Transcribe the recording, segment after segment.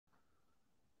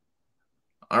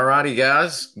Alrighty,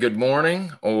 guys. Good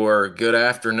morning, or good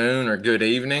afternoon, or good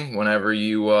evening, whenever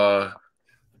you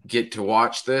get to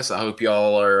watch this. I hope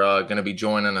y'all are going to be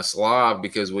joining us live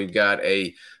because we've got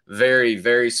a very,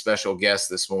 very special guest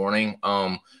this morning.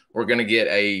 We're going to get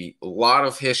a lot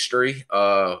of history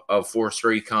of Force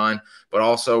Recon, but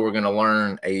also we're going to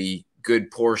learn a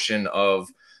good portion of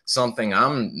something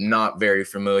I'm not very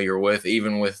familiar with,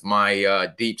 even with my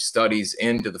deep studies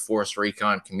into the Force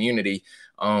Recon community.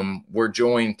 We're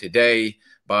joined today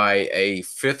by a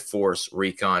Fifth Force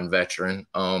Recon veteran.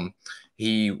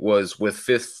 He was with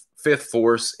Fifth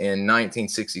Force in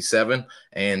 1967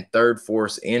 and Third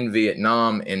Force in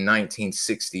Vietnam in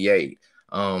 1968.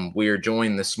 We are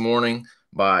joined this morning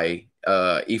by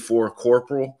E4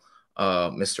 Corporal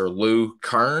Mr. Lou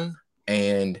Kern,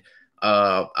 and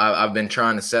I've been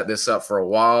trying to set this up for a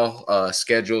while.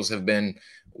 Schedules have been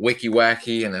wicky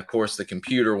wacky, and of course the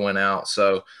computer went out.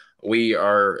 So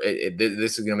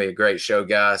this is going to be a great show,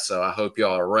 guys. So I hope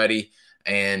y'all are ready.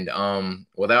 And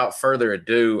without further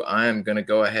ado, I am going to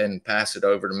go ahead and pass it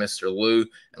over to Mr. Lou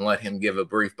and let him give a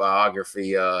brief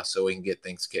biography so we can get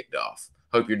things kicked off.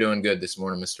 Hope you're doing good this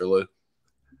morning, Mr.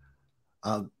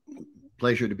 Lou.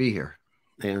 Pleasure to be here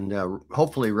and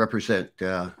hopefully represent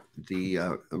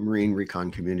the Marine Recon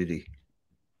community.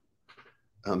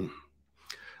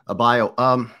 A bio.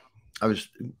 I was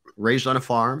raised on a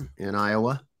farm in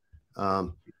Iowa.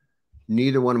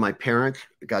 Neither one of my parents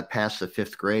got past the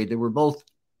fifth grade. They were both,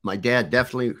 my dad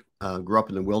definitely grew up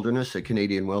in the wilderness, the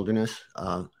Canadian wilderness.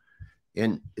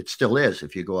 And it still is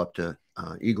if you go up to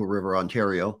Eagle River,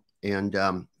 Ontario. And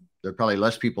there are probably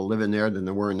less people living there than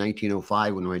there were in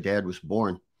 1905 when my dad was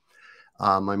born.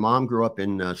 My mom grew up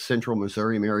in central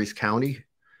Missouri, Marys County,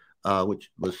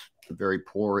 which was a very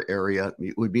poor area.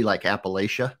 It would be like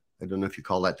Appalachia. I don't know if you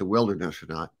call that the wilderness or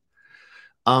not.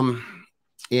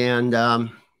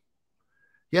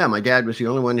 Yeah, my dad was the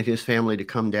only one in his family to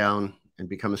come down and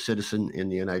become a citizen in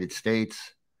the United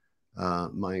States.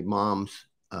 My mom's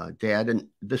dad, and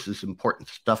this is important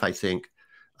stuff, I think,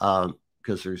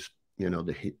 because there's,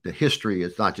 the history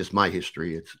is not just my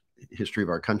history, it's the history of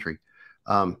our country.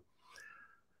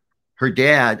 Her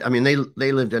dad, I mean,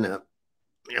 they lived in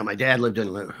my dad lived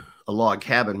in a log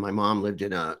cabin. My mom lived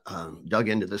in dug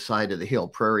into the side of the hill,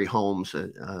 prairie homes.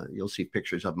 You'll see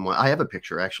pictures of them. I have a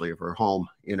picture actually of her home,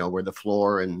 where the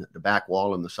floor and the back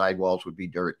wall and the side walls would be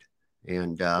dirt.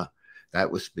 And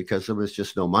that was because there was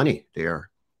just no money there.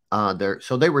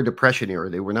 So they were Depression era.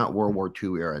 They were not World War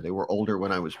II era. They were older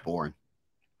when I was born.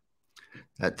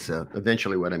 That's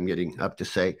eventually what I'm getting up to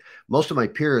say. Most of my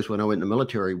peers when I went in the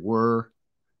military were,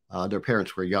 their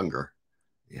parents were younger.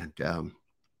 And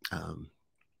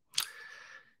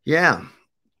yeah,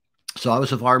 so I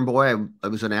was a farm boy. I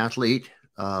was an athlete,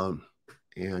 and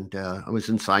I was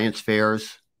in science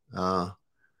fairs. I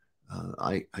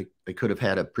could have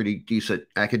had a pretty decent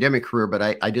academic career, but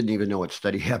I didn't even know what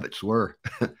study habits were.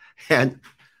 And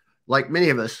like many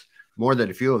of us, more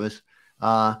than a few of us,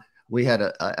 I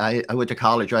went to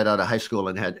college right out of high school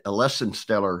and had a less than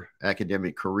stellar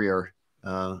academic career.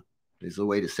 Is the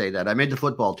way to say that. I made the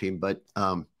football team, but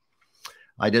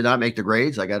I did not make the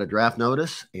grades. I got a draft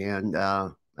notice, and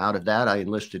out of that, I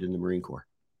enlisted in the Marine Corps.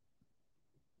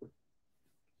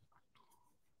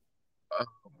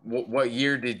 What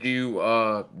year did you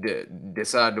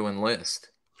decide to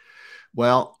enlist?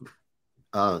 Well,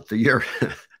 the year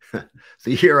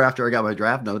the year after I got my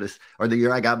draft notice, or the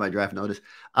year I got my draft notice,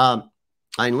 I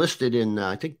enlisted in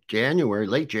I think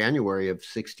late January of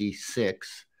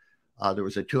 '66. There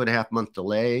was a 2.5-month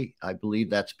delay. I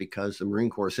believe that's because the Marine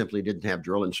Corps simply didn't have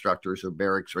drill instructors or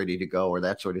barracks ready to go or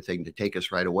that sort of thing to take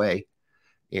us right away.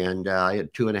 And I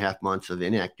had 2.5 months of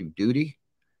inactive duty.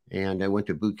 And I went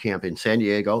to boot camp in San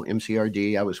Diego,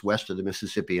 MCRD. I was west of the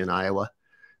Mississippi in Iowa.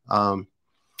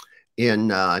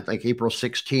 In I think April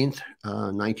 16th,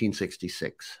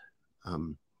 1966.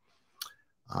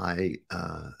 I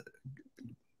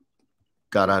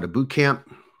got out of boot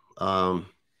camp.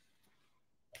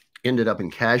 Ended up in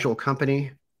casual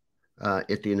company at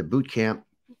the end of boot camp,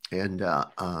 and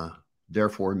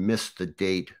therefore missed the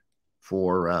date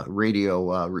for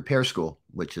radio repair school,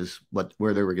 which is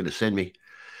where they were going to send me.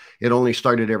 It only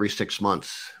started every 6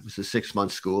 months. It was a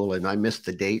 6-month school, and I missed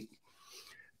the date.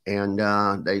 And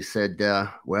they said,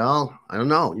 well, I don't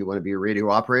know. You want to be a radio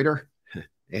operator?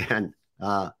 And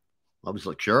I was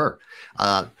like, sure.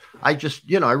 I just,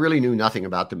 I really knew nothing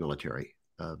about the military.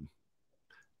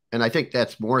 And I think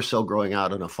that's more so growing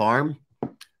out on a farm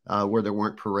where there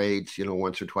weren't parades,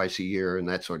 once or twice a year and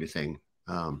that sort of thing.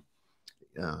 And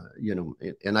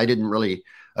I didn't really,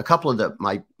 a couple of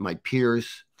my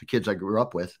peers, the kids I grew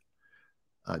up with,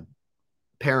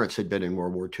 parents had been in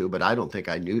World War II, but I don't think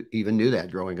I even knew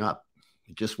that growing up.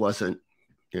 It just wasn't,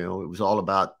 it was all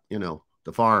about,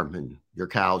 the farm and your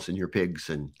cows and your pigs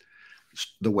and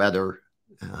the weather.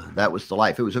 That was the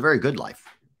life. It was a very good life,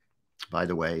 by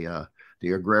the way,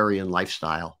 the agrarian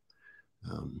lifestyle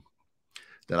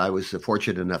that I was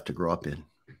fortunate enough to grow up in.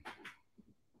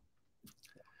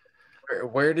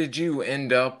 Where did you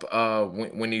end up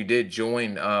when you did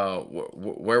join?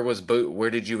 Where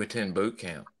did you attend boot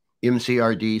camp?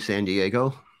 MCRD San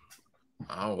Diego.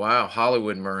 Oh wow,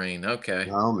 Hollywood Marine. Okay.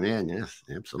 Oh man, yes,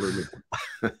 absolutely.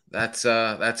 That's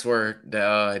where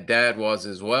Dad was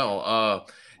as well.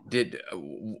 Did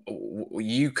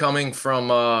you coming from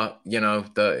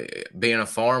the being a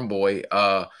farm boy?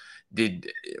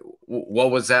 Did what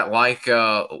was that like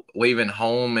leaving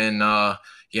home and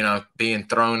being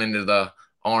thrown into the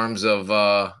arms of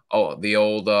the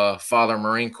old Father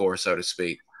Marine Corps, so to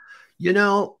speak? You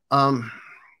know, um,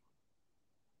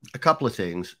 a couple of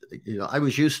things. I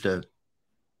was used to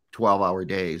 12-hour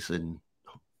days and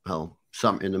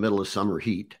some in the middle of summer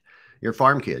heat. You're a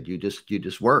farm kid. You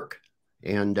just work.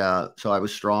 And so I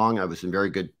was strong. I was in very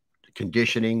good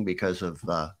conditioning because of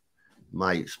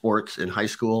my sports in high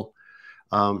school.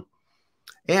 Um,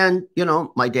 and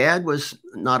my dad was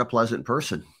not a pleasant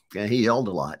person. And he yelled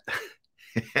a lot.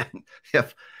 And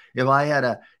if I had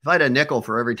a nickel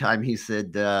for every time he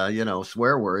said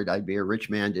swear word, I'd be a rich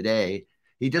man today.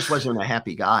 He just wasn't a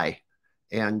happy guy.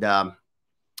 And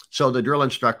so the drill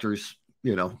instructors,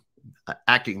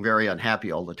 acting very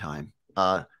unhappy all the time.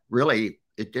 Really,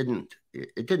 it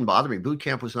didn't bother me. Boot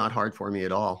camp was not hard for me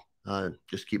at all.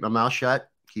 Just keep my mouth shut.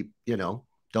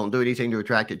 Don't do anything to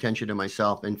attract attention to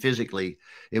myself. And physically,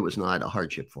 it was not a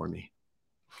hardship for me.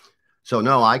 So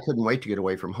no, I couldn't wait to get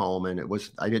away from home. And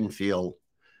I didn't feel.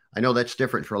 I know that's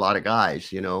different for a lot of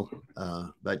guys,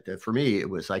 but for me,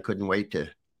 I couldn't wait to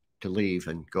leave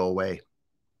and go away.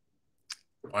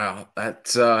 Wow,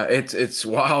 that's it's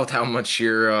wild how much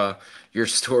your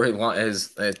story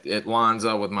is it lines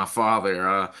up with my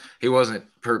father. He wasn't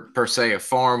per se a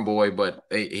farm boy, but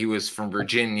he was from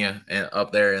Virginia and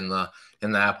up there in the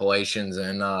Appalachians,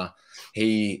 and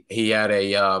he had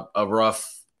a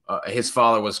rough. His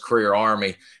father was career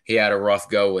Army. He had a rough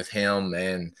go with him,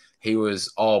 and he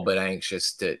was all but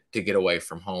anxious to get away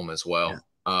from home as Yeah,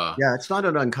 well. yeah, it's not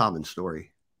an uncommon story.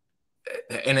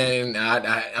 And then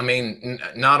I mean,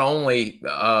 not only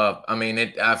I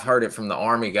mean, I've heard it from the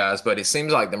Army guys, but it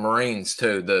seems like the Marines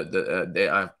too.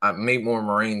 I meet more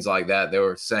Marines like that. They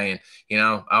were saying,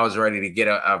 I was ready to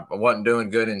I wasn't doing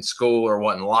good in school or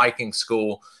wasn't liking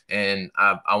school, and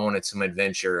I wanted some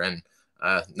adventure, and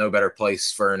no better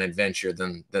place for an adventure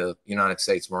than the United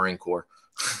States Marine Corps.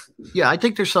 Yeah, I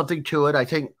think there's something to it. I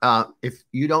think if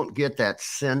you don't get that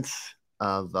sense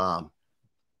of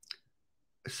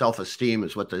self-esteem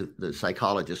is what the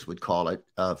psychologist would call it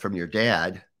from your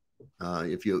dad.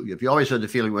 If you always have the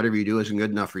feeling whatever you do isn't good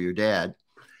enough for your dad,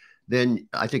 then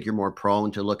I think you're more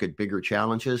prone to look at bigger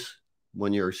challenges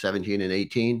when you're 17 and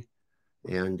 18.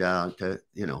 And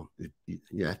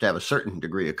you have to have a certain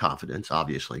degree of confidence,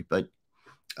 obviously. But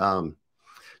so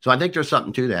I think there's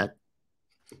something to that.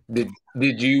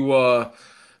 Did you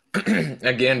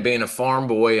again, being a farm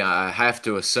boy, I have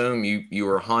to assume you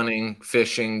were hunting,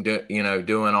 fishing,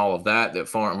 doing all of that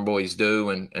farm boys do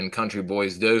and country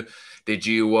boys do. Did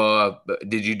you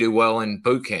do well in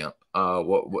boot camp?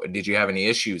 What did you have any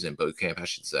issues in boot camp, I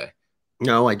should say?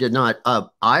 No, I did not.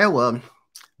 Iowa,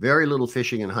 very little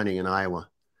fishing and hunting in Iowa.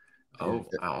 Oh,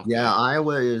 wow, Yeah,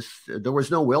 okay. there was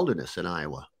no wilderness in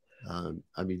Iowa.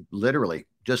 I mean, literally,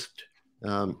 just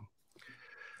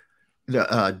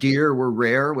the deer were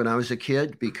rare when I was a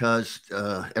kid because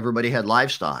everybody had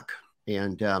livestock.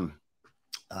 And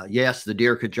yes, the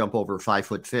deer could jump over a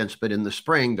 5-foot fence, but in the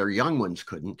spring, their young ones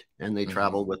couldn't, and they Mhm.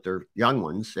 traveled with their young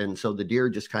ones. And so the deer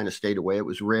just kind of stayed away. It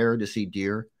was rare to see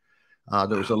deer.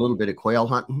 There was a Wow. little bit of quail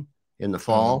hunting in the Mhm.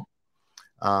 fall.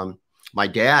 Um, my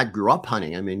dad grew up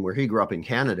hunting. I mean, where he grew up in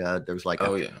Canada, there was like a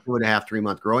Oh yeah. 2.5, 3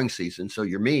 month growing season. So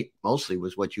your meat mostly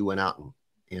was what you went out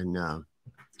and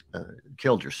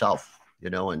killed yourself,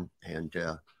 and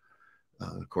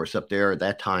of course up there at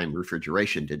that time,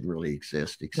 refrigeration didn't really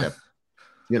exist except,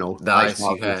 The ice ice you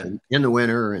boxes had. in the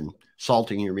winter and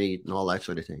salting your meat and all that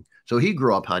sort of thing. So he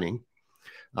grew up hunting.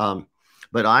 Um,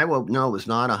 but Iowa, no, was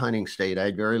not a hunting state. I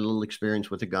had very little experience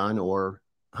with a gun or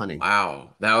hunting.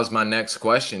 Wow, that was my next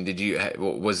question.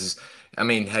 I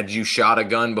mean, had you shot a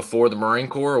gun before the Marine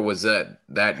Corps, or was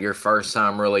that your first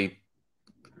time really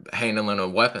handling a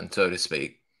weapon, so to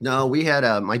speak? No,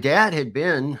 my dad had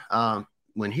been,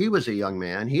 when he was a young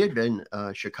man, he had been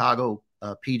Chicago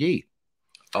PD.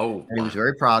 Oh, And he was wow.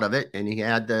 very proud of it. And he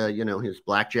had the, his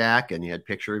blackjack, and he had a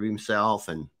picture of himself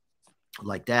and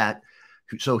like that.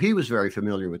 So he was very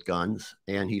familiar with guns,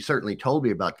 and he certainly told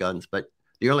me about guns. But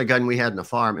the only gun we had in the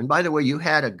farm, and by the way, you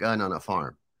had a gun on a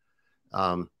farm,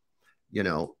 um, you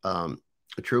know, um,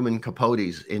 Truman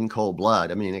Capote's In Cold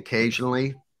Blood. I mean,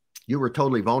 occasionally you were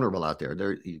totally vulnerable out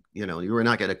there. You were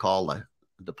not going to call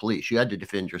the police. You had to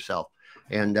defend yourself.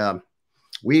 And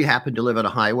we happened to live on a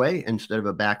highway instead of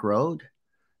a back road.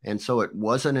 And so it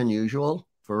wasn't unusual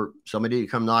for somebody to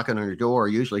come knocking on your door,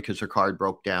 usually because their car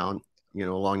broke down,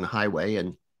 along the highway,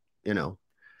 and, you know,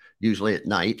 usually at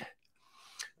night.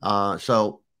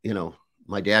 So,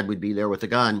 my dad would be there with a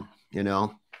gun,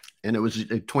 and it was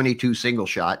a 22 single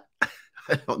shot.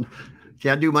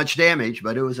 Can't do much damage,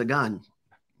 but it was a gun.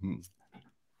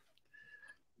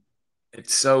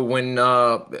 It's so when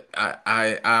I'm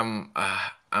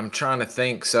trying to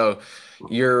think. So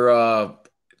you're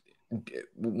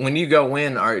when you go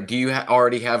in, do you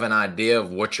already have an idea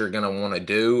of what you're going to want to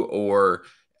do, or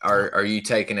are you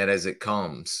taking it as it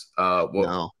comes? What?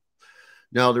 No,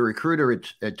 no, the recruiter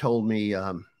had told me,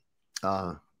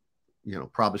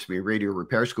 promised me radio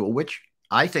repair school, which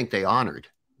I think they honored.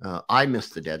 I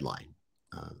missed the deadline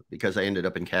because I ended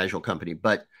up in casual company.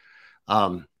 But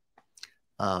um,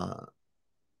 uh,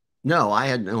 no,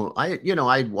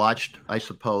 I'd watched, I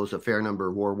suppose, a fair number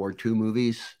of World War II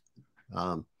movies.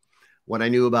 Um, what I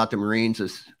knew about the Marines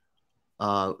is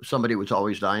somebody was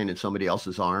always dying in somebody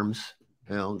else's arms.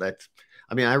 I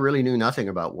mean, I really knew nothing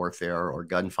about warfare or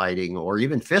gunfighting or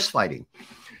even fist fighting.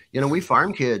 We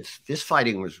farm kids, fist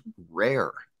fighting was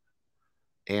rare.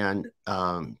 And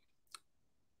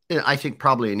I think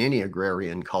probably in any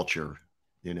agrarian culture,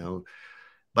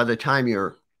 by the time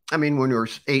when we were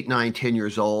 8, 9, 10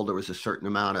 years old, there was a certain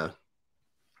amount of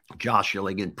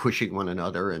jostling and pushing one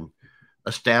another and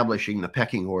establishing the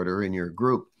pecking order in your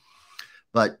group.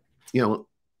 But,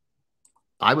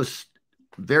 I was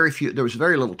there was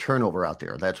very little turnover out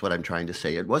there. That's what I'm trying to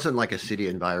say. It wasn't like a city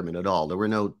environment at all. There were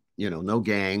no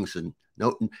gangs, and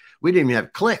we didn't even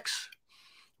have cliques,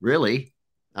 really.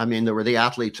 I mean, there were the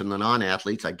athletes and the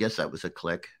non-athletes. I guess that was a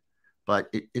clique,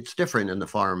 but it's different in the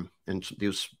farm and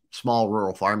these small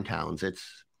rural farm towns. It's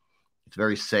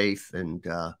very safe and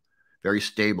very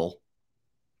stable.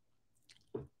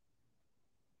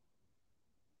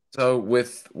 So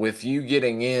with you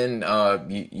getting in,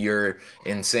 you're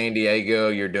in San Diego.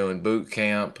 You're doing boot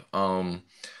camp.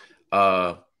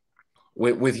 Uh,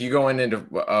 with you going into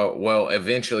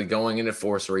eventually going into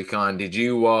Force Recon, did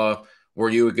you were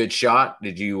you a good shot?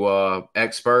 Did you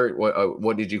expert?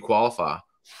 What did you qualify?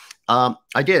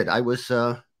 I did. I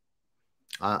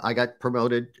got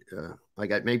promoted. I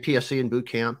got made PSC in boot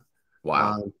camp.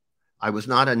 Wow. Uh, I was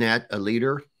not a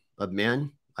leader of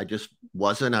men. I just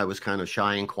wasn't. I was kind of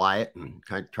shy and quiet and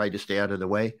kind of tried to stay out of the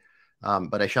way.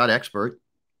 But I shot expert,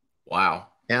 Wow.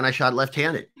 and I shot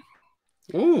left-handed.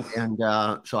 Ooh. And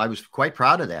so I was quite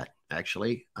proud of that,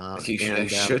 actually. You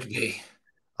should be.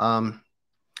 Um,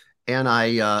 and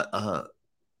I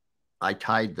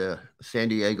tied the San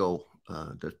Diego.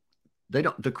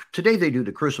 Today they do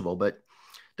the Crucible, but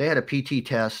they had a PT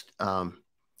test,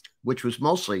 which was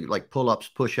mostly like pull-ups,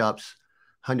 push-ups,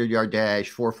 100-yard dash,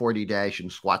 440 dash,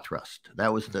 and squat thrust.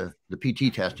 That was the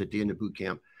PT test at the end of boot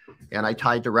camp. And I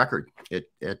tied the record. It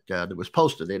was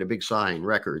posted. They had a big sign,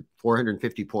 record,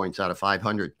 450 points out of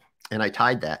 500. And I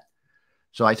tied that.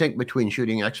 So I think between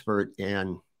shooting expert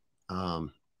and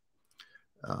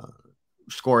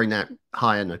scoring that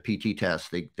high on the PT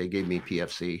test, they gave me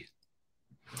PFC.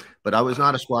 But I was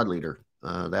not a squad leader.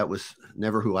 That was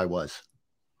never who I was.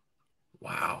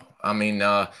 Wow. I mean,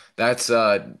 that's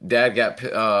Dad got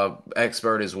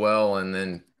expert as well, and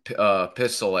then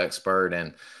pistol expert.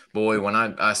 And boy, when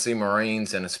I see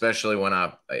Marines, and especially when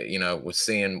I was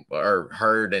seeing or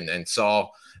heard and saw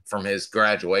from his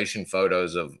graduation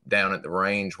photos of down at the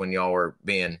range when y'all were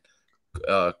being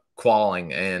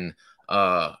qualling, and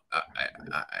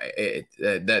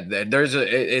there's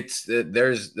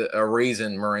a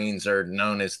reason Marines are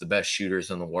known as the best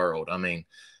shooters in the world. I mean,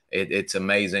 it's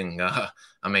amazing. I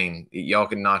mean, y'all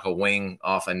can knock a wing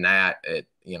off a gnat at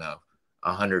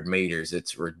 100 meters.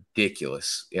 It's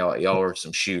ridiculous. Y'all are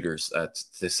some shooters,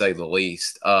 to say the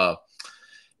least.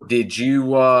 Did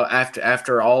you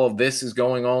after all of this is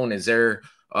going on? Is there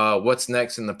what's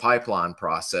next in the pipeline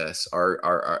process?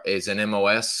 Is an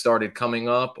MOS started coming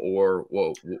up, or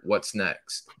what's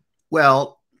next?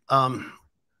 Well,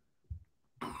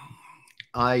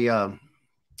 I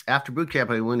after boot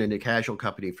camp, I went into casual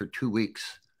company for 2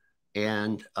 weeks,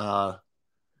 and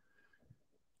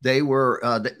they were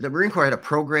the Marine Corps had a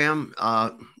program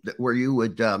where you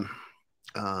would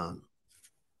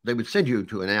they would send you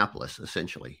to Annapolis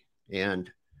essentially,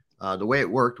 and the way it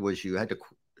worked was you had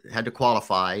to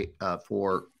qualify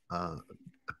for a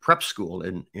prep school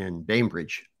in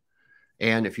Bainbridge,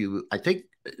 and if you, I think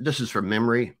this is from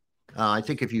memory, I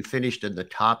think if you finished in the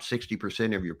top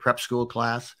 60% of your prep school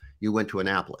class, you went to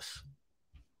Annapolis.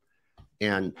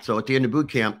 And so at the end of boot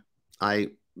camp, I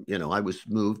was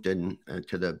moved to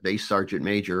the base sergeant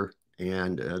major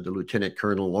and the Lieutenant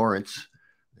Colonel Lawrence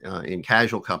in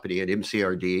casual company at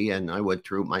MCRD. And I went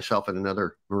through, myself and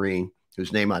another Marine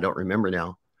whose name I don't remember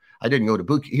now. I didn't go to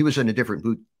boot. He was in a different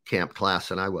boot camp class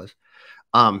than I was.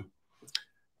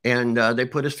 And they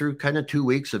put us through kind of 2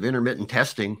 weeks of intermittent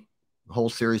testing, a whole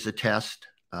series of tests,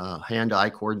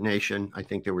 hand-eye coordination. I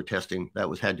think they were testing, that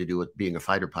had to do with being a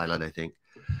fighter pilot, I think.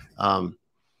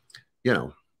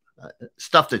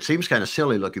 Stuff that seems kind of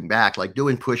silly looking back, like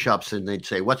doing push-ups, and they'd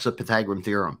say, "What's the Pythagorean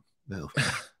theorem?" No.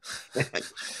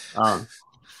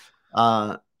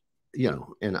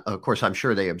 And of course, I'm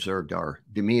sure they observed our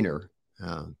demeanor,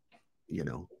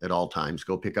 at all times.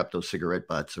 Go pick up those cigarette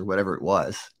butts or whatever it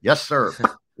was. Yes, sir.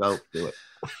 Go do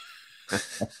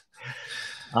it.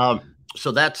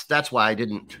 So that's why I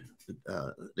didn't.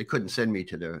 They couldn't send me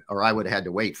or I would have had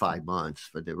to wait 5 months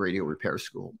for the radio repair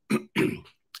school.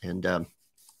 And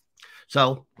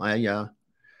so I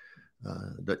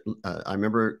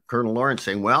remember Colonel Lawrence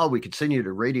saying, "Well, we could send you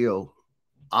to radio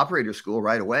operator school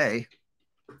right away."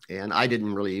 And I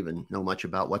didn't really even know much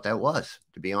about what that was,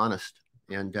 to be honest.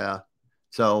 And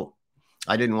so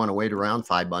I didn't want to wait around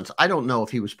 5 months. I don't know if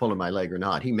he was pulling my leg or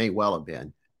not. He may well have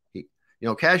been.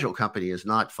 Casual company is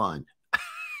not fun.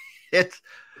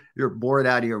 You're bored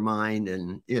out of your mind,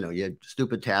 and you have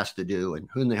stupid tasks to do. And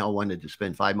who in the hell wanted to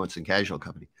spend 5 months in casual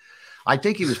company? I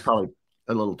think he was probably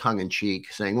a little tongue in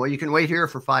cheek, saying, "Well, you can wait here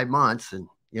for 5 months," and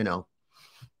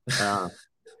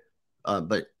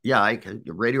but yeah, I can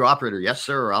radio operator. Yes,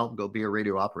 sir. I'll go be a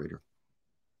radio operator.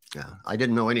 Yeah, I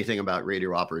didn't know anything about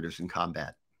radio operators in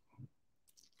combat.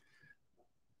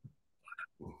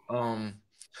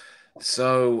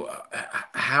 So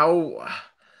how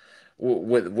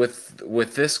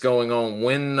with this going on,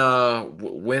 when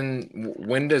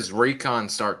does Recon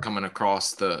start coming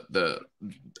across the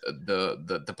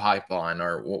pipeline,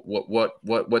 or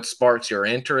what sparks your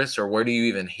interest, or where do you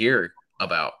even hear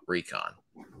about Recon?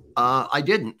 I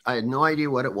didn't. I had no idea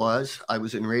what it was. I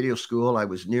was in radio school. I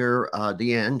was near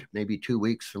the end, maybe 2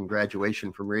 weeks from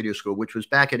graduation from radio school, which was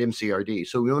back at MCRD.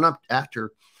 So we went up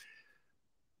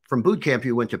from boot camp,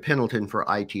 you went to Pendleton for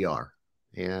ITR.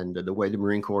 And the way the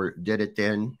Marine Corps did it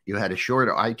then, you had a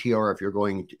shorter ITR if you're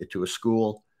going to a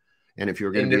school. And if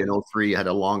you're going to be an 03, you had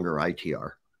a longer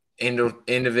ITR.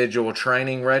 Individual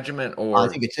training regiment, or? I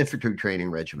think it's infantry training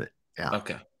regiment. Yeah.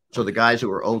 Okay. So the guys who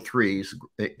were 03s,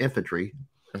 infantry,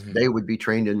 they would be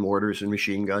trained in mortars and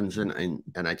machine guns. And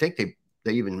I think they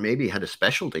even maybe had a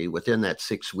specialty within that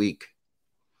 6 week.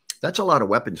 That's a lot of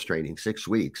weapons training, 6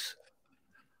 weeks.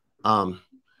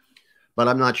 But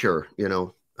I'm not sure,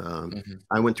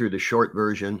 I went through the short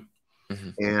version,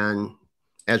 and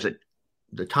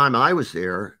the time I was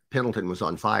there, Pendleton was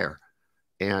on fire,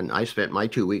 and I spent my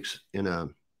 2 weeks in a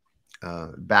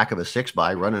back of a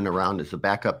 6x running around as a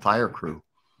backup fire crew.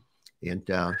 And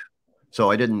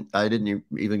so I didn't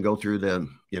even go through the,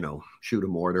 shoot a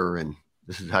mortar, and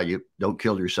this is how you don't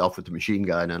kill yourself with the machine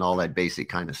gun and all that basic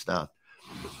kind of stuff.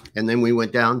 And then we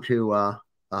went down to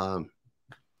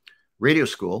radio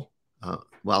school.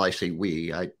 Well, I say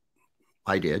we,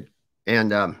 I did.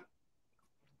 And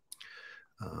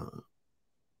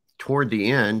toward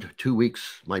the end, 2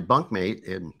 weeks, my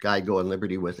bunkmate and guy going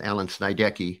Liberty with Alan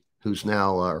Snidecki, who's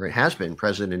now or has been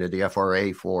president of the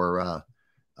FRA for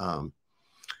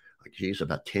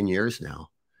about 10 years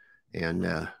now. And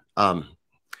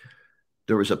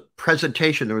there was a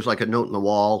presentation. There was like a note in the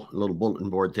wall, a little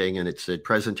bulletin board thing, and it said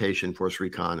presentation Force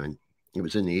Recon. And it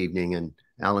was in the evening, and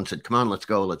Alan said, "Come on, let's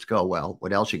go, let's go." Well,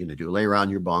 what else are you going to do? Lay around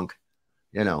your bunk,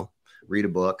 read a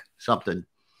book, something.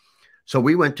 So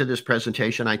we went to this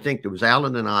presentation. I think there was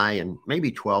Alan and I and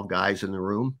maybe 12 guys in the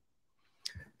room.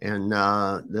 And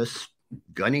this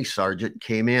gunny sergeant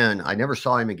came in. I never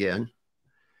saw him again.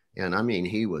 And I mean,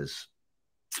 he was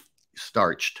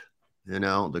starched,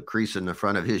 the crease in the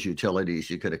front of his utilities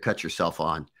you could have cut yourself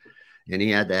on. And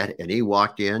he had that, and he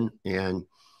walked in and,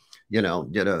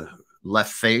 did a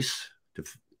left face to,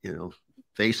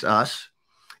 face us.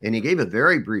 And he gave a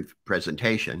very brief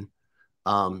presentation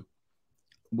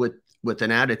with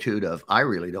an attitude of, "I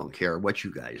really don't care what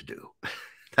you guys do."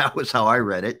 That was how I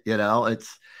read it.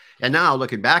 And now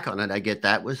looking back on it, I get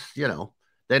that was,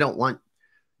 they don't want,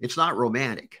 it's not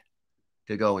romantic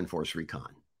to go and Force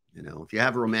Recon. If you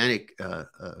have romantic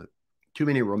too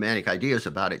many romantic ideas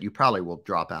about it, you probably will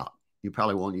drop out. You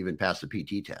probably won't even pass the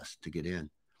PT test to get in.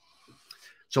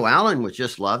 So Alan was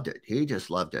just loved it. He just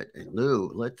loved it. And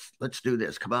Lou, let's do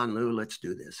this. Come on, Lou, let's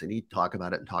do this. And he'd talk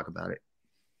about it and talk about it.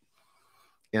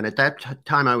 And at that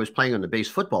time, I was playing on the base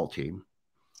football team.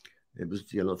 It was,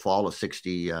 the fall of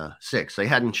 '66. They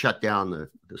hadn't shut down the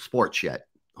sports yet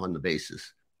on the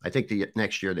bases. I think the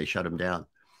next year they shut them down.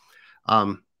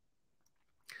 And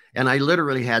I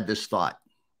literally had this thought: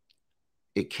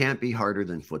 it can't be harder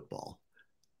than football.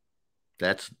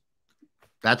 That's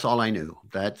all I knew.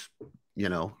 That's,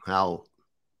 how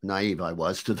naive I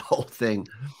was to the whole thing.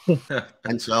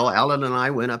 And so Alan and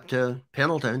I went up to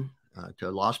Pendleton,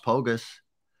 to Las Pogas,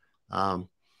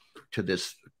 to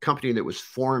this company that was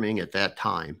forming at that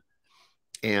time.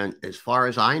 And as far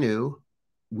as I knew,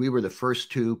 we were the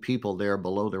first two people there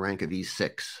below the rank of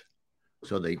E6.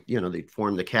 So they'd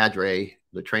form the cadre,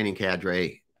 the training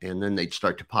cadre, and then they'd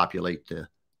start to populate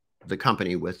the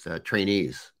company with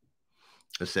trainees,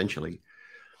 essentially.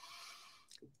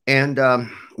 And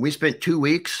we spent 2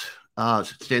 weeks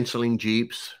stenciling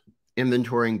Jeeps,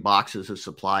 inventorying boxes of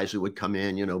supplies that would come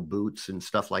in, boots and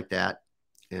stuff like that.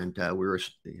 And we were,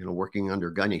 working under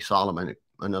Gunny Solomon,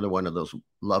 another one of those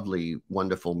lovely,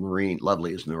 wonderful Marine.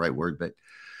 Lovely isn't the right word, but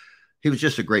he was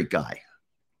just a great guy.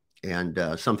 And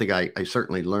something I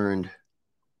certainly learned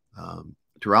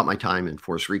throughout my time in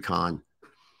Force Recon,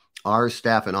 our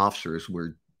staff and officers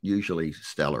were usually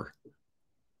stellar.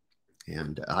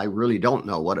 And I really don't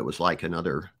know what it was like in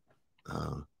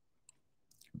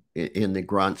the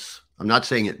grunts. I'm not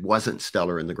saying it wasn't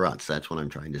stellar in the grunts. That's what I'm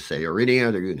trying to say, or any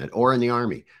other unit, or in the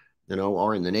Army,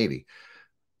 or in the Navy.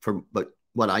 But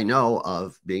what I know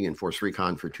of being in Force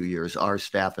Recon for 2 years, our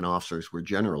staff and officers were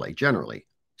generally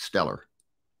stellar.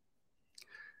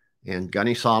 And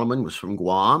Gunny Solomon was from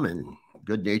Guam, and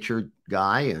good-natured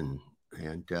guy, and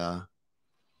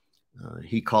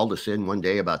he called us in one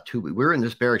day about 2 weeks. We were in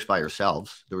this barracks by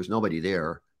ourselves. There was nobody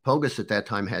there. Pogus at that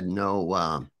time had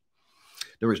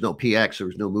there was no PX, there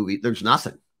was no movie, there's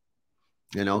nothing,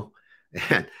 and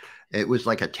it was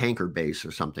like a tanker base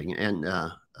or something. And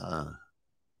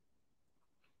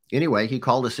anyway, he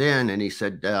called us in and he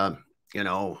said, I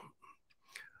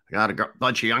got a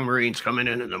bunch of young Marines coming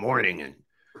in the morning, and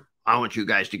I want you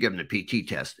guys to give them the PT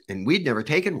test. And we'd never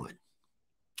taken one.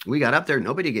 We got up there,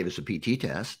 nobody gave us a PT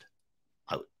test.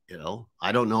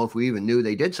 I don't know if we even knew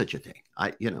they did such a thing.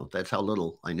 That's how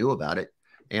little I knew about it.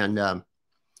 And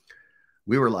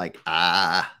we were like,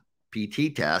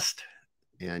 PT test.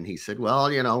 And he said, well,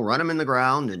 run them in the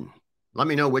ground and let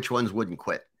me know which ones wouldn't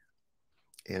quit.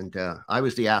 And I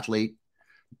was the athlete,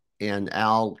 and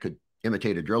Al could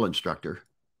imitate a drill instructor.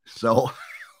 So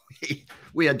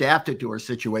we adapted to our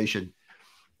situation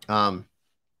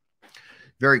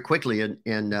very quickly.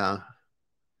 And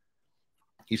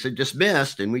he said,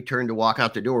 dismissed. And we turned to walk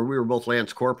out the door. We were both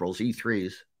Lance Corporals,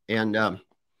 E3s. And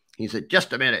he said,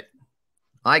 just a minute.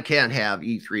 I can't have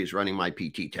E3s running my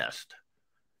PT test.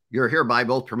 You're hereby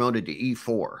both promoted to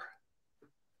E4.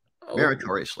 Oh.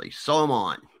 Meritoriously. So I'm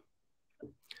on.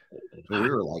 So we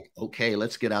were like, okay,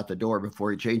 let's get out the door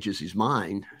before he changes his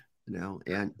mind.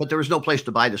 But there was no place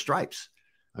to buy the stripes.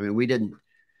 I mean, we didn't,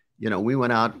 we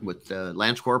went out with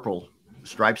Lance Corporal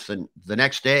stripes the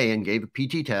next day and gave a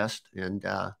PT test. And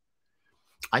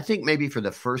I think maybe for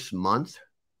the first month,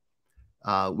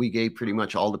 we gave pretty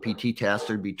much all the PT tests.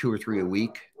 There'd be 2 or 3 a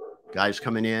week, guys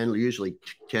coming in, usually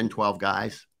 10, 12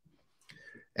 guys.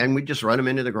 And we just run them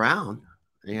into the ground.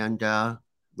 And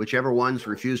whichever ones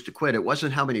refused to quit, it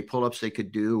wasn't how many pull-ups they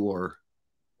could do, or,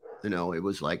 it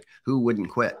was like who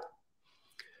wouldn't quit.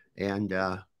 And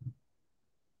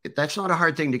that's not a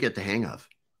hard thing to get the hang of.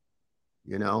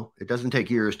 It doesn't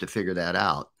take years to figure that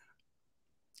out.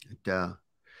 So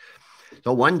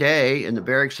one day in the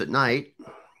barracks at night,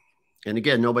 and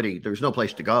again, there's no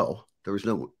place to go. There was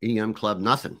no EM club,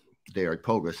 nothing there at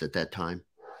Pogus at that time.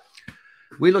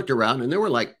 We looked around and there were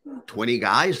like 20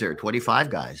 guys there, 25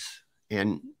 guys.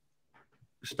 And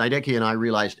Snidecki and I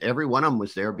realized every one of them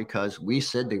was there because we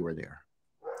said they were there.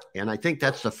 And I think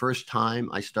that's the first time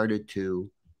I started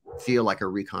to feel like a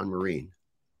Recon Marine.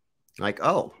 Like,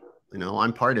 oh,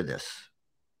 I'm part of this.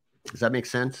 Does that make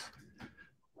sense?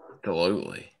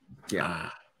 Absolutely. Yeah.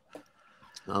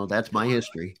 Oh, that's my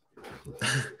history.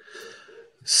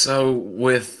 So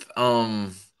with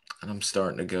and I'm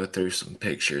starting to go through some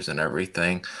pictures and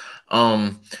everything.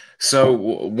 So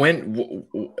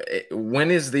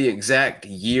when is the exact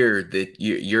year that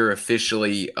you're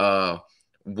officially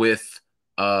with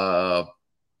 5th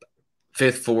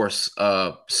Force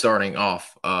starting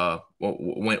off?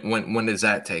 When does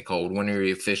that take hold? When are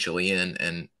you officially in?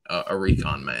 And a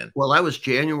recon man? Well, that was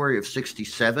January of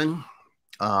 '67.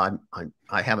 I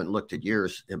haven't looked at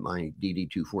years at my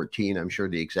DD-214. I'm sure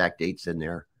the exact date's in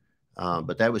there.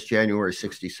 But that was January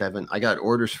 '67. I got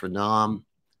orders for Nam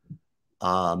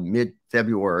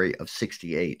mid-February of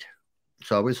 '68.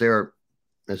 So I was there,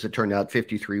 as it turned out,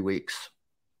 53 weeks.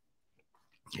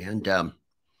 And,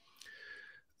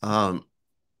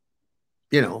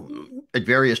 you know, at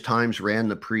various times ran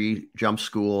the pre-jump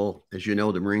school. As you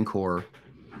know, the Marine Corps,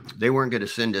 they weren't going to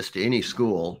send us to any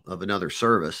school of another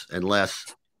service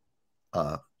unless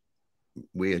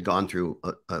we had gone through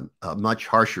a much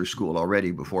harsher school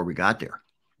already before we got there.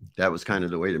 That was kind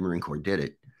of the way the Marine Corps did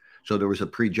it. So there was a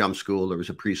pre-jump school, there was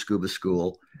a pre-scuba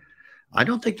school. I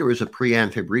don't think there was a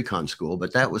pre-amphib recon school,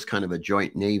 but that was kind of a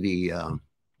joint Navy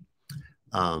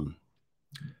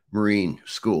Marine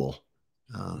school,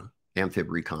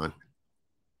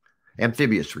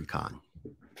 amphibious recon.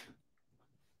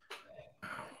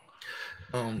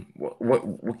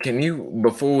 What can you,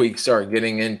 before we start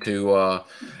getting into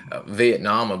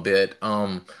Vietnam a bit,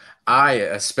 I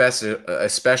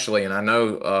especially, and I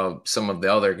know some of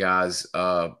the other guys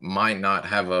might not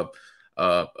have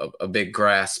a big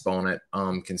grasp on it,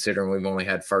 considering we've only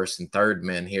had first and third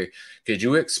men here. Could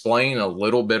you explain a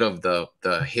little bit of the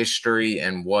history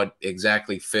and what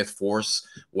exactly Fifth Force,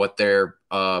 what their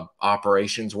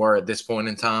operations were at this point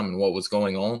in time, and what was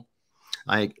going on?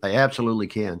 I absolutely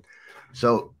can.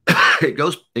 So it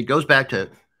goes back to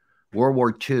World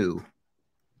War II,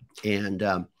 and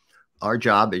our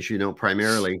job, as you know,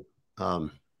 primarily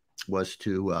was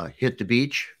to hit the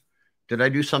beach. Did I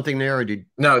do something there, or did?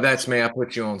 No, that's me. I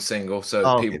put you on single,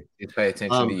 so people pay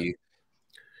attention to you.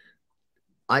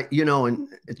 And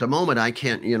at the moment, I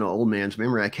can't, old man's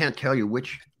memory, I can't tell you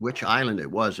which island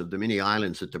it was of the many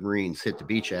islands that the Marines hit the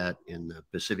beach at in the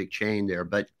Pacific chain there.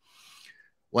 But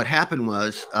what happened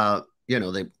was,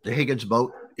 the Higgins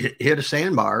boat hit a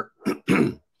sandbar,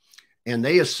 and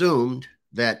they assumed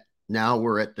that now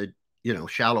we're at the,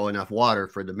 shallow enough water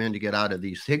for the men to get out of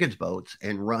these Higgins boats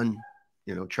and run,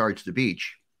 charge the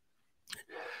beach.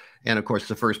 And of course,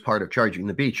 the first part of charging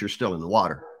the beach, you're still in the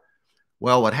water.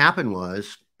 Well, what happened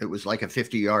was it was like a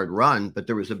 50-yard run, but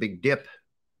there was a big dip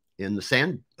in the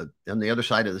sand on the other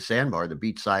side of the sandbar, the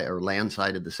beach side or land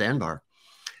side of the sandbar.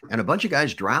 And a bunch of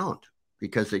guys drowned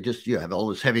because you have all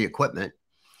this heavy equipment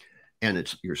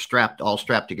and you're all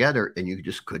strapped together, and you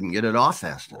just couldn't get it off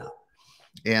fast enough.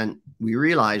 And we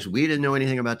realized we didn't know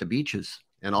anything about the beaches,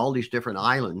 and all these different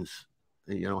islands,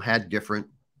 had different,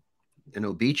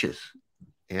 beaches.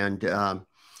 And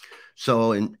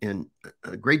so in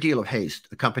a great deal of haste,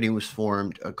 a company was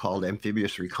formed called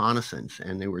Amphibious Reconnaissance,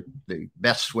 and they were the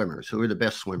best swimmers. Who are the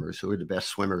best swimmers? Who are the best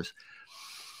swimmers?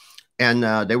 And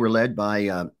they were led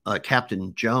by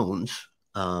Captain Jones,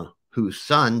 whose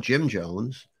son, Jim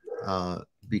Jones,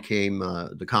 became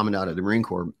the commandant of the Marine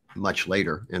Corps much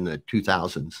later in the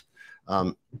 2000s.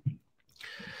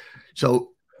 So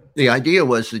the idea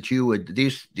was that you would,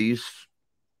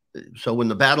 so when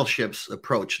the battleships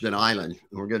approached an island,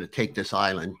 and we're going to take this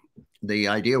island, the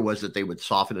idea was that they would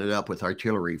soften it up with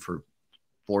artillery for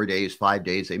 4 days, 5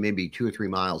 days. They may be 2 or 3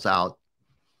 miles out.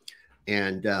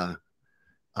 And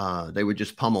they would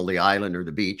just pummel the island or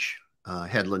the beach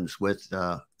headlands with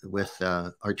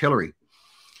artillery.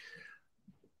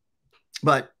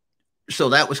 But so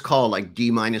that was called like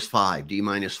D-5,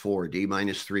 D-4,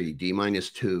 D-3,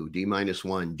 D-2,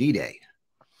 D-1, D-Day.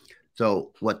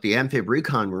 So what the Amphib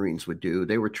Recon Marines would do,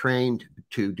 they were trained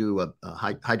to do a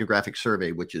hydrographic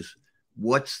survey, which is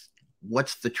what's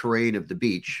the terrain of the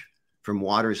beach from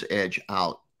water's edge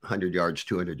out 100 yards,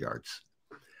 200 yards.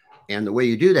 And the way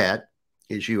you do that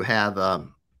is you have,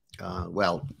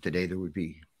 well, today there would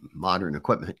be modern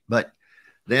equipment, but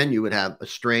then you would have a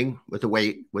string with a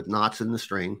weight with knots in the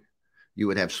string. You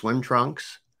would have swim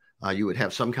trunks. You would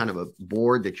have some kind of a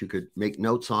board that you could make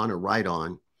notes on or write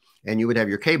on. And you would have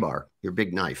your K-bar, your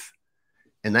big knife.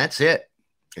 And that's it.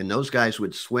 And those guys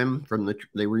would swim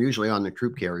they were usually on the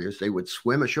troop carriers. They would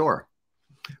swim ashore,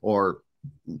 or,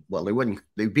 well,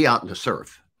 they'd be out in the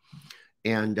surf.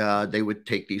 And they would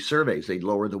take these surveys. They'd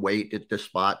lower the weight at this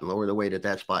spot and lower the weight at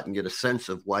that spot and get a sense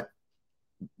of what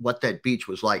that beach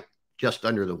was like just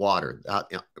under the water,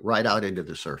 right out into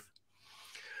the surf.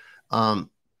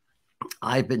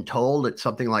 I've been told that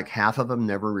something like half of them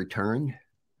never returned.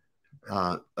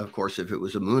 Of course, if it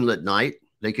was a moonlit night,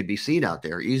 they could be seen out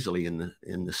there easily in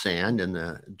the sand. And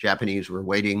the Japanese were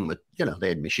waiting with, they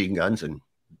had machine guns and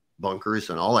bunkers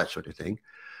and all that sort of thing.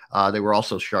 They were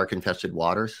also shark-infested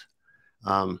waters.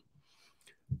 I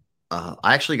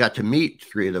actually got to meet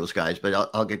 3 of those guys,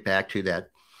 but I'll get back to that.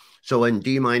 So in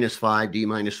D-5,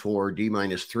 D-4,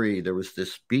 D-3, there was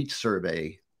this beach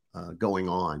survey going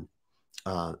on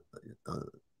uh,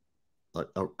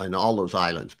 in all those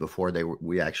islands before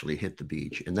we actually hit the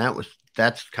beach, and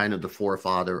that's kind of the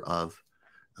forefather of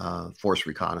force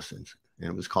reconnaissance, and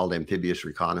it was called amphibious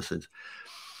reconnaissance,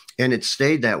 and it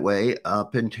stayed that way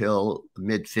up until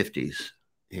mid 50s,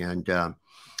 and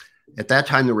at that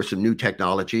time there were some new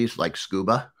technologies like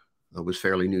scuba. It was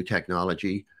fairly new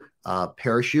technology.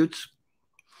 Parachutes,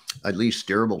 at least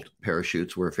steerable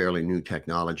parachutes, were fairly new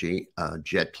technology.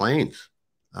 Jet planes,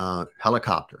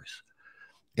 helicopters.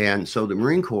 And so the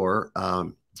Marine Corps,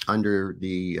 under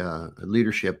the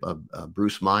leadership of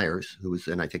Bruce Myers, who was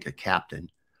then, I think, a captain,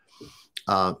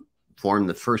 formed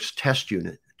the first test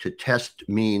unit to test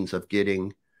means of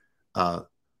getting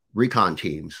recon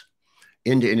teams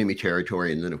into enemy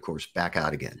territory and then, of course, back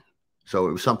out again. So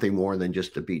it was something more than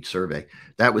just a beach survey.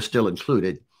 That was still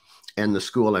included. And the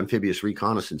school, Amphibious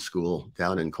Reconnaissance School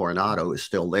down in Coronado, is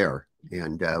still there.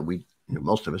 And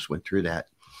most of us went through that.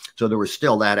 So there was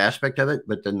still that aspect of it,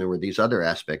 but then there were these other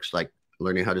aspects like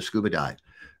learning how to scuba dive,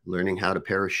 learning how to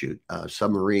parachute,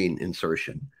 submarine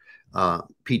insertion,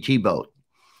 PT boat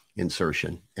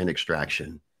insertion and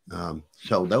extraction.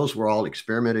 So those were all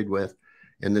experimented with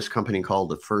in this company called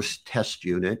the First Test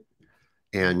Unit.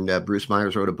 And Bruce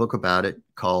Myers wrote a book about it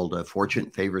called Fortune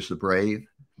Favors the Brave.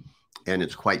 And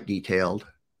it's quite detailed.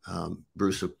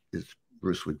 Bruce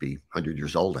would be 100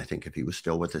 years old, I think, if he was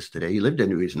still with us today. He lived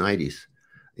into his 90s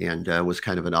and was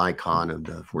kind of an icon of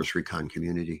the force recon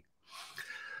community.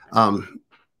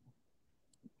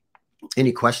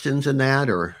 Any questions in that,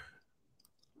 or?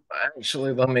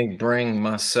 Actually, let me bring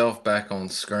myself back on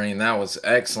screen. That was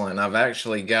excellent. I've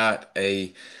actually got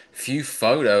a few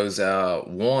photos.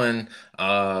 One,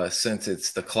 since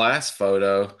it's the class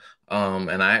photo,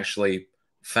 and I actually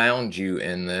found you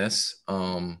in this.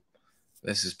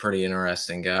 This is pretty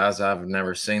interesting, guys. I've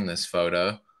never seen this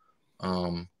photo.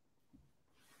 I'll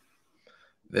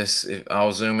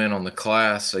zoom in on the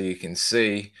class so you can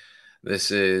see.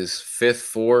 This is 5th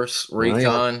Force Recon.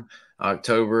 Oh, yeah.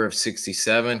 October of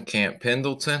 67, Camp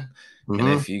Pendleton. And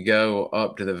if you go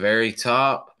up to the very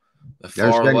top, the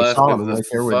far left of the right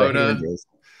there where photo. the hand is.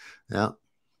 Yeah.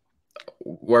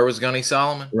 Where was Gunny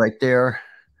Solomon? Right there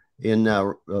in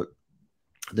the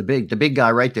big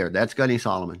guy right there. That's Gunny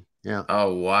Solomon. Yeah.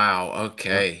 Oh, wow.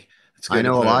 Okay. Yeah. It's good I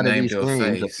know to a put a lot of name these to a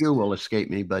names. A face. few will escape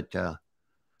me, but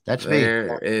that's me.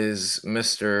 There is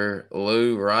Mr.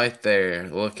 Lou right there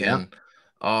looking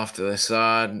off to the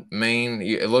side.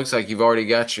 It looks like you've already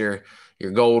got your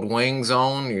gold wings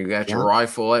on. You got your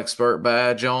rifle expert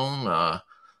badge on.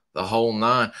 The whole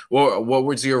nine. What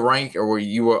was your rank, or were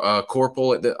you a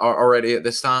corporal already at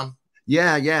this time?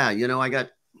 Yeah. I got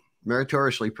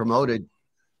meritoriously promoted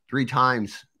 3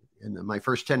 times in my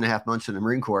first 10 and a half months in the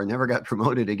Marine Corps. I never got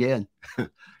promoted again.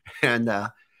 And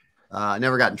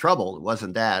never got in trouble. It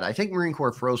wasn't that. I think Marine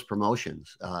Corps froze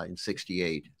promotions in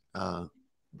 68,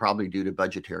 probably due to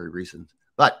budgetary reasons.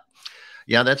 But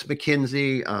yeah, that's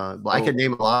McKinsey. I could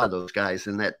name a lot of those guys,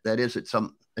 and that is at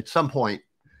some point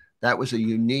that was a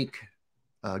unique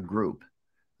group.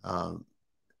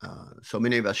 So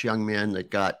many of us young men that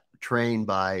got trained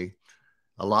by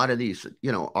a lot of these,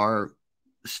 our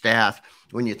staff.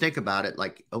 When you think about it,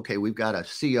 like, okay, we've got a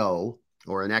CO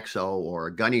or an XO or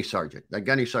a gunny sergeant. That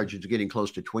gunny sergeant is getting close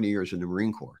to 20 years in the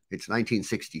Marine Corps. It's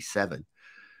 1967.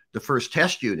 The first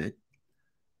test unit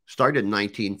started in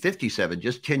 1957,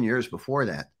 just 10 years before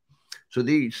that. So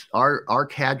our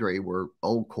cadre were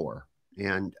old Corps,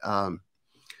 and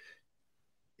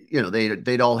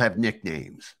they'd all have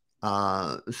nicknames.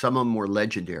 Some of them were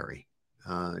legendary.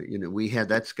 We had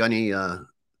that's Gunny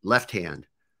Left Hand,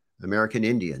 American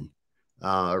Indian,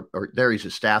 or there he's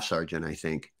a staff sergeant, I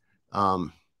think.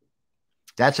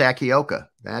 That's Akioka.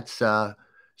 That's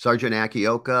Sergeant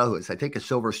Akioka, who is, I think, a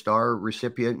Silver Star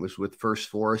recipient, was with First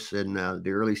Force in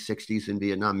the early 60s in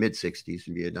Vietnam, mid 60s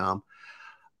in Vietnam.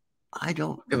 I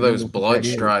don't Look at those blood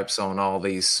stripes on all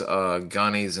these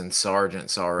gunnies and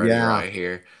sergeants already right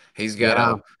here. He's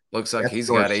got looks like he's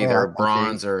got either a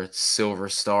bronze or a Silver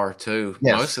Star too.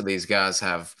 Yes. Most of these guys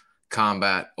have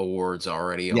combat awards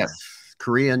already on. Yes.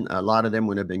 Korean, a lot of them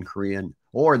would have been Korean,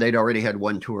 or they'd already had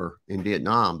one tour in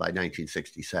Vietnam by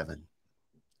 1967.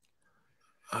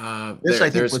 This, I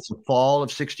think, was the fall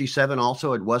of 67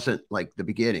 also. It wasn't like the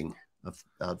beginning of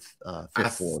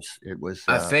Fifth Force. It was.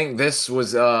 I think this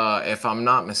was, if I'm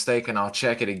not mistaken, I'll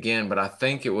check it again, but I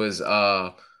think it was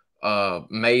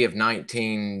May of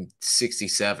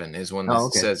 1967 is when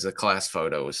this says the class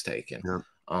photo was taken.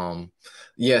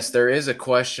 Yes, there is a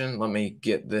question. Let me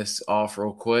get this off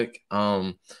real quick.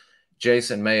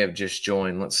 Jason may have just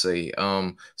joined. Let's see.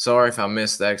 Sorry if I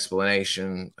missed the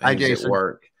explanation. Hi, He was at Jason.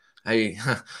 work. Hey,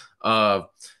 uh,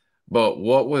 but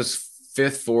what was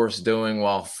Fifth Force doing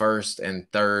while First and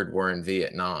Third were in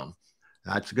Vietnam?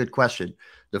 That's a good question.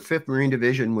 The 5th Marine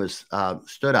Division was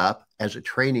stood up as a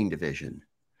training division.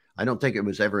 I don't think it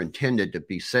was ever intended to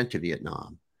be sent to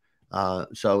Vietnam.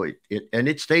 So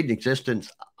it stayed in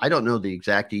existence. I don't know the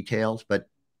exact details, but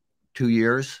 2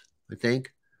 years, I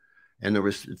think. And there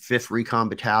was 5th Recon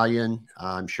Battalion.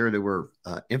 I'm sure there were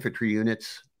infantry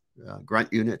units,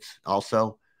 grunt units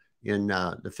also in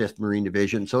the 5th Marine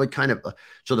Division. So it kind of,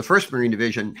 so the 1st Marine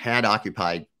Division had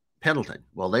occupied Pendleton.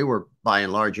 Well, they were by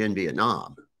and large in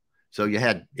Vietnam. So you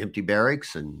had empty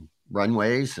barracks and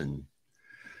runways and,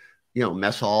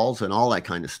 mess halls and all that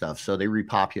kind of stuff. So they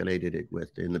repopulated it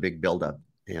in the big buildup.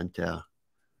 And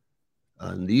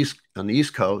on the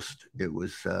East Coast, it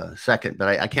was second, but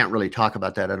I can't really talk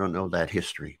about that. I don't know that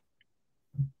history.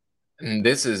 And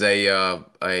this is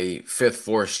a Fifth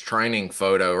Force training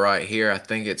photo right here. I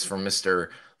think it's from Mr.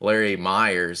 Larry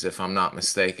Myers, if I'm not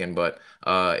mistaken. But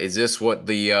is this what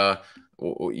the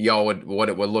y'all what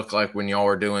it would look like when y'all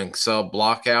were doing sub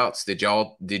blockouts?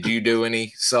 Did you do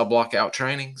any sub blockout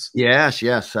trainings? Yes,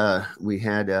 yes. We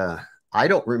had. I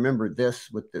don't remember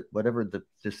this with whatever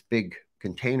this big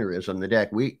container is on the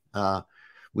deck. We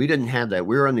didn't have that.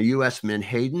 We were on the U.S.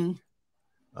 Menhaden,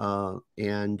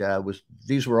 and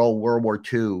these were all World War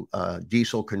II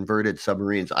diesel converted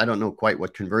submarines. I don't know quite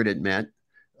what converted meant.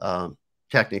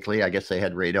 Technically, I guess they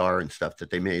had radar and stuff that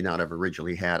they may not have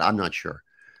originally had. I'm not sure,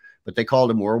 but they called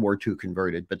them World War II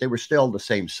converted. But they were still the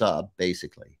same sub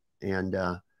basically. And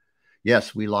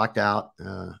yes, we locked out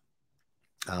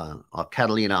off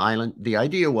Catalina Island. The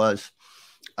idea was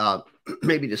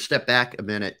maybe to step back a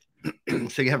minute.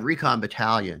 So you have Recon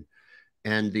Battalion,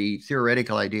 and the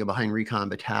theoretical idea behind Recon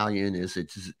Battalion is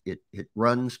it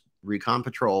runs recon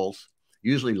patrols,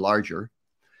 usually larger,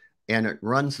 and it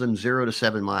runs them 0 to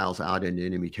 7 miles out into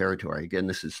enemy territory. Again,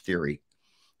 this is theory,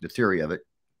 the theory of it.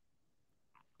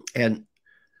 And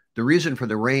the reason for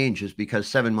the range is because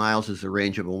 7 miles is the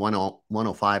range of a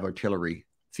 105 artillery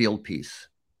field piece.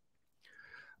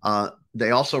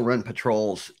 They also run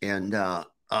patrols and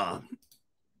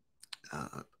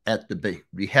at the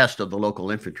behest of the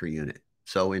local infantry unit.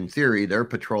 So in theory, their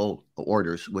patrol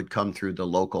orders would come through the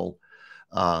local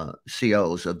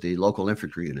COs of the local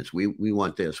infantry units. We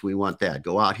want this, we want that.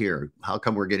 Go out here. How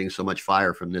come we're getting so much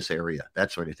fire from this area?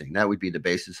 That sort of thing. That would be the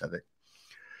basis of it.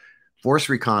 Force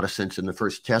reconnaissance in the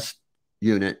first test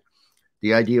unit,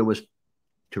 the idea was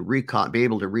to be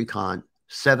able to recon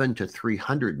 7 to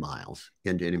 300 miles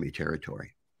into enemy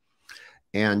territory.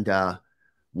 And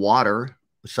water,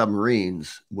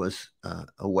 submarines, was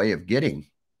a way of getting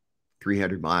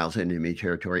 300 miles into enemy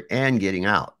territory and getting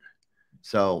out.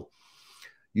 So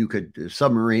a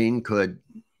submarine could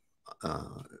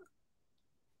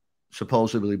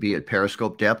supposedly be at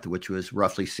periscope depth, which was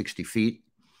roughly 60 feet.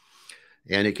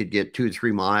 And it could get 2 to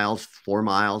 3 miles, 4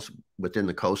 miles within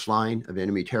the coastline of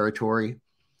enemy territory.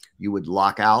 You would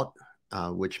lock out,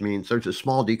 which means there's a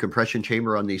small decompression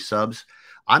chamber on these subs.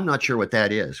 I'm not sure what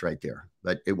that is right there,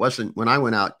 but it wasn't when I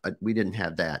went out. We didn't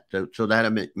have that, so that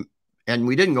and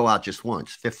we didn't go out just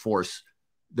once. Fifth Force,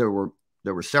 there were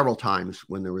several times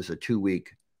when there was a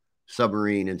 2-week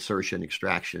submarine insertion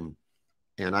extraction,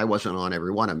 and I wasn't on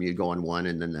every one of them. You'd go on one,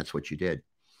 and then that's what you did.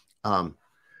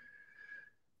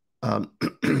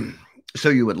 So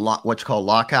you would what's called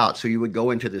lockout. So you would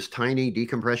go into this tiny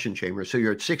decompression chamber. So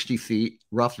you're at 60 feet,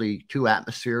 roughly 2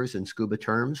 atmospheres in scuba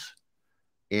terms,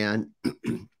 and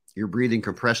you're breathing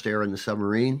compressed air in the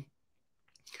submarine.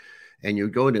 And you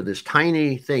go into this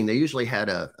tiny thing. They usually had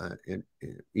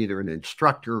either an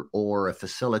instructor or a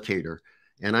facilitator.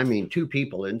 And I mean, 2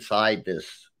 people inside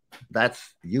this.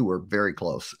 You were very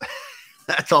close.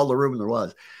 That's all the room there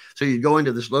was. So you'd go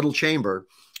into this little chamber,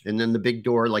 and then the big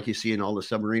door, like you see in all the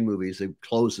submarine movies, they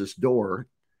close this door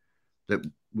that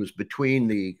was between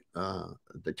the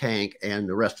tank and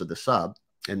the rest of the sub,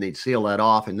 and they'd seal that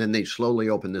off, and then they'd slowly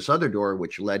open this other door,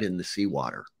 which led in the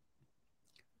seawater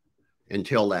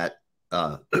until that,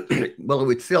 well, it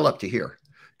would fill up to here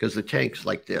because the tank's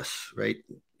like this, right?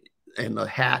 And the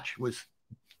hatch was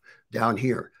down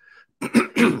here.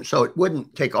 So it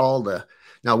wouldn't take all the,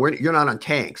 now you're not on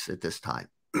tanks at this time.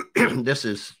 This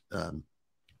is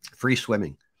free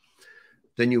swimming.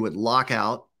 Then you would lock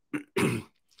out.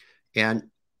 And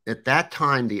at that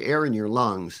time, the air in your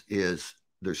lungs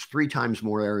there's 3 times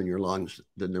more air in your lungs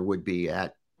than there would be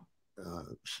at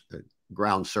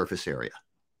ground surface area.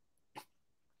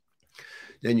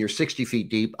 Then you're 60 feet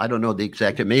deep. I don't know the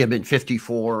exact, it may have been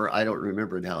 54. I don't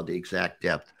remember now the exact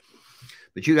depth.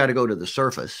 but you got to go to the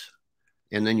surface.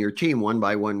 And then your team one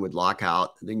by one would lock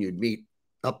out. And then you'd meet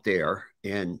up there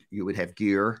and you would have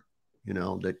gear, you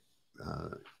know, that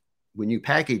when you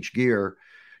package gear,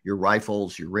 your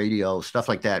rifles, your radio, stuff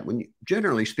like that. When you,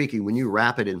 generally speaking, when you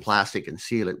wrap it in plastic and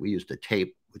seal it, we used a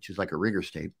tape, which is like a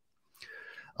rigger's tape.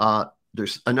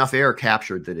 There's enough air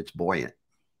captured that it's buoyant.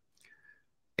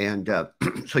 And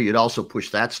so you'd also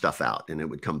push that stuff out and it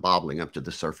would come bobbling up to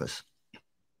the surface.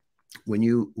 When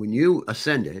you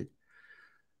ascended,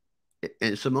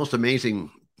 it's the most amazing,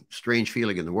 strange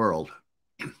feeling in the world.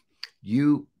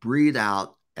 You breathe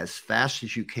out as fast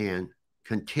as you can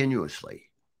continuously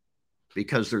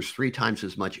because there's 3 times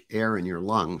as much air in your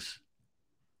lungs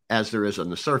as there is on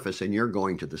the surface, and you're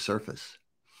going to the surface.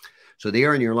 So the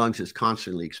air in your lungs is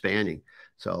constantly expanding.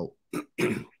 So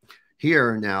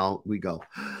here now we go.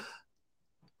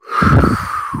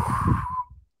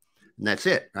 And that's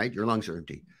it, right? Your lungs are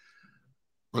empty.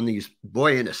 On these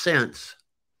buoyant ascents,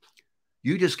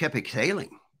 you just kept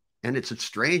exhaling. And it's a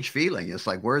strange feeling. It's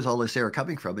like, where's all this air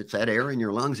coming from? It's that air in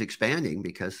your lungs expanding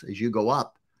because as you go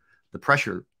up, the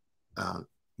pressure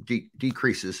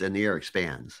decreases and the air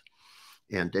expands.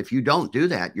 And if you don't do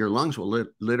that, your lungs will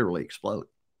literally explode.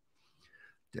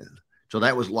 Yeah. So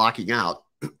that was locking out.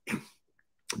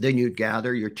 Then you'd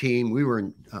gather your team. We were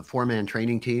in 4-man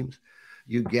training teams.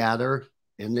 You'd gather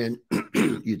and then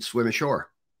you'd swim ashore.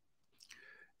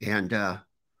 And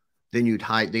then you'd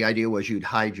hide. The idea was you'd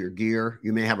hide your gear.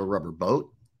 You may have a rubber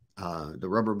boat. The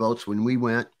rubber boats, when we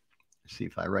went, let's see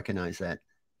if I recognize that.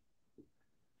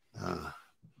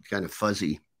 Kind of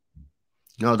fuzzy.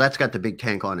 No, that's got the big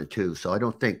tank on it too. So I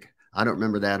don't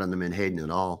remember that on the Menhaden at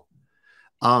all.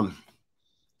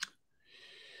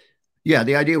 Yeah,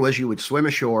 the idea was you would swim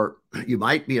ashore. You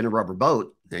might be in a rubber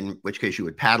boat, in which case you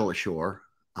would paddle ashore.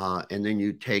 And then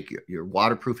you'd take your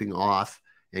waterproofing off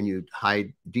and you'd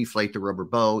deflate the rubber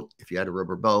boat. If you had a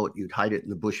rubber boat, you'd hide it in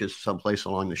the bushes someplace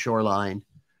along the shoreline.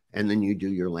 And then you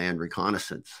do your land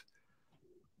reconnaissance.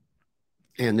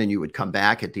 And then you would come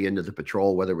back at the end of the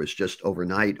patrol, whether it was just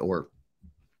overnight or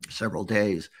several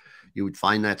days. You would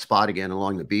find that spot again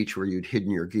along the beach where you'd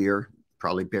hidden your gear,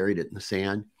 probably buried it in the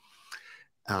sand.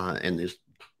 And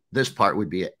this part would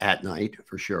be at night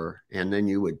for sure. And then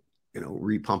you would,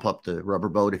 re-pump up the rubber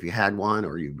boat if you had one,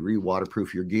 or you'd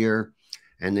re-waterproof your gear.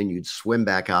 And then you'd swim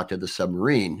back out to the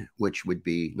submarine, which would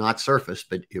be not surface,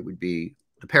 but it would be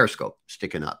the periscope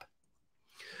sticking up.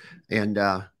 And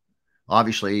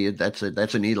obviously, that's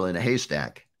a needle in a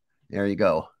haystack. There you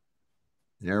go.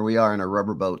 There we are in our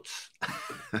rubber boats.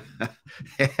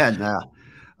 And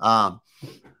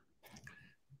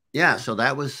yeah, so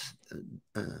that was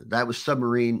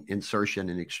submarine insertion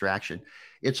and extraction.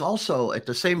 It's also at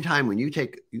the same time when you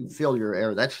fill your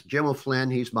air. That's Jim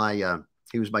O'Flynn. He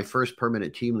was my first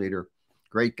permanent team leader.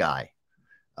 Great guy.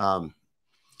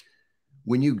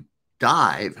 When you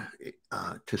dive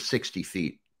to 60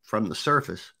 feet from the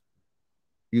surface,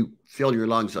 you fill your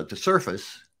lungs at the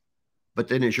surface, but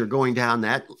then as you're going down,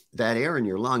 that air in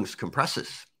your lungs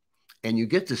compresses, and you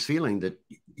get this feeling that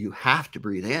you have to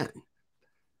breathe in.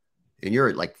 And you're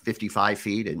at like 55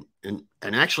 feet. And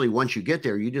actually, once you get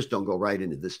there, you just don't go right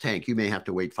into this tank. You may have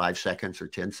to wait 5 seconds or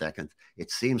 10 seconds. It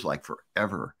seems like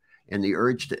forever. And the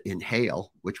urge to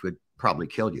inhale, which would probably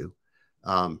kill you,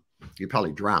 you're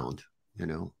probably drowned.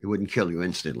 It wouldn't kill you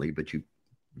instantly, but if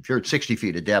you're at 60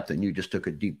 feet of depth and you just took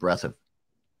a deep breath of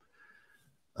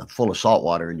full of salt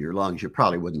water in your lungs, you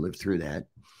probably wouldn't live through that.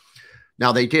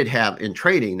 Now, they did have, in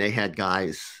training, they had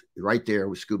guys right there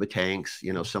with scuba tanks.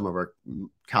 Some of our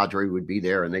cadre would be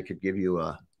there and they could give you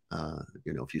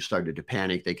if you started to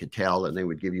panic, they could tell and they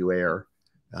would give you air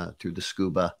through the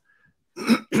scuba.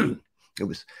 It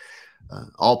was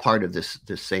all part of this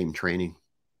same training.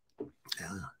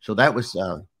 So that was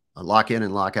a lock in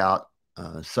and lock out,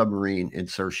 submarine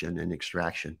insertion and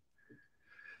extraction.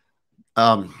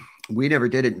 We never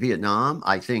did it in Vietnam.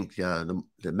 I think the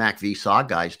Mac V SOG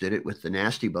guys did it with the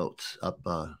nasty boats up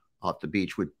off the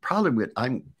beach.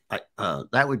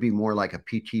 That would be more like a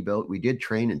PT boat. We did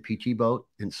train in PT boat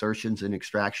insertions and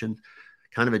extractions,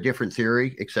 kind of a different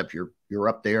theory, except you're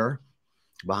up there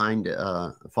behind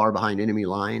far behind enemy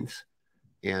lines.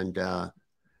 And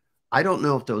I don't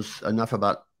know if there's enough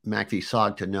about Mac V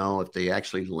SOG to know if they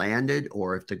actually landed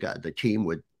or if the team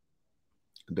would.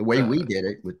 The way we did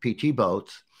it with PT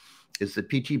boats is the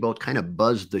PT boat kind of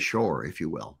buzzed the shore, if you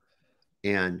will.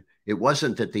 And it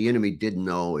wasn't that the enemy didn't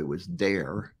know it was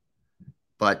there,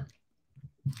 but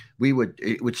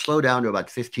it would slow down to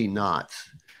about 15 knots,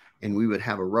 and we would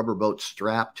have a rubber boat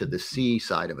strapped to the sea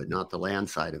side of it, not the land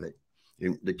side of it.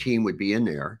 And the team would be in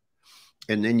there,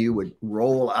 and then you would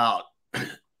roll out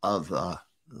of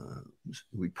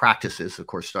we practice this, of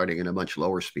course, starting at a much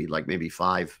lower speed, like maybe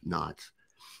 5 knots.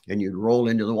 And you'd roll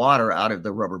into the water out of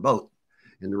the rubber boat.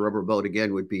 And the rubber boat,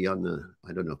 again, would be on the,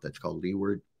 I don't know if that's called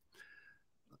leeward,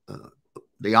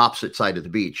 the opposite side of the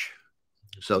beach,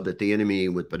 so that the enemy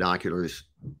with binoculars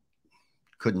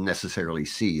couldn't necessarily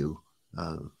see you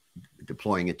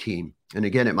deploying a team. And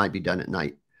again, it might be done at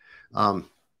night.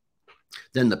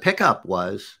 Then the pickup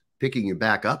was picking you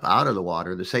back up out of the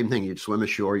water. The same thing, you'd swim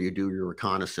ashore, you do your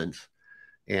reconnaissance,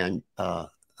 and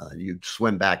you'd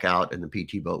swim back out, and the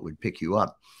PT boat would pick you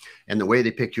up. And the way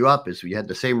they picked you up is we had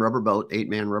the same rubber boat,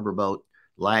 8-man rubber boat,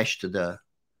 lashed to the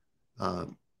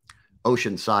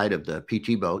ocean side of the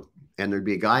PT boat, and there'd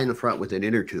be a guy in the front with an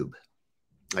inner tube,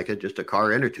 like just a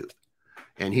car inner tube.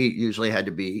 And he usually had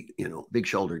to be, you know, big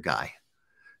shouldered guy.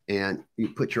 And you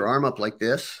put your arm up like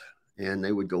this, and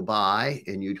they would go by,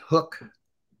 and you'd hook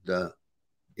the,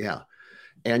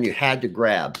 and you had to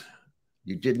grab.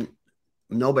 You didn't,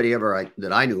 nobody ever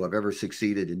that I knew of ever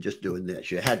succeeded in just doing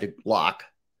this. You had to lock,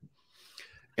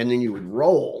 and then you would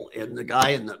roll, and the guy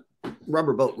in the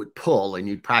rubber boat would pull, and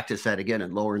you'd practice that again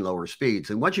at lower and lower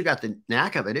speeds. And once you got the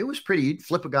knack of it, it was pretty, you'd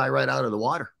flip a guy right out of the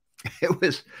water. It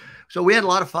was, so we had a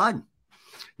lot of fun.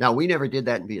 Now, we never did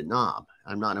that in Vietnam.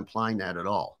 I'm not implying that at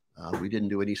all. We didn't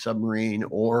do any submarine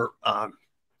or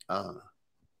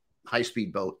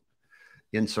high-speed boat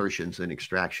insertions and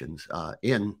extractions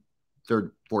in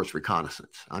Third Force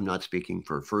Reconnaissance. I'm not speaking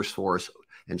for First Force,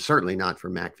 and certainly not for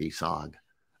MACV SOG.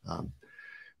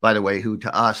 By the way, who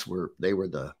to us they were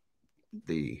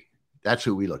that's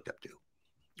who we looked up to,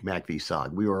 MACV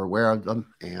SOG. We were aware of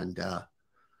them, and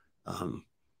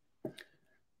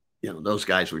you know, those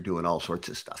guys were doing all sorts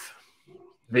of stuff.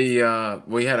 We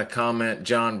had a comment.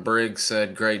 John Briggs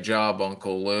said, "Great job,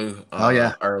 Uncle Lou."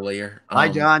 Earlier. Hi,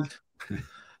 John.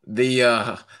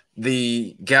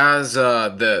 The guys,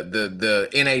 the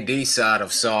NAD side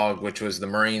of SOG, which was the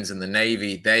Marines and the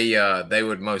Navy, they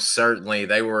would most certainly,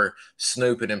 they were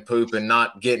snooping and pooping,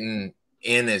 not getting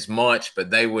in as much,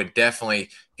 but they would definitely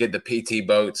get the PT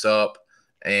boats up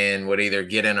and would either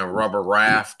get in a rubber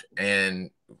raft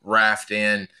and raft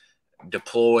in,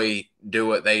 deploy, do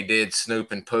what they did,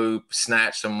 snoop and poop,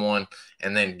 snatch someone,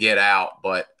 and then get out.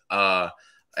 But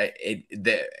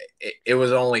it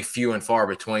was only few and far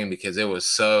between because it was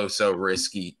so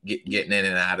risky getting in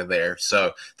and out of there.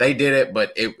 So they did it,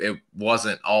 but it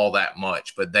wasn't all that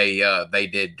much. But they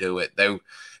did do it.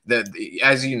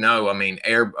 As you know, I mean,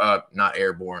 not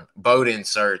airborne, boat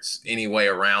inserts, any way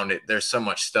around it, there's so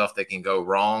much stuff that can go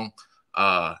wrong.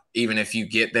 Even if you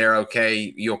get there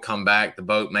okay, you'll come back, the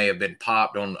boat may have been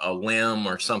popped on a limb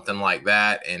or something like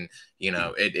that, and you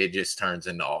know, it just turns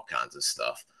into all kinds of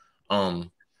stuff.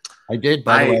 I did,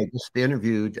 by the way, just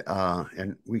interviewed,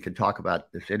 and we could talk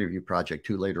about this interview project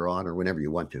too later on or whenever you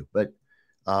want to, but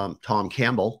Tom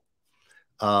Campbell,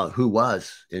 who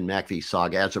was in MACV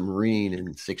SOG as a Marine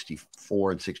in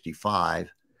 64 and 65,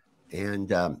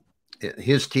 and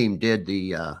his team did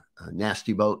the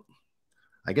Nasty boat,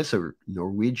 I guess a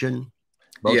Norwegian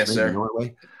boat. Yes, sir. In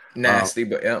Norway. Nasty,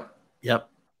 but yeah. Yep.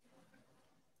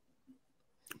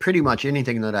 Pretty much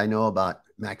anything that I know about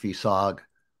MACV SOG,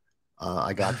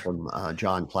 I got from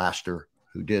John Plaster,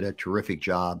 who did a terrific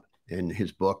job in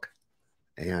his book.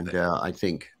 And I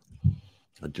think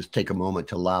I'll just take a moment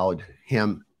to laud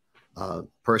him.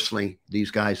 Personally,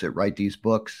 these guys that write these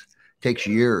books, takes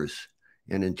years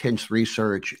and intense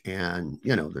research. And,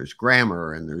 you know, there's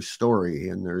grammar and there's story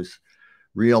and there's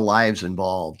real lives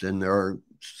involved. And there are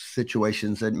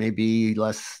situations that may be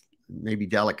maybe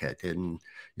delicate. And,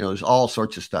 you know, there's all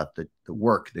sorts of stuff, that the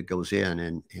work that goes in,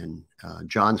 and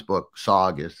John's book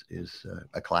SOG is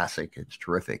a classic. It's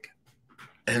terrific.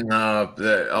 And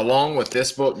along with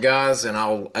this book, guys,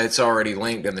 and it's already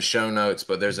linked in the show notes,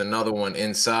 but there's another one,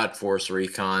 Inside Force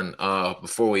Recon.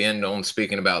 Before we end on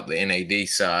speaking about the NAD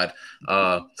side,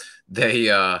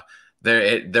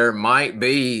 there might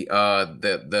be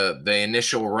the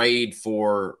initial raid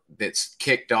that's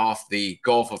kicked off the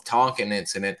Gulf of Tonkin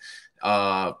incident.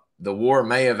 The war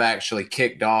may have actually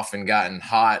kicked off and gotten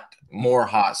more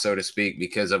hot, so to speak,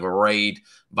 because of a raid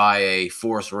by a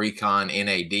Force Recon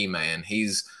NAD man.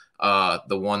 He's the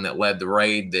one that led the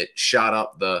raid that shot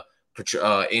up the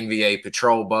NVA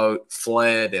patrol boat,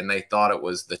 fled, and they thought it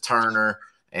was the Turner,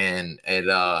 and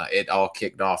it all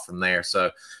kicked off from there.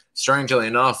 So strangely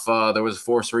enough, there was a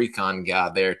Force Recon guy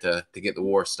there to get the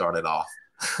war started off.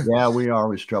 Yeah, we are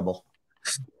always trouble.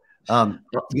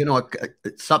 You know,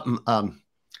 it's something.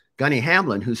 Gunny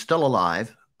Hamlin, who's still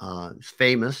alive, is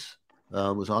famous,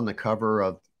 was on the cover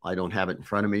of, I don't have it in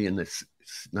front of me, in the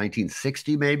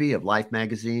 1960 maybe, of Life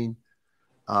magazine.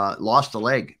 Lost a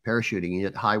leg parachuting. He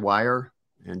hit high wire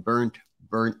and burnt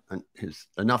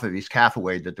enough of his calf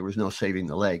away that there was no saving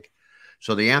the leg.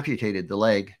 So they amputated the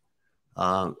leg,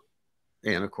 and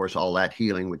of course, all that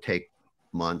healing would take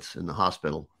months in the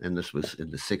hospital. And this was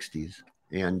in the '60s,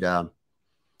 and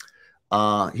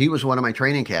he was one of my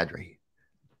training cadre.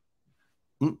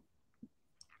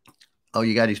 Oh,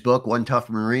 you got his book, One Tough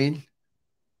Marine?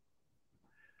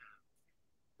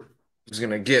 I was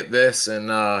going to get this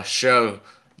and show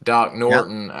Doc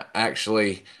Norton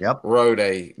actually wrote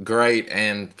a great,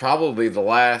 and probably the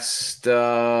last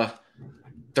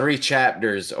 3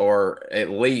 chapters, or at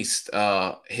least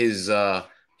his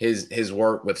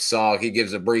work with SOG. He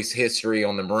gives a brief history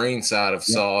on the Marine side of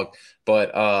SOG,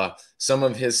 but some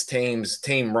of his teams,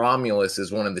 Team Romulus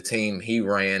is one of the team he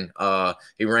ran.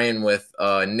 He ran with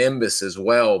Nimbus as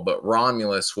well, but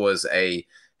Romulus was a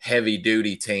heavy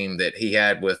duty team that he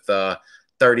had with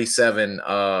 37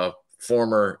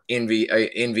 former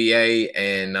NVA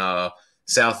and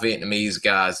South Vietnamese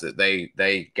guys that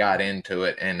they got into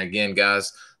it. And again,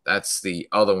 guys, that's the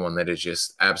other one that is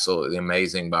just absolutely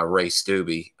amazing by Ray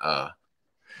Stubbe.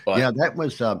 Yeah, that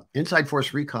was Inside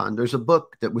Force Recon. There's a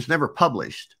book that was never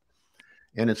published,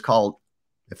 and it's called,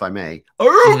 if I may,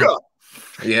 Aruga.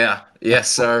 Yeah,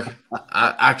 yes, sir.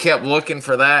 I kept looking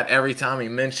for that every time he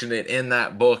mentioned it in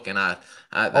that book, and that's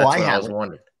what I was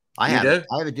wondering. I have it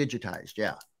digitized.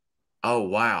 Yeah. Oh,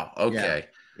 wow. Okay.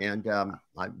 Yeah. And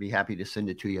I'd be happy to send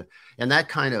it to you. And that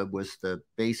kind of was the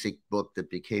basic book that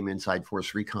became Inside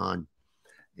Force Recon.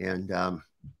 And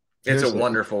it's a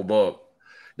wonderful book.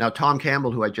 Now, Tom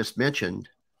Campbell, who I just mentioned,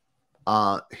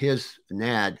 his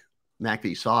NAD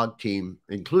MACV SOG team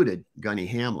included Gunny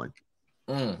Hamlin,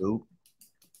 who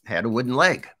had a wooden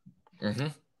leg.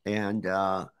 And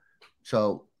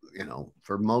so, you know,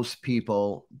 for most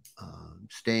people,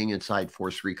 staying inside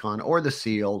Force Recon or the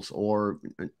SEALs or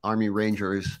Army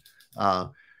Rangers,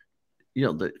 you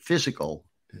know, the physical,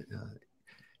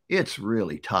 it's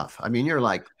really tough. I mean, you're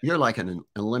like an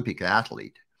Olympic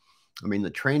athlete. I mean,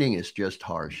 the training is just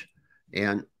harsh,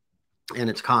 and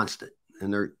it's constant.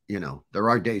 And there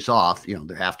are days off. You know,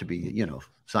 there have to be,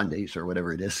 Sundays or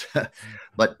whatever it is.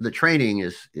 But the training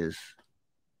is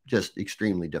just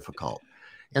extremely difficult.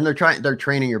 And they're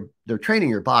training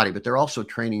your body, but they're also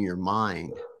training your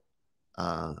mind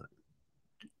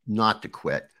not to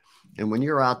quit. And when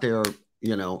you're out there,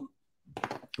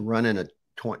 running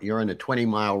you're in a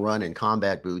 20-mile run in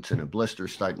combat boots and a blister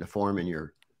starting to form in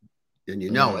your, and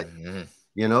it's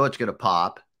going to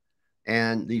pop.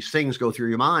 And these things go through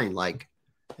your mind like,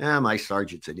 my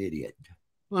sergeant's an idiot.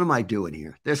 What am I doing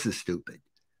here? This is stupid.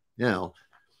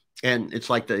 And it's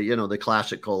like the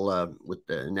classical with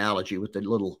the analogy with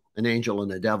an angel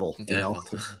and a devil,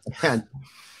 and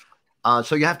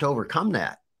so you have to overcome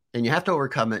that, and you have to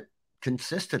overcome it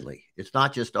consistently. It's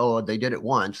not just, they did it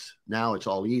once, now it's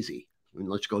all easy. I mean,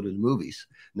 let's go to the movies.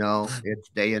 No, it's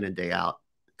day in and day out,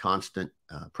 constant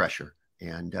pressure.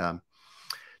 And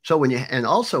so when you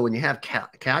have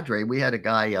cadre, we had a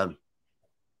guy,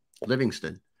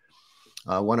 Livingston,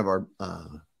 one of our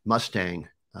Mustang.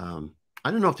 I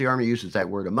don't know if the Army uses that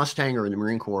word. A Mustanger in the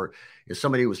Marine Corps is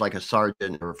somebody who was like a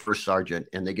sergeant or a first sergeant,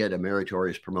 and they get a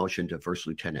meritorious promotion to first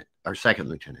lieutenant or second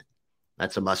lieutenant.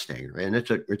 That's a Mustanger, and it's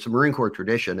a Marine Corps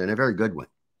tradition and a very good one.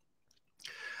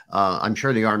 I'm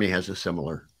sure the Army has a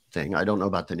similar thing. I don't know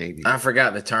about the Navy. I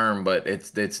forgot the term, but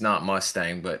it's not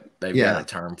Mustang, but they've got a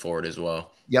term for it as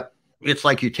well. Yep, it's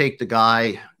like you take the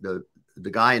guy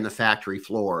in the factory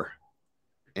floor,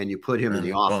 and you put him in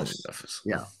the office.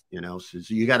 Yeah. So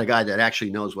you got a guy that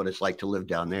actually knows what it's like to live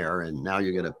down there, and now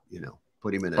you're gonna,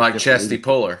 put him in like Chesty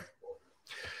Puller.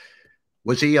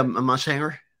 Was he a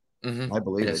Mustanger? I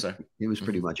believe yes, sir. He was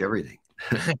pretty much everything.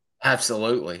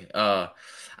 Absolutely.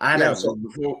 I know. So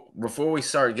before we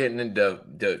start getting into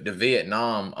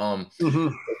Vietnam,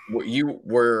 were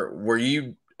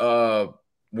you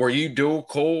dual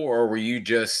corps, or were you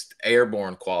just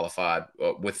airborne qualified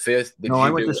with 5th? No, I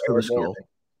went to scuba school.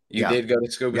 You did go to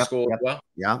scuba school as well?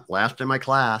 Yeah, last in my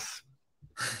class.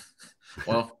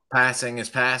 Well, passing is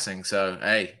passing. So,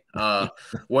 hey,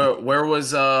 where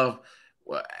was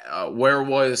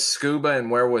scuba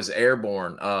and where was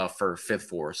airborne for 5th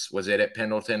Force? Was it at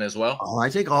Pendleton as well? Oh, I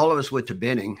think all of us went to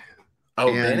Benning.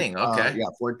 Benning, okay.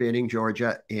 Fort Benning,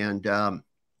 Georgia. And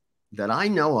that I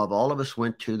know of, all of us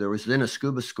went to, there was then a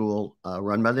scuba school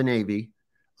run by the Navy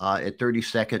at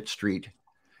 32nd Street.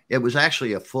 It was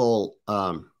actually a full,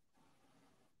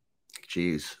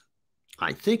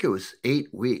 I think it was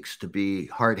 8 weeks to be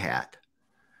hard hat.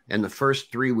 And the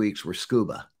first 3 weeks were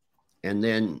scuba. And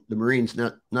then the Marines,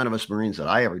 none of us Marines that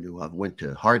I ever knew of went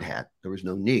to hard hat. There was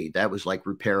no need. That was like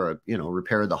repair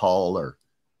the hull or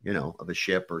of a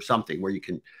ship or something where you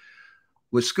can,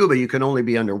 with scuba, you can only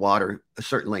be underwater a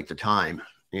certain length of time.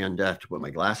 And I have to put my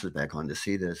glasses back on to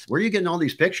see this. Where are you getting all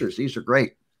these pictures? These are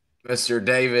great. Mr.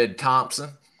 David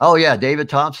Thompson. Oh yeah, David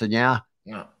Thompson. Yeah.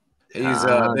 Yeah. He's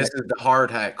this is the hard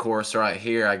hat course right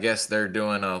here. I guess they're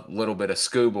doing a little bit of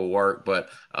scuba work, but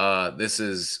this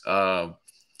is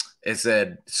it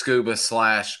said scuba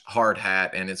 / hard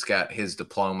hat, and it's got his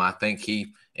diploma. I think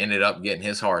he ended up getting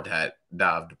his hard hat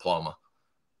dive diploma.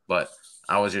 But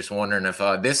I was just wondering if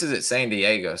this is at San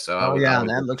Diego, so Oh I yeah, was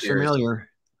that just looks curious. familiar.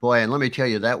 Boy, and let me tell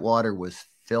you, that water was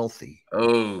filthy.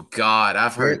 Oh God,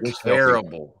 I've It heard was filthy.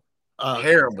 terrible,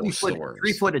 terrible 3 foot, three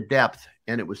stories. foot of depth,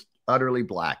 and it was utterly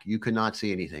black. You could not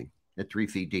see anything at 3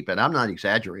 feet deep. And I'm not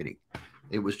exaggerating.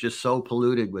 It was just so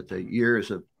polluted with the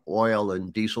years of oil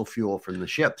and diesel fuel from the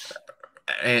ships.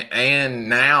 And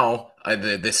now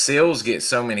the SEALs get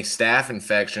so many staph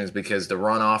infections because the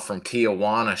runoff from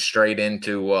Tijuana straight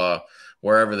into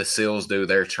wherever the SEALs do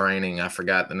their training. I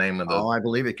forgot the name of the I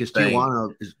believe it, because thing.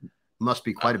 Tijuana must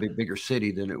be quite a bit bigger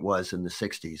city than it was in the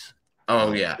 60s.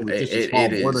 Oh yeah, It was just a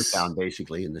small it border is. town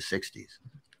basically in the 60s.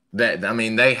 That I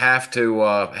mean, they have to.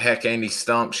 Heck, Andy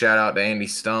Stump. Shout out to Andy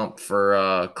Stump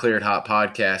for Cleared Hot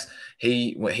podcast.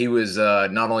 He was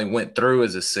not only went through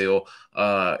as a SEAL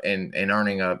and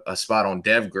earning a spot on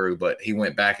DevGru, but he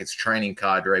went back as training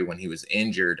cadre when he was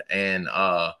injured, and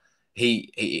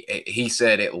he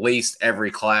said at least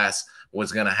every class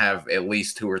was going to have at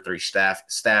least 2 or 3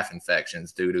 staph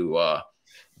infections due to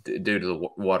the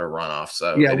water runoff.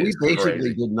 So Yeah, it we is basically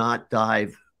crazy. did not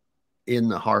dive in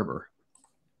the harbor,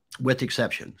 with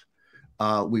exceptions.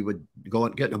 We would go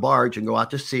and get in a barge and go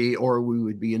out to sea, or we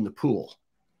would be in the pool.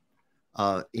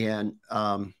 And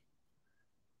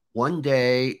one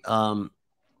day,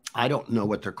 I don't know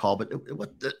what they're called,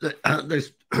 but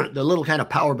there's the little kind of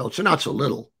power boats. They're not so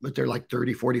little, but they're like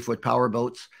 30, 40-foot power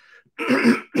boats.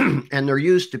 And they're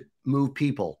used to move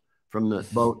people from the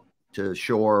boat to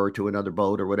shore or to another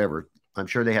boat or whatever. I'm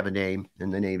sure they have a name in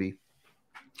the Navy.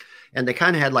 And they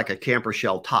kind of had like a camper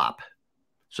shell top.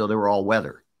 So they were all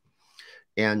weather.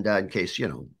 And in case,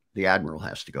 the admiral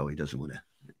has to go, he doesn't want to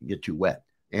get too wet.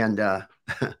 And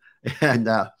and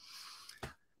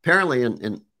apparently,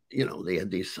 they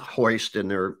had these hoists,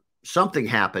 and something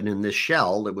happened in this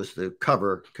shell that was the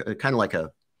cover, kind of like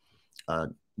a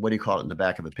what do you call it in the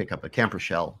back of a pickup, a camper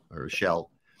shell or a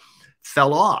shell,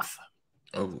 fell off.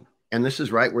 Oh. And this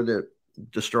is right where the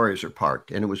destroyers are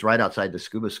parked, and it was right outside the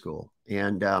scuba school.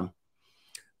 And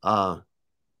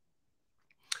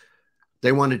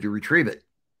they wanted to retrieve it.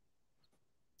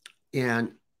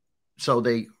 And so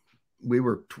we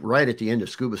were right at the end of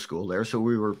scuba school there, so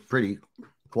we were pretty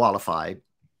qualified.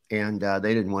 And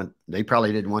they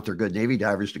probably didn't want their good Navy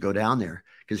divers to go down there,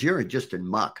 because you're just in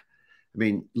muck. I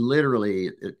mean,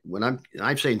 literally, when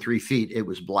I'm saying 3 feet, it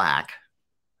was black.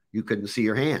 You couldn't see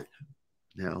your hand,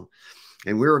 and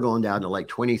we were going down to like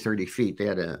 20, 30 feet. They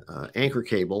had a anchor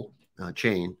cable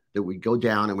chain that would go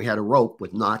down, and we had a rope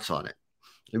with knots on it.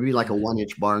 It'd be like a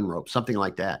 1-inch barn rope, something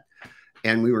like that.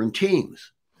 And we were in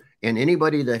teams. And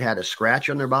anybody that had a scratch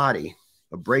on their body,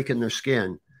 a break in their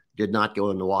skin, did not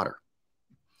go in the water,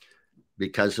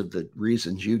 because of the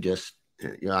reasons you just,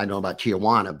 I know about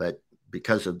Tijuana, but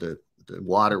because of the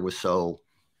water was so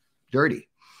dirty.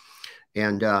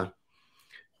 And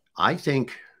I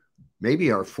think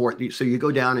maybe our so you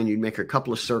go down and you make a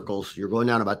couple of circles. You're going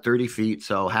down about 30 feet.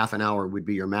 So half an hour would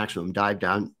be your maximum dive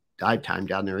time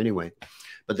down there anyway.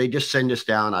 But they just send us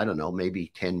down, I don't know,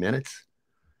 maybe 10 minutes.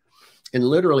 And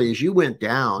literally, as you went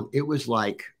down, it was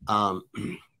like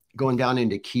going down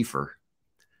into kefir.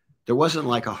 There wasn't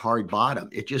like a hard bottom.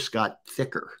 It just got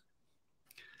thicker.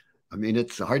 I mean,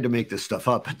 it's hard to make this stuff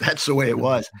up, but that's the way it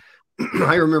was.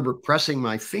 I remember pressing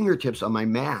my fingertips on my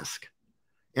mask,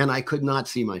 and I could not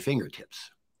see my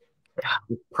fingertips.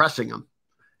 Pressing them.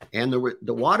 And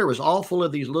the water was all full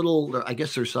of these little, I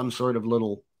guess there's some sort of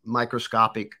little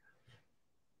microscopic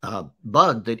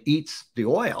bug that eats the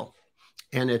oil.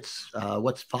 And it's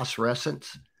what's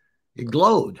phosphorescence? It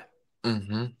glowed.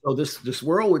 Mm-hmm. So this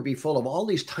world would be full of all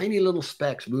these tiny little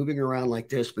specks moving around like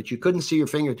this, but you couldn't see your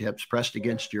fingertips pressed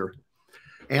against your,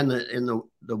 and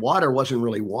the water wasn't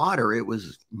really water. It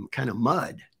was kind of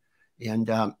mud. And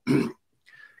of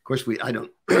course, I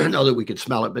don't know that we could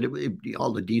smell it, but it'd be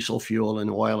all the diesel fuel and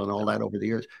oil and all that over the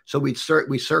years. So we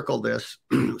circled this.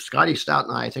 Scotty Stout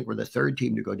and I think, were the third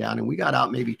team to go down, and we got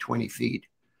out maybe 20 feet.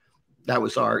 That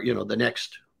was our, the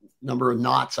next number of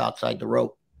knots outside the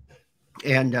rope.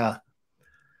 And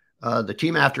the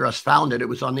team after us found it. It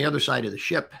was on the other side of the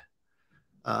ship.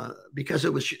 because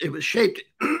it was shaped.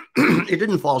 It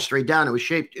didn't fall straight down. It was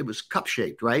shaped. It was cup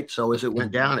shaped, right? So as it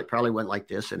went down, it probably went like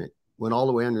this, and it went all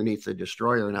the way underneath the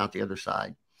destroyer and out the other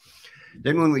side.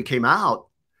 Then when we came out,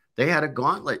 they had a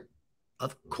gauntlet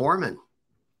of corpsmen,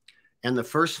 and the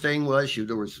first thing was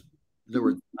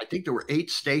I think there were 8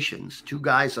 stations, 2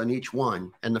 guys on each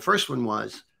one, and the first one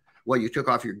was, well, you took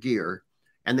off your gear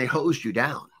and they hosed you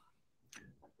down.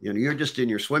 You know, you're just in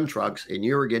your swim trunks and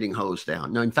you were getting hosed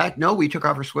down. No, in fact, no, we took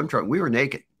off our swim trunk. We were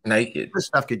naked. Naked. This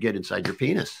stuff could get inside your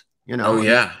penis, you know. Oh,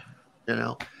 yeah. You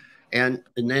know, and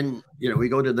then, you know, we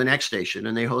go to the next station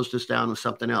and they hosed us down with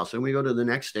something else. And we go to the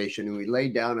next station and we lay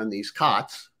down on these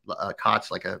cots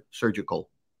like a surgical.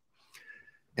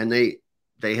 And they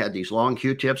had these long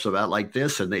Q-tips about like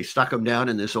this, and they stuck them down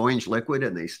in this orange liquid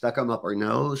and they stuck them up our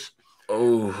nose.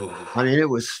 Oh, I mean, it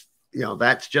was, you know,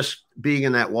 that's just being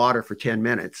in that water for 10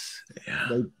 minutes.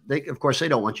 Yeah. They of course, they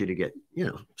don't want you to get, you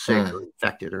know, sick or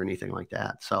infected or anything like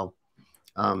that. So,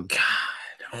 God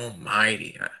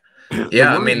almighty.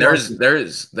 Yeah, I mean, there's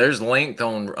length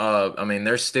on. I mean,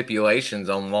 there's stipulations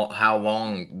on how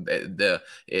long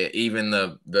even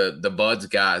the Buds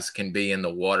guys can be in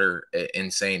the water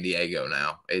in San Diego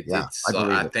now.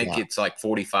 I think it's like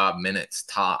 45 minutes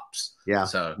tops. Yeah,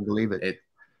 so I believe it.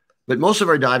 But most of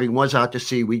our diving was out to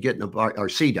sea. We get in a bar, or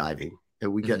sea diving,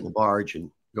 and we get in a barge and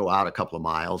go out a couple of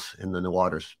miles, and then the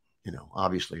water's, you know,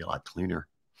 obviously a lot cleaner.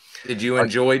 Did you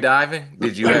enjoy diving?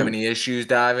 Did you have any issues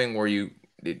diving? Were you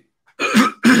did?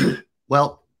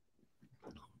 Well,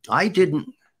 I didn't.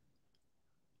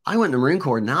 I went in the Marine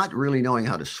Corps not really knowing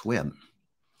how to swim.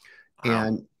 Wow.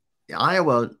 And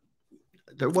Iowa,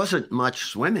 there wasn't much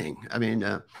swimming. I mean,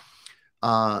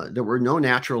 there were no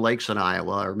natural lakes in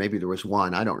Iowa, or maybe there was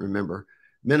one. I don't remember.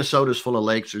 Minnesota's full of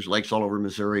lakes. There's lakes all over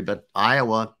Missouri, but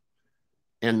Iowa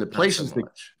and the places that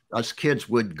us kids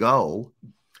would go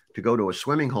to a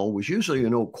swimming hole was usually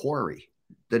an old quarry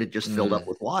that had just filled up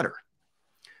with water.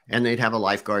 And they'd have a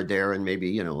lifeguard there and maybe,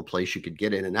 you know, a place you could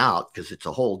get in and out because it's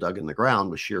a hole dug in the ground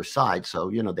with sheer side. So,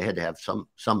 you know, they had to have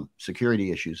some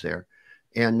security issues there.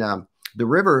 And the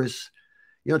rivers,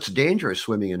 you know, it's dangerous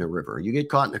swimming in a river. You get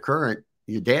caught in the current,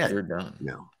 you're dead. You're done.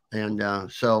 You know? And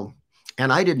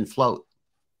and I didn't float.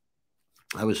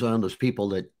 I was one of those people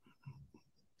that,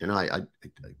 you know,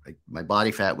 my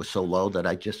body fat was so low that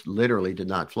I just literally did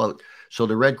not float. So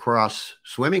the Red Cross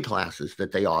swimming classes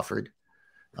that they offered,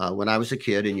 when I was a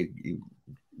kid, and you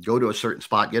go to a certain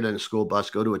spot, get in a school bus,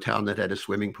 go to a town that had a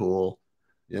swimming pool,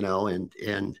 you know,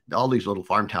 and all these little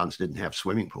farm towns didn't have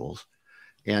swimming pools.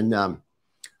 And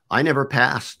I never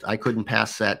passed. I couldn't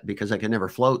pass that because I could never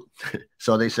float.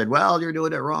 So they said, well, you're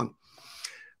doing it wrong.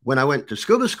 When I went to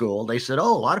scuba school, they said,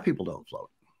 oh, a lot of people don't float.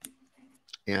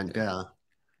 And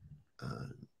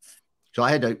so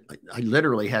I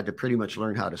literally had to pretty much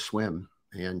learn how to swim.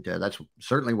 And that's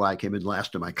certainly why I came in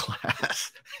last in my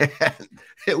class.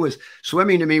 It was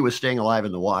swimming to me was staying alive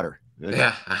in the water.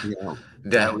 Yeah. You know,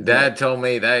 Dad told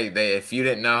me they if you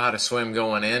didn't know how to swim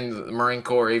going in the Marine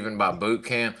Corps, even by boot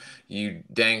camp, you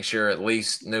dang sure at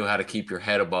least knew how to keep your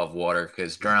head above water,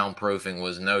 because drown proofing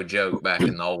was no joke back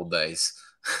in the old days.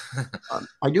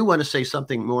 I do want to say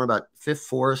something more about Fifth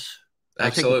Force.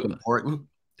 Absolutely. I think it's important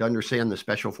to understand the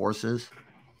Special Forces.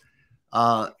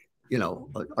 You know,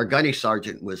 our gunny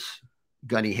sergeant was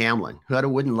Gunny Hamlin, who had a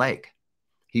wooden leg.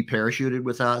 He parachuted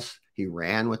with us. He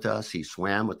ran with us. He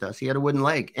swam with us. He had a wooden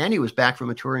leg. And he was back from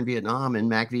a tour in Vietnam in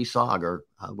MACV SOG, or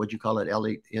what'd you call it?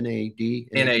 NAD?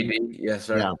 NAD, yes,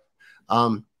 sir.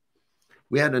 Yeah.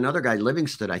 We had another guy,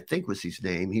 Livingston, I think was his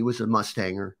name. He was a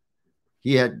Mustanger.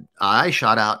 He had eye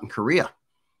shot out in Korea.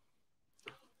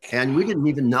 And we didn't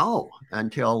even know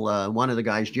until one of the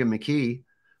guys, Jim McKee,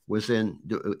 was in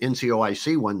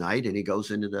NCOIC one night, and he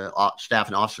goes into the staff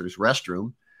and officers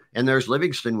restroom, and there's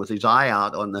Livingston with his eye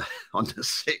out on the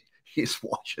sink. He's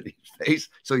washing his face,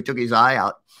 so he took his eye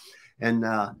out. And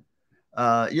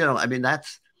you know, I mean,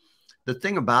 that's the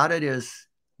thing about it, is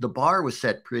the bar was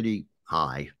set pretty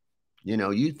high. You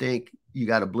know, you think you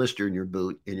got a blister in your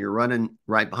boot and you're running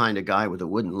right behind a guy with a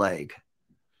wooden leg.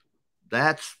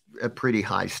 That's a pretty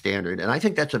high standard, and I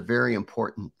think that's a very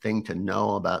important thing to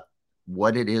know about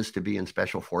what it is to be in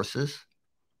Special Forces,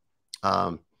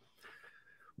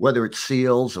 whether it's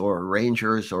SEALs or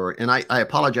Rangers, and I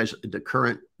apologize,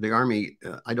 the Army,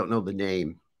 I don't know the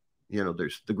name, you know,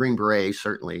 there's the Green Berets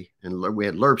certainly, and we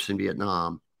had LERPs in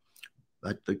Vietnam,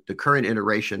 but the current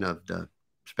iteration of the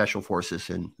Special Forces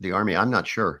in the Army, I'm not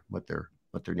sure what their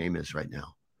name is right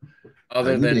now.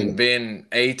 Other than being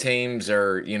A teams,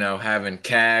 or, you know, having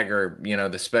CAG, or, you know,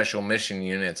 the special mission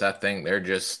units, I think they're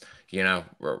just you know,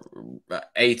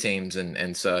 A teams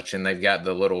and such, and they've got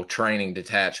the little training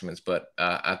detachments, but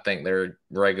I think they're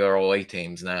regular old A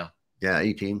teams now. Yeah,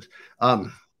 A teams.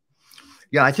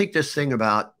 Yeah, I think this thing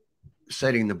about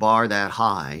setting the bar that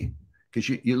high, because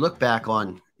you look back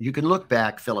on, you can look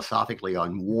back philosophically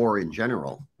on war in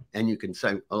general, and you can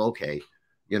say, oh, okay,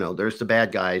 you know, there's the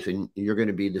bad guys, and you're going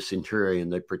to be the centurion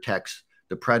that protects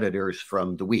the predators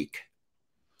from the weak.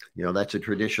 You know, that's a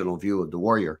traditional view of the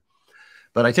warrior.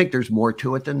 But I think there's more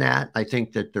to it than that. I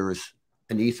think that there's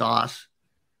an ethos,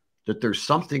 that there's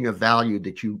something of value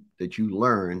that you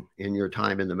learn in your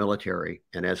time in the military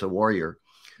and as a warrior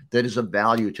that is of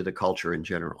value to the culture in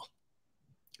general.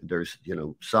 There's, you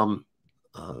know, some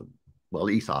well,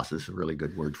 ethos is a really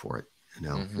good word for it, you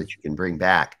know, that you can bring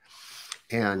back.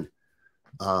 And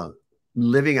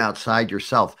living outside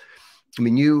yourself. I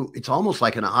mean, it's almost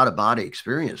like an out of body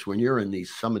experience when you're in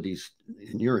some of these,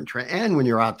 and you're in and when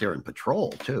you're out there in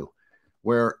patrol too,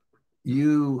 where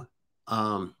you,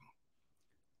 well,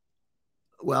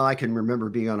 I can remember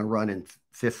being on a run in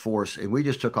 5th Force, and we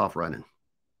just took off running,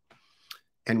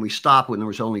 and we stopped when there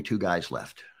was only 2 guys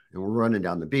left, and we're running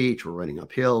down the beach, we're running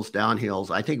up hills, down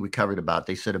hills. I think we covered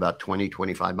they said about 20,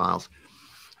 25 miles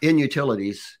in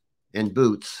utilities and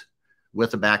boots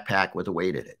with a backpack with a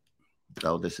weight in it.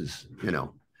 So this is, you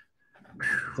know,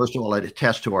 first of all, it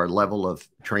attests to our level of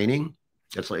training.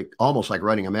 It's like almost like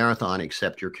running a marathon,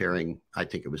 except you're carrying, I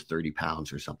think it was 30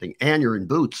 pounds or something, and you're in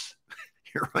boots.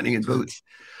 You're running in boots.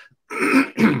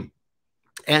 And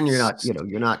you're not, you know,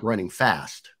 you're not running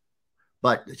fast,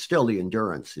 but still the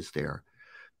endurance is there.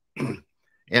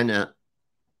 And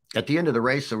at the end of the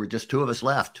race, there were just 2 of us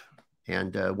left.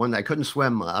 And one, I couldn't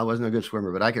swim. I wasn't a good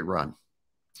swimmer, but I could run.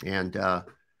 And it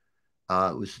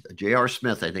was J.R.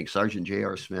 Smith, I think, Sergeant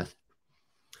J.R. Smith.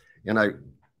 And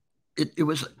it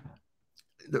was,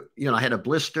 you know, I had a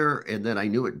blister, and then I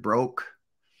knew it broke,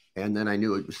 and then I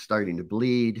knew it was starting to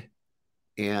bleed,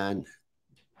 and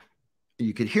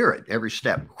you could hear it every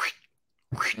step.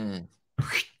 And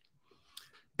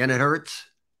it hurts,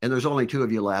 and there's only 2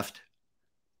 of you left.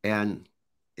 And,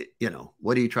 you know,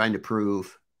 what are you trying to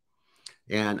prove?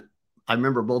 And I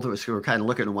remember both of us who were kind of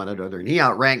looking at one another, and he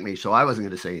outranked me, so I wasn't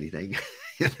going to say anything.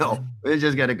 You know, it's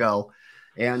just going to go.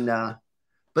 And,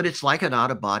 but it's like an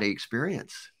out-of-body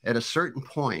experience. At a certain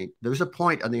point, there's a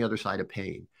point on the other side of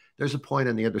pain. There's a point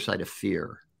on the other side of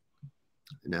fear,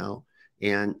 you know?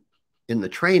 And in the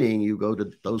training, you go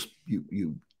to those,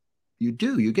 you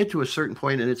get to a certain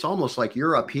point, and it's almost like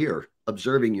you're up here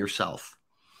observing yourself.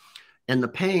 And the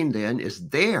pain then is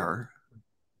there,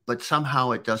 but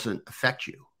somehow it doesn't affect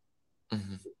you.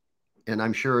 And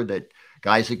I'm sure that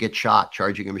guys that get shot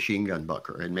charging a machine gun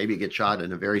bunker, and maybe get shot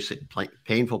in a very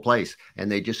painful place,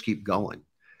 and they just keep going.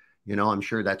 You know, I'm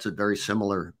sure that's a very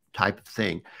similar type of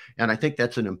thing. And I think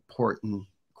that's an important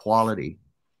quality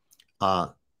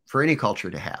for any culture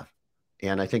to have.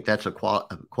 And I think that's a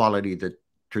quality that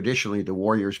traditionally the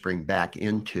warriors bring back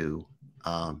into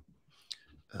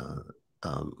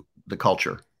the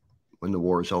culture when the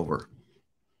war is over.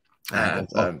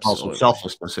 Also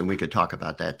selflessness, and we could talk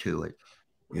about that too.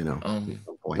 You know,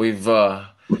 we've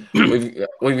got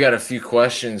a few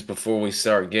questions before we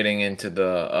start getting into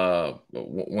the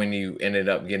when you ended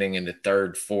up getting into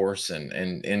 3rd Force and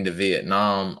into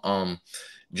Vietnam.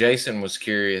 Jason was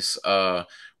curious,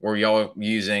 were y'all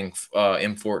using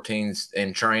M14s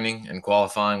in training and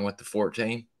qualifying with the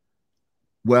 14?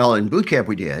 Well, in boot camp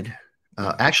we did.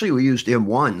 Actually, we used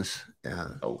M1s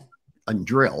on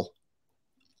drill.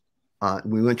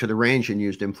 We went to the range and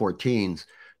used M14s.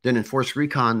 Then in Force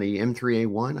Recon, the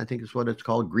M3A1, I think is what it's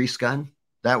called, grease gun.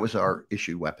 That was our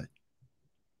issued weapon.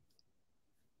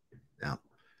 Yeah.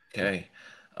 Okay.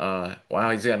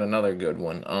 Wow, he's got another good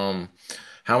one.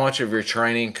 How much of your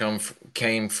training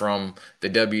came from the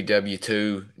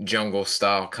WW2 jungle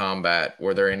style combat?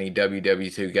 Were there any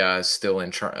WW2 guys still in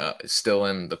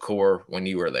the Corps when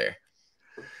you were there?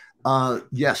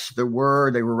 Yes, there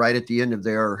were. They were right at the end of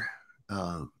their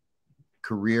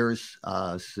careers,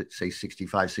 say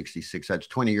 65, 66. That's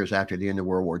 20 years after the end of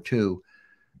World War II.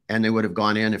 And they would have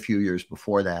gone in a few years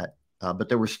before that. But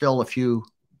there were still a few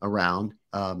around.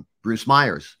 Bruce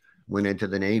Myers went into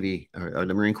the Navy, or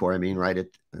the Marine Corps, I mean, right at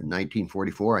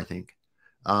 1944, I think.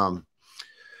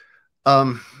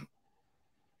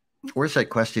 Where's that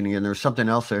question again? There was something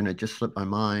else there, and it just slipped my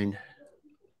mind.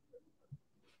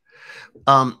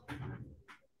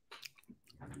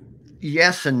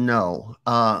 Yes and no.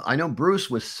 I know Bruce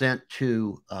was sent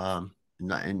to,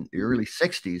 in the early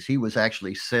 60s, he was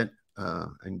actually sent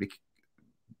to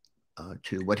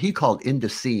what he called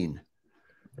Indocene,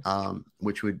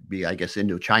 which would be, I guess,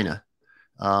 Indochina.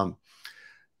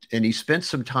 and he spent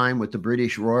some time with the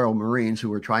British Royal Marines who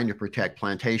were trying to protect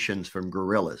plantations from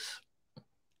guerrillas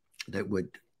that would,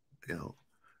 you know,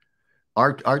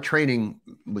 our training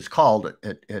was called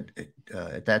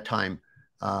at that time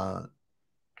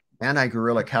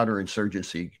anti-guerrilla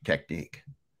counterinsurgency technique.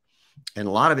 And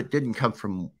a lot of it didn't come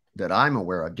from, that I'm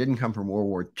aware of, didn't come from World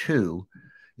War II.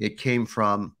 It came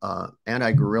from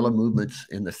anti-guerrilla movements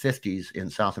in the 50s in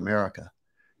South America.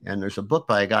 And there's a book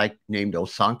by a guy named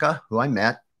Osanka, who I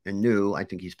met and knew. I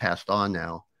think he's passed on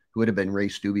now, who would have been Ray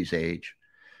Stubbe's age.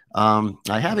 I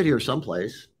have it here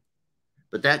someplace,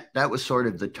 but that was sort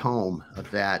of the tome of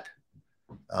that.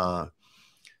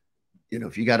 You know,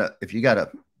 if you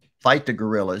gotta fight the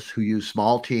guerrillas who use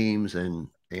small teams and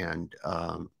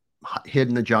hid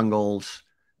in the jungles,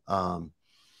 it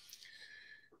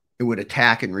would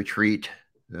attack and retreat.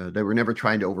 They were never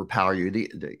trying to overpower you.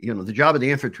 The job of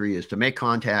the infantry is to make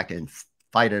contact and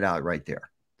fight it out right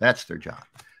there. That's their job.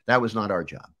 That was not our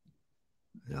job.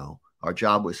 You know, our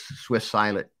job was swift,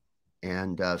 silent,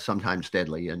 and sometimes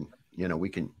deadly. And you know, we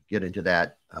can get into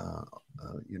that.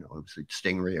 You know, it was a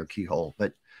stingray or keyhole,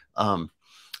 but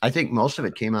I think most of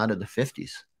it came out of the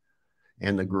 50s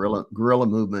and the guerrilla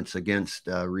movements against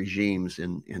regimes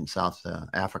in South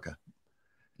Africa.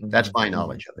 That's my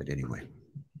knowledge of it, anyway.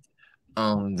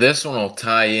 This one will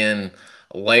tie in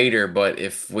later, but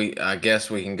I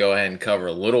guess we can go ahead and cover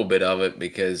a little bit of it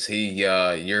because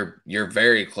you're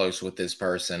very close with this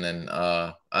person, and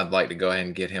I'd like to go ahead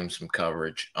and get him some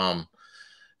coverage.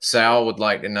 Sal would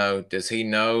like to know, does he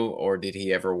know or did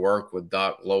he ever work with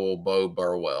Doc Lowell Bo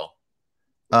Burwell?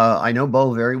 I know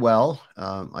Bo very well.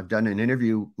 I've done an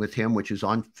interview with him, which is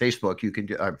on Facebook. You can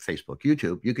do Facebook,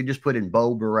 YouTube. You can just put in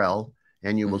Bo Burrell,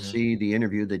 and you will see the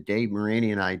interview that Dave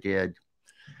Moraney and I did,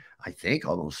 I think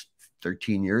almost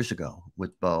 13 years ago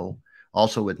with Bo,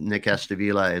 also with Nick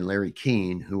Estavila and Larry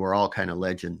Keene, who are all kind of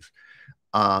legends.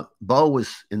 Bo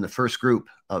was in the first group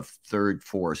of 3rd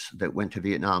Force that went to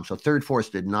Vietnam. So 3rd Force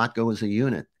did not go as a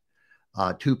unit.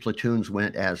 2 platoons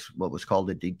went as what was called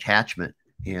a detachment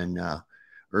in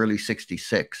early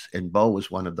 66. And Bo was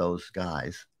one of those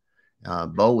guys.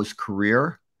 Bo was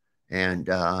career, and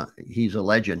he's a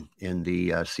legend in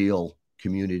the SEAL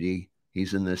community.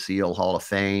 He's in the SEAL Hall of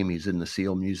Fame. He's in the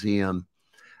SEAL Museum.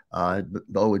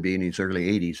 Bo would be in his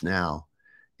early 80s now.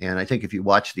 And I think if you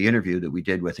watch the interview that we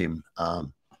did with him,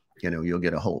 you know, you'll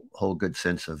get a whole good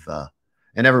sense of,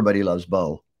 and everybody loves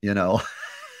Bo, you know.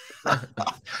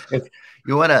 If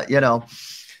you want to, you know,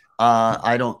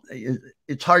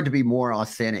 it's hard to be more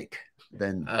authentic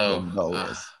than Bo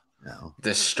is. No.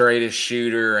 The straightest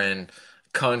shooter and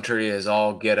country is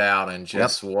all get out, and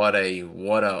just what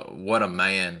a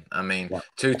man. I mean,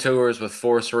 2 tours with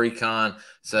Force Recon,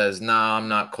 says, no, I'm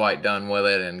not quite done with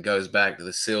it, and goes back to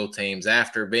the SEAL teams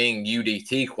after being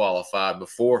UDT qualified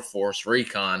before Force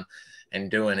Recon and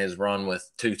doing his run with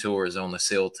 2 tours on the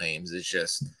SEAL teams. It's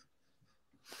just.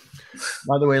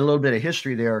 By the way, a little bit of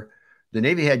history there. The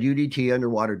Navy had UDT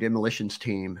underwater demolitions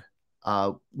team,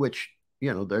 which,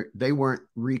 you know, they weren't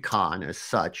recon as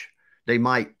such. They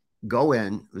might go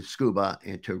in with scuba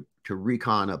and to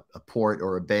recon a port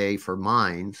or a bay for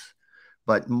mines,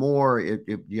 but more,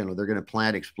 you know, they're going to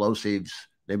plant explosives.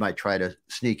 They might try to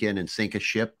sneak in and sink a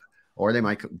ship, or they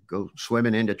might go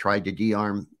swimming in to try to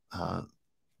de-arm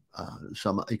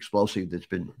some explosive that's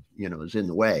been, you know, is in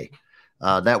the way.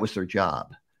 That was their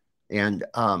job. And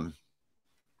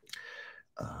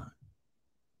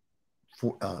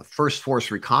First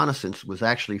Force Reconnaissance was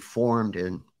actually formed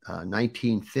in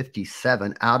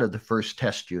 1957 out of the 1st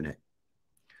Test Unit.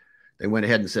 They went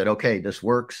ahead and said, okay, this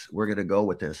works. We're going to go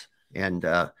with this. And,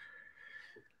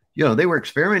 you know, they were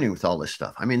experimenting with all this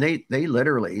stuff. I mean, they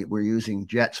literally were using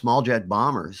small jet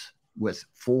bombers with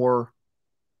 4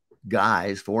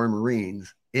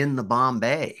 Marines in the bomb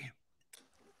bay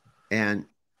and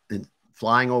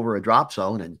flying over a drop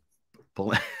zone and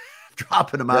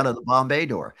dropping them out of the bomb bay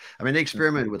door. I mean, they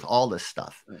experimented with all this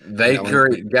stuff. They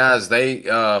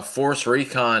Force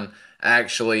Recon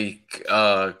actually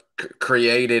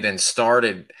created and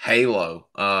started Halo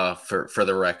for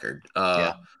the record.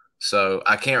 So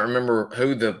I can't remember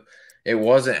who it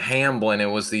wasn't Hamblin. It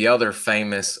was the other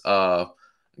famous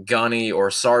gunny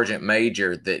or sergeant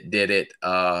major that did it.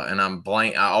 And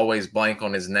I always blank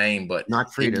on his name, but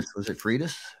not Freitas. Was it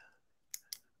Freitas?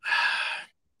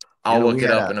 I'll look it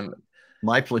up in a minute.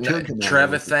 My platoon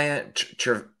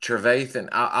Trevathan.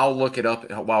 I'll look it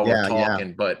up while we're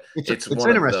talking, but it's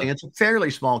interesting. It's a fairly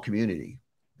small community.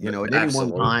 You know, at any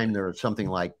one time, there are something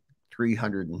like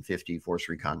 350 Force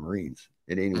Recon Marines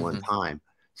at any one time.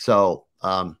 So,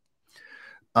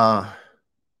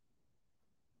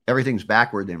 everything's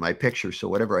backward in my picture. So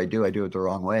whatever I do it the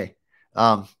wrong way.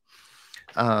 Um,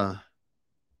 uh,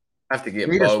 I have to get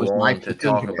Reedus Bo was my on to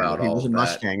platoon talk commander. about He all was a of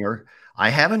that. Mustanger. I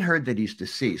haven't heard that he's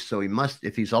deceased. So he must,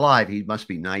 if he's alive, he must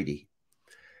be 90.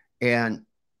 And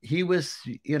he was,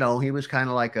 he was kind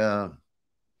of like a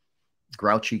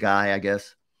grouchy guy, I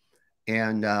guess.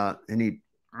 And he,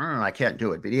 I can't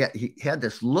do it, but he had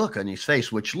this look on his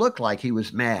face, which looked like he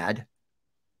was mad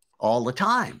all the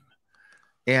time.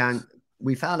 And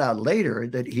we found out later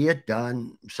that he had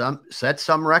set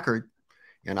some record,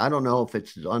 and I don't know if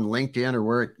it's on LinkedIn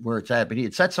or where it's at, but he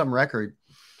had set some record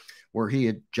where he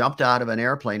had jumped out of an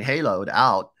airplane, haloed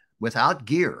out without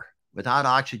gear, without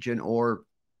oxygen or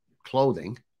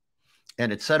clothing,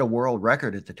 and it set a world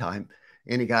record at the time.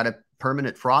 And he got a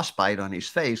permanent frostbite on his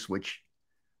face, which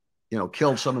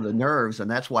killed some of the nerves, and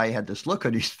that's why he had this look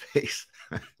on his face.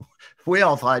 We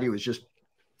all thought he was just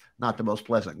not the most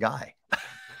pleasant guy.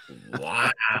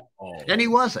 Wow. And he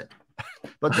wasn't.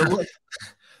 But the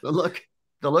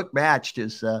look matched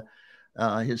his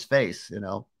face,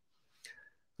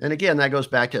 And again, that goes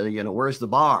back to, where's the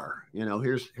bar?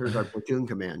 Here's our platoon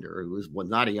commander, who was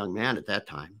not a young man at that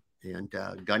time, and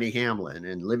Gunny Hamlin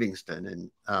and Livingston,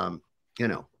 and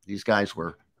these guys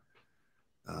were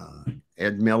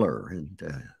Ed Miller, and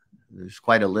there's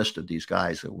quite a list of these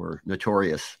guys that were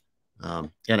notorious.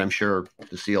 And I'm sure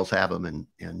the SEALs have them,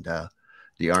 and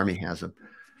the Army has them.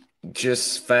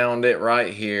 Just found it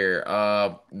right here.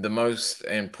 The most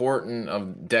important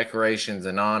of decorations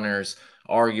and honors,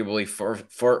 arguably for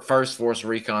First Force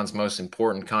Recon's most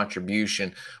important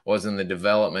contribution, was in the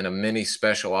development of many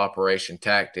special operation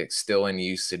tactics still in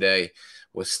use today.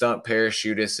 With stunt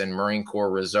parachutist and Marine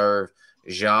Corps Reserve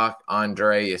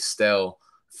Jacques-Andre Estelle,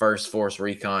 First Force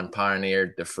Recon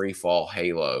pioneered the freefall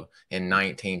halo in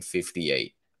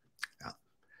 1958. Yeah.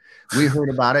 We heard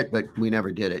about it, but we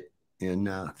never did it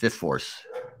in Fifth Force.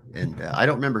 And I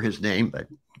don't remember his name, but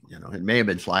it may have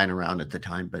been flying around at the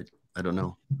time, but I don't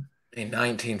know. In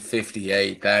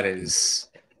 1958, that is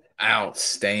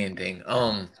outstanding.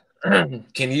 Can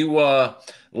you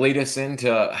lead us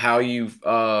into how you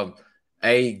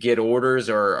get orders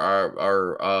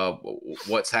or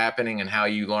what's happening and how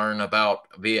you learn about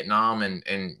Vietnam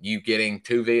and you getting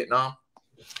to Vietnam?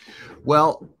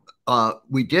 Well,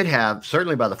 we did have,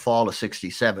 certainly by the fall of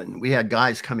 67, we had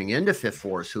guys coming into Fifth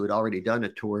Force who had already done a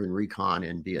tour in Recon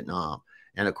in Vietnam.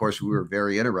 And of course, we were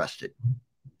very interested,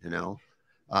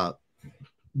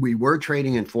 we were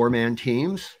training in 4-man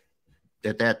teams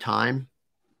at that time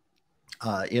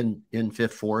in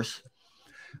Fifth Force.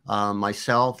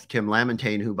 Myself, Tim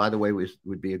Lamontagne, who, by the way,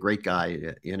 would be a great guy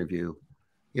to interview.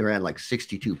 He ran like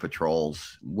 62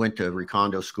 patrols, went to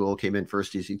Recondo school, came in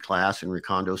first easy class in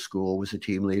Recondo school, was a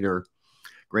team leader,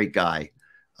 great guy.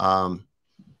 Just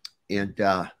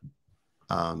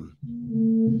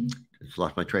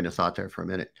lost my train of thought there for a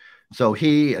minute. So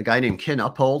a guy named Ken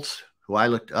Upholtz, who I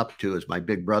looked up to as my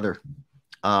big brother,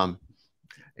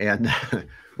 and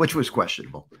which was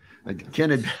questionable.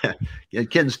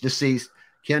 Ken's deceased.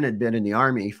 Ken had been in the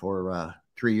Army for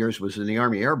 3 years, was in the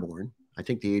Army Airborne, I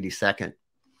think the 82nd.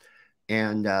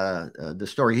 And the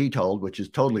story he told, which is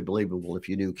totally believable if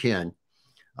you knew Ken,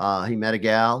 he met a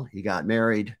gal, he got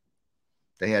married,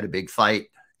 they had a big fight,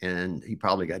 and he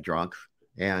probably got drunk.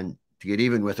 And to get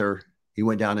even with her, he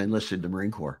went down and enlisted in the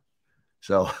Marine Corps.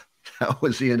 So that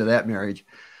was the end of that marriage.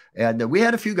 And we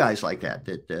had a few guys like that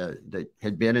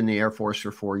had been in the Air Force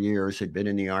for 4 years, had been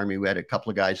in the Army. We had a couple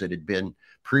of guys that had been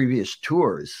previous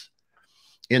tours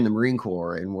in the Marine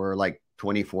Corps and were like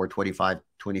 24, 25,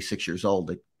 26 years old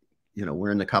that,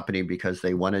 were in the company because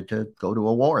they wanted to go to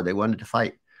a war. They wanted to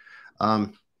fight.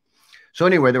 So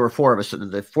anyway, there were 4 of us. The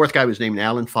 4th guy was named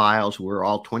Alan Files. We were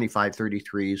all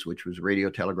 2533s, which was radio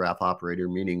telegraph operator,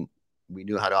 meaning we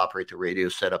knew how to operate the radio,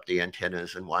 set up the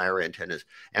antennas and wire antennas.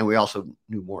 And we also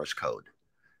knew Morse code,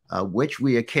 which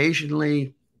we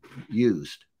occasionally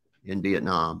used in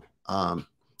Vietnam,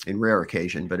 in rare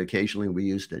occasion, but occasionally we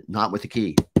used it, not with the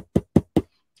key.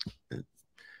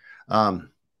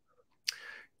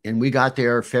 And we got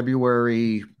there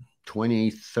February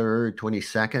 23rd,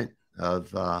 22nd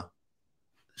of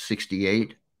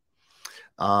 68.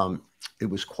 It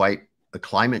was quite a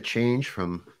climate change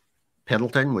from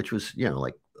Pendleton, which was,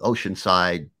 like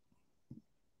Oceanside,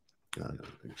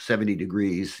 70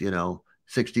 degrees,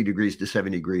 60 degrees to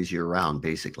 70 degrees year round,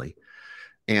 basically.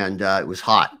 And it was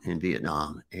hot in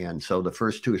Vietnam. And so the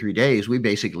first 2 or 3 days, we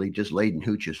basically just laid in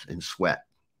hooches and sweat.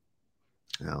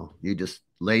 You just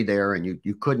lay there and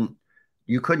you couldn't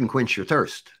quench your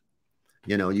thirst.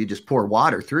 You just pour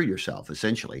water through yourself,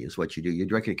 essentially, is what you do. You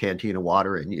drink a canteen of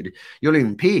water and you don't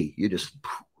even pee. You just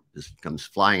comes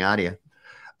flying out of you.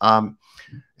 And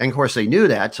of course, they knew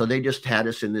that, so they just had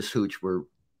us in this hooch where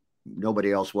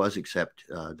nobody else was except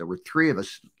there were three of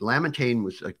us. Lamontagne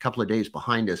was a couple of days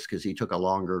behind us because he took a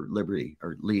longer liberty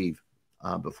or leave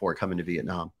before coming to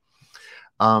Vietnam.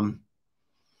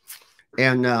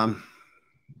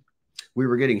 We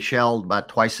were getting shelled about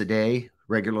twice a day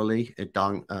regularly at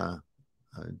not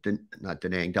Da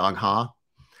Nang, Dong Ha.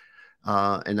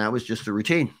 And that was just a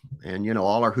routine. And, you know,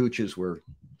 all our hooches were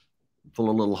full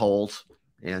of little holes.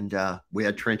 And we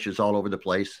had trenches all over the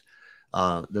place.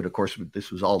 That, of course,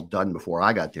 this was all done before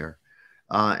I got there.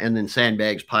 And then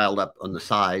sandbags piled up on the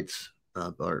sides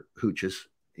of our hooches.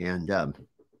 And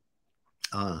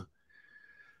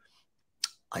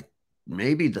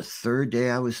maybe the third day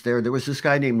I was there, there was this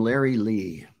guy named Larry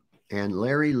Lee. And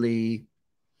Larry Lee,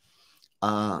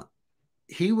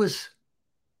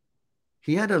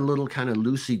 he had a little kind of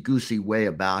loosey-goosey way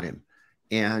about him.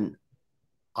 And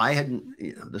I hadn't,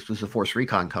 you know, this was a force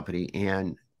recon company,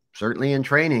 and certainly in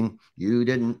training, you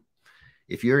didn't,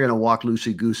 if you're going to walk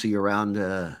loosey-goosey around,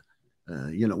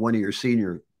 you know, one of your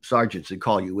senior sergeants and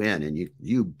call you in and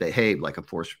you behave like a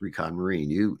force recon Marine,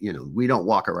 you know, we don't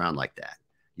walk around like that.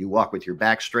 You walk with your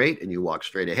back straight and you walk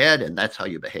straight ahead, and that's how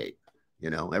you behave. You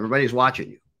know, everybody's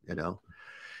watching you, you know,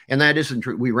 and that isn't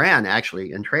true. We ran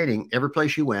actually in training every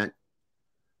place you went.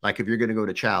 Like if you're going to go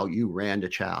to chow, you ran to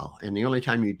chow. And the only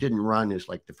time you didn't run is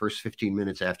like the first 15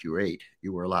 minutes after you ate,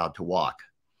 you were allowed to walk.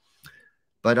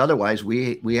 But otherwise,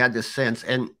 we had this sense.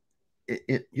 And,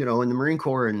 you know, in the Marine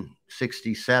Corps in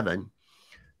 67,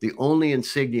 the only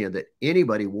insignia that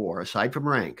anybody wore, aside from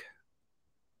rank,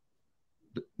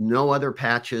 no other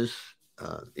patches,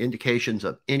 indications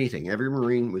of anything. Every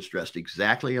Marine was dressed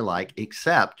exactly alike,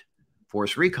 except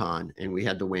Force Recon, and we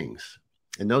had the wings.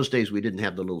 In those days, we didn't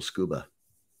have the little scuba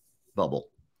bubble.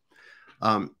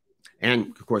 And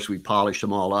of course, we polished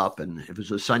them all up. And if it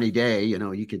was a sunny day, you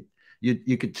know, you could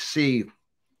see,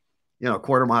 you know, a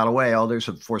quarter mile away, oh, there's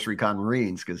some Force Recon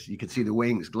Marines, because you could see the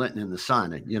wings glinting in the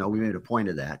sun. And, you know, we made a point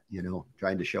of that, you know,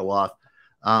 trying to show off.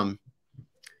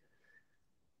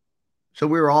 So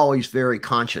we were always very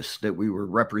conscious that we were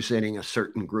representing a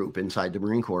certain group inside the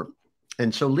Marine Corps.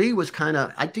 And so Lee was kind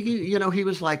of, I think, you know, he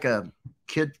was like a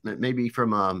kid, maybe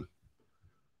from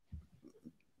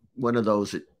one of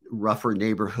those rougher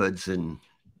neighborhoods in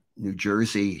New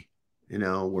Jersey, you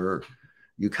know, where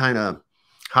you kind of,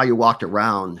 how you walked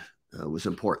around was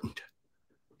important.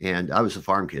 And I was a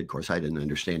farm kid. Of course, I didn't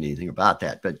understand anything about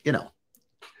that, but, you know,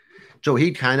 so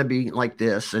he'd kind of be like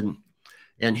this. And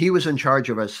he was in charge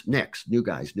of us NICs, new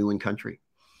guys, new in country.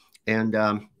 And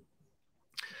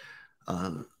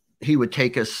he would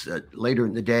take us later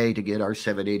in the day to get our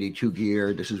 782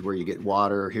 gear. This is where you get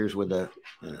water. Here's where the,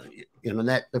 you know,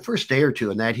 that the first day or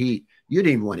two in that heat, you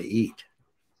didn't even want to eat.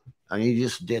 I mean, you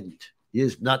just didn't.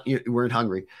 You weren't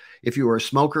hungry. If you were a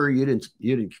smoker, it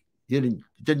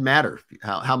didn't matter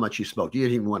how much you smoked. You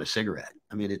didn't even want a cigarette.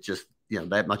 I mean, it's just, you know,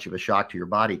 that much of a shock to your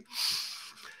body.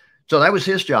 So that was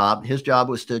his job. His job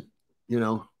was to, you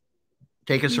know,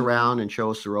 take us around and show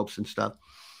us the ropes and stuff.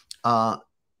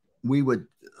 We would,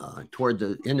 toward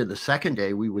the end of the second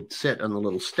day, we would sit on the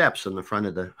little steps in the front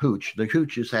of the hooch. The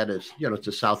hooch just had a, you know, it's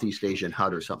a Southeast Asian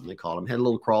hut or something they call them. Had a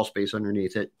little crawl space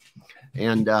underneath it.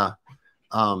 And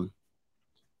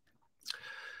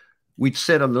we'd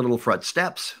sit on the little front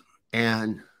steps,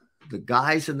 and the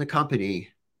guys in the company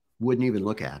wouldn't even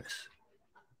look at us.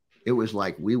 It was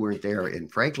like we weren't there.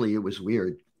 And frankly, it was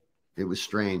weird. It was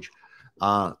strange.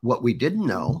 What we didn't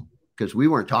know, because we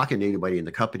weren't talking to anybody in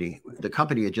the company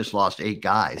had just lost 8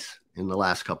 guys in the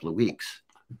last couple of weeks.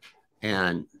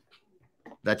 And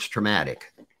that's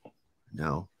traumatic.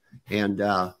 No. And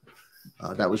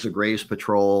that was the Graves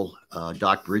Patrol.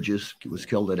 Doc Bridges was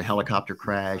killed in a helicopter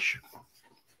crash.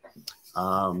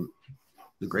 The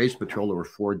Graves Patrol, there were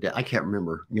 4 dead. I can't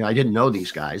remember. You know, I didn't know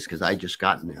these guys because I just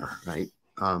gotten there, right?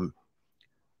 At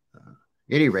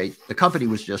any rate, the company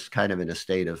was just kind of in a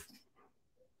state of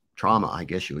trauma, I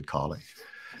guess you would call it.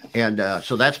 And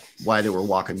so that's why they were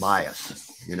walking by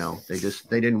us. You know, they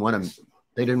didn't want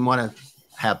to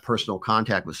have personal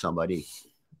contact with somebody,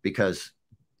 because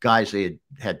guys they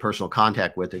had personal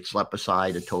contact with, had slept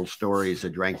beside, had told stories,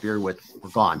 had drank beer with, were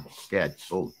gone, dead.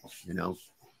 Boom, you know.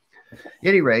 At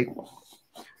any rate,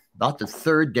 about the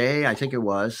third day, I think it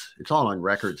was, it's all on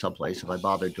record someplace if I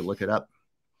bothered to look it up.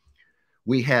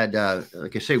 We had,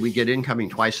 like I say, we get incoming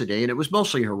twice a day, and it was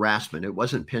mostly harassment. It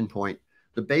wasn't pinpoint.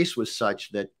 The base was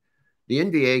such that the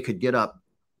NVA could get up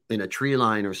in a tree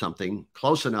line or something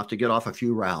close enough to get off a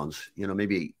few rounds, you know,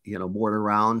 maybe, you know, mortar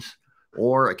rounds,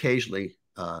 or occasionally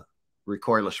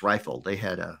recoilless rifle. They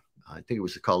had I think it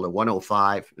was called a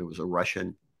 105. It was a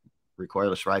Russian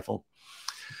recoilless rifle.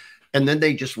 And then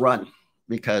they just run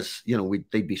because, you know,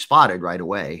 they'd be spotted right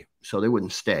away. So they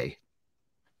wouldn't stay.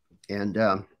 And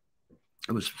it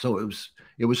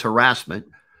was harassment,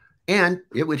 and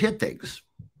it would hit things,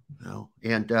 you know.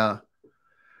 And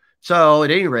so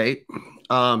at any rate,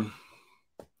 it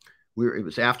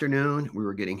was afternoon. We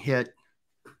were getting hit.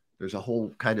 There's a whole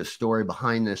kind of story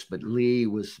behind this, but we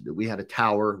had a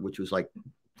tower, which was like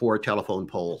 4 telephone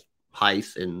pole height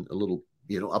and a little,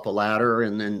 you know, up a ladder,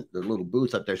 and then the little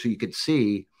booth up there. So you could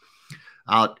see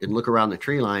out and look around the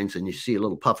tree lines, and you see a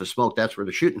little puff of smoke. That's where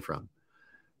they're shooting from.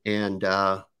 And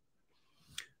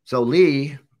so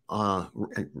Lee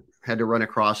had to run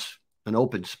across an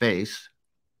open space.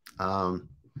 I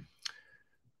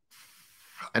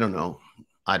don't know.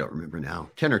 I don't remember now,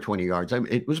 10 or 20 yards. I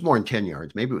mean, it was more than 10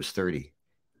 yards. Maybe it was 30.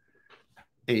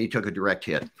 And he took a direct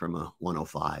hit from a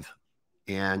 105.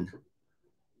 And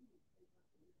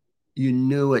you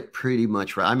knew it pretty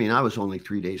much. I mean, I was only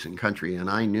 3 days in country, and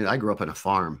I grew up on a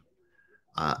farm.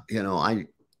 I knew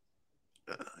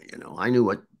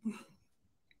what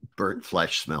burnt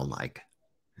flesh smelled like,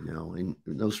 you know, and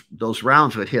those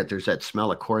rounds would hit. There's that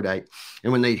smell of cordite.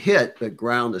 And when they hit the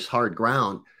ground, this hard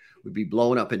ground would be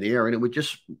blown up in the air, and it would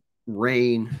just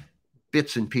rain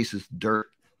bits and pieces of dirt,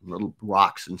 little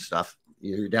rocks and stuff.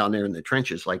 You're down there in the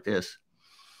trenches like this,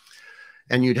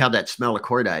 and you'd have that smell of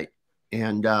cordite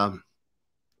and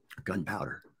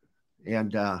gunpowder.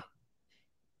 And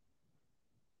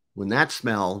when that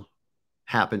smell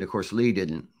happened, of course, Lee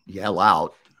didn't yell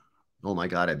out, "Oh my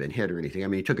God, I've been hit," or anything. I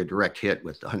mean, he took a direct hit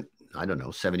with, I don't know,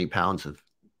 70 pounds of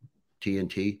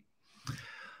TNT.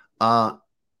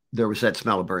 There was that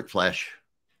smell of burnt flesh,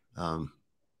 you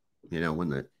know, when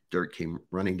the dirt came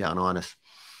running down on us.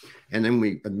 And then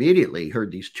we immediately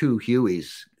heard these 2 Huey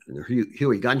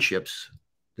gunships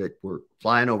that were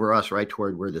flying over us right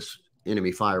toward where this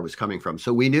enemy fire was coming from.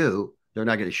 So we knew they're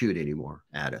not going to shoot anymore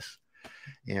at us.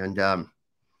 And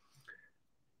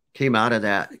came out of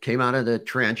the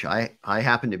trench. I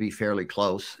happened to be fairly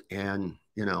close. And,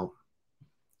 you know,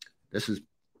 this is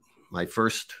my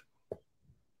first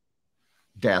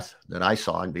death that I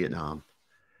saw in Vietnam.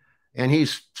 And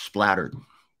he's splattered.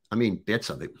 I mean, bits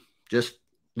of him, just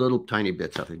little tiny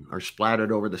bits of him are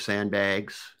splattered over the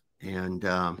sandbags. And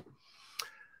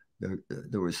there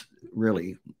was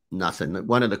really nothing.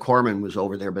 One of the corpsmen was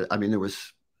over there, but I mean, there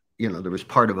was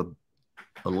part of a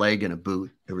leg and a boot.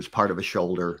 There was part of a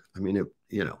shoulder. I mean,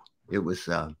 it was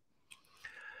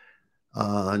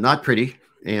not pretty.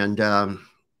 And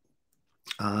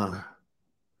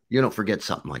you don't forget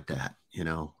something like that. You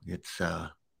know, it's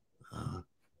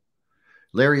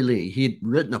Larry Lee. He'd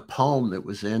written a poem that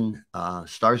was in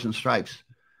Stars and Stripes,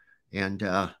 and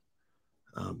I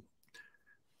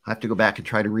have to go back and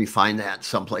try to refine that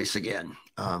someplace again.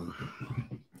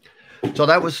 So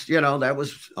that was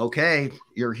okay.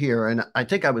 You're here, and I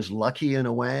think I was lucky in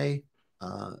a way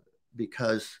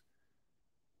because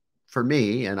for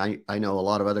me, and I know a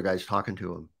lot of other guys talking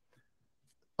to him,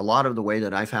 a lot of the way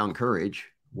that I found courage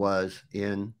was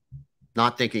in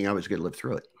not thinking I was going to live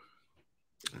through it.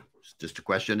 It's just a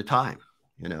question of time,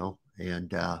 you know, and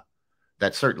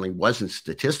that certainly wasn't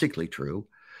statistically true.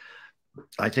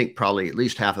 I think probably at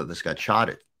least half of us got shot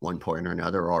at one point or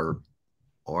another,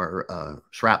 or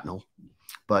shrapnel,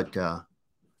 but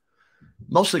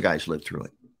most of the guys lived through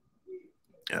it.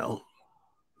 You know,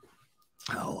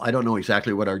 I don't know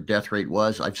exactly what our death rate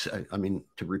was. I mean,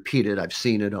 to repeat it, I've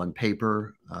seen it on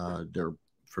paper. They're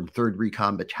from 3rd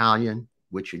Recon Battalion,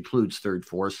 which includes 3rd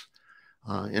Force.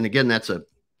 And again, I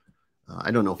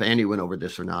don't know if Andy went over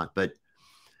this or not, but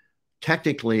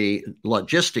technically,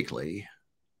 logistically,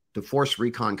 the Force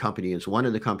Recon Company is one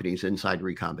of the companies inside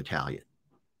Recon Battalion.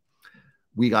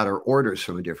 We got our orders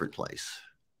from a different place,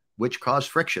 which caused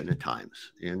friction at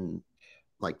times and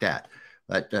like that.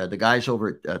 But the guys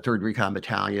over at 3rd Recon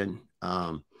Battalion,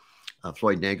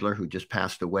 Floyd Nagler, who just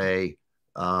passed away,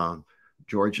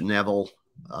 George Neville,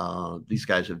 these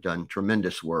guys have done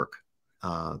tremendous work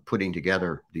putting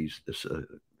together these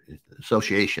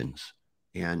associations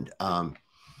and,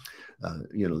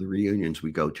 you know, the reunions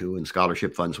we go to and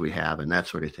scholarship funds we have and that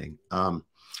sort of thing.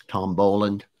 Tom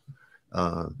Boland,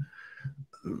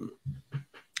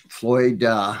 Floyd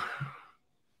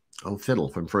Fiddle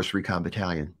from 1st Recon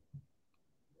Battalion.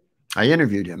 I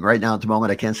interviewed him right now at the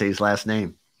moment. I can't say his last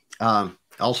name.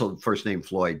 Also first name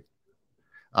Floyd.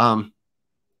 I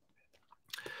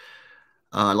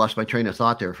lost my train of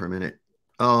thought there for a minute.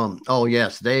 Oh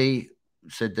yes, they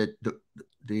said that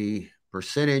the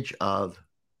percentage of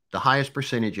the highest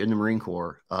percentage in the Marine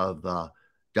Corps of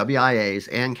WIAs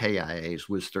and KIAs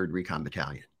was 3rd Recon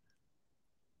Battalion.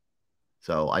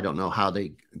 So I don't know how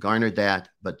they garnered that,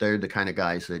 but they're the kind of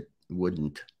guys that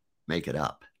wouldn't make it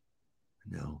up.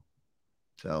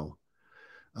 So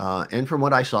and from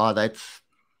what I saw,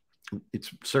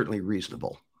 it's certainly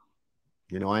reasonable.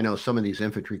 I know some of these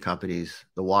infantry companies,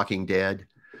 The Walking Dead,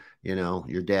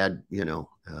 your dad,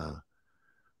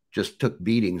 just took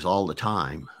beatings all the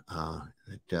time.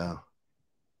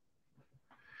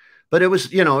 But it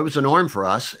was, it was a norm for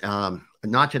us.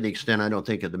 Not to the extent, I don't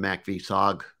think, of the MACV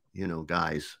SOG,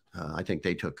 guys. I think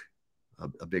they took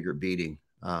a bigger beating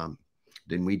than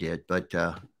we did, but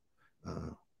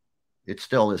it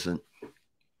still isn't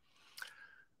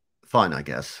fun, I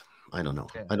guess. I don't know.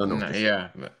 I don't know. No, yeah.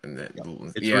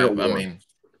 It's Yeah. real war. I mean,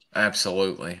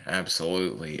 absolutely.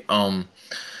 Absolutely. Well,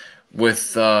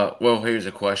 here's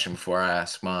a question before I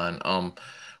ask mine.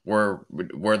 Was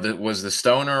the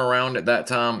stoner around at that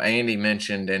time? Andy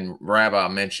mentioned and Rabbi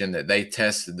mentioned that they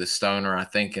tested the stoner, I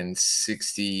think in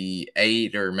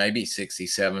 68 or maybe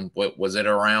 67. What was it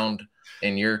around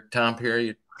in your time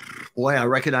period? Boy, I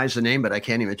recognize the name, but I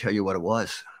can't even tell you what it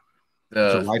was.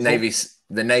 The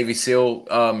Navy SEAL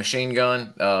machine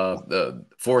gun. The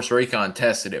Force Recon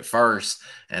tested it first,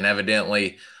 and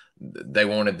evidently they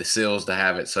wanted the SEALs to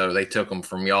have it, so they took them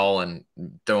from y'all and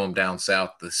threw them down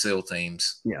south to the SEAL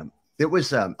teams. Yeah, it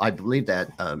was. I believe that,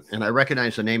 and I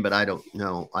recognize the name, but I don't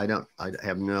know. I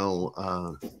have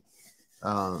no.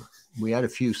 We had a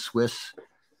few Swiss.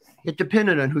 It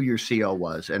depended on who your CO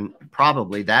was, and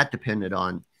probably that depended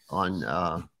on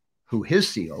who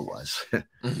his CO was.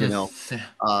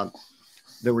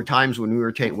 There were times when we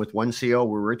were taking with one CO,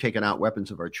 we were taking out weapons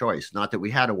of our choice. Not that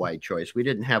we had a wide choice. We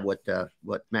didn't have what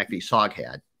MACV SOG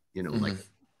had, like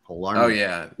whole army. Oh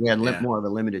yeah, we had more of a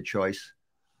limited choice.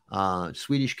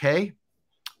 Swedish K, I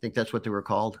think that's what they were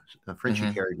called.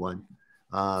 Frenchie carried one.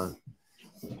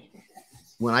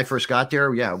 When I first got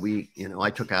there, I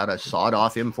took out a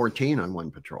sawed-off M14 on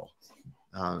one patrol.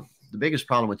 The biggest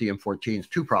problem with the M14s,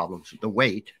 two problems: the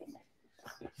weight.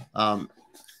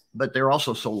 But they're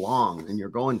also so long, and you're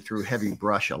going through heavy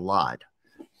brush a lot.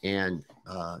 And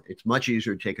it's much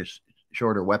easier to take a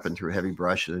shorter weapon through heavy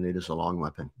brush than it is a long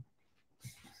weapon.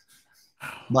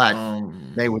 But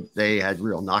they had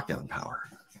real knockdown power.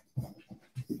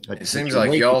 It seems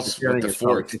like y'all's with the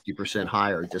 50%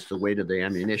 higher, just the weight of the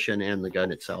ammunition and the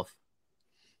gun itself.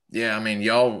 Yeah, I mean,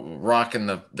 y'all rocking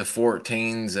the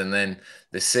 14s and then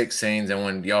the 16s, and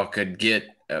when y'all could get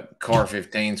car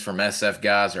 15s from SF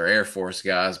guys or Air Force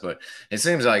guys, but it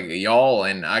seems like y'all,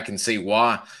 and I can see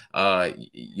why,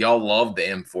 y'all loved the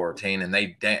M14, and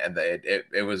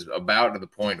it was about to the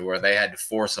point where they had to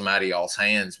force them out of y'all's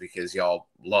hands because y'all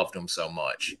loved them so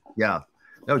much. Yeah,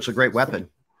 no, it's a great weapon,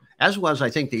 as was, I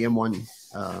think, the M1.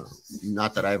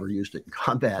 Not that I ever used it in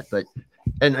combat, but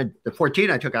the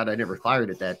 14 I took out, I never fired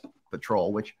at that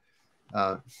patrol,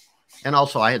 and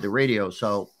also I had the radio,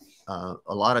 so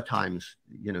a lot of times,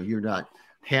 you're not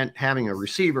having a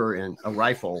receiver and a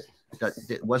rifle.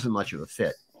 It wasn't much of a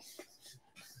fit.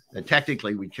 And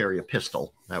technically, we carry a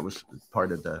pistol. That was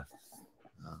part of the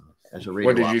as a radio.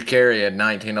 What did you carry, a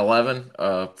 1911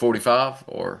 45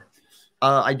 or?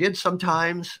 I did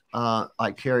sometimes. I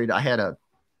had a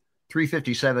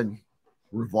 357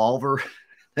 revolver.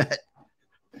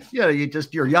 You're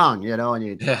young, and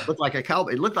you look like a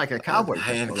cowboy. It looked like a cowboy.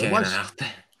 Hand cannon out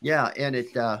there. Yeah, and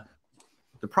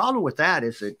the problem with that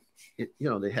is that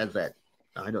they have that,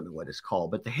 I don't know what it's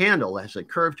called, but the handle has a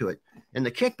curve to it, and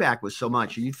the kickback was so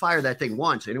much you'd fire that thing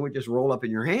once and it would just roll up in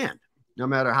your hand, no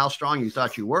matter how strong you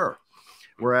thought you were.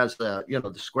 Whereas the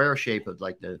square shape of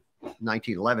like the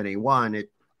 1911 A1,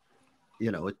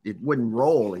 it wouldn't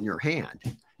roll in your hand,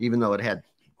 even though it had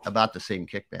about the same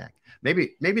kickback.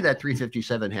 Maybe that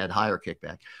 357 had higher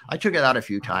kickback. I took it out a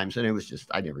few times and it was just,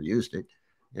 I never used it,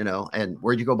 and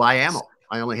where'd you go buy ammo?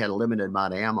 I only had a limited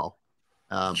amount of ammo.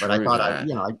 But I thought, I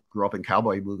grew up in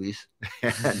cowboy movies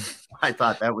and I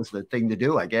thought that was the thing to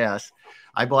do, I guess.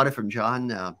 I bought it from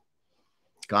John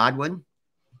Godwin.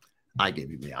 I gave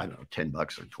him, I don't know, $10 or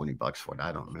 $20 for it.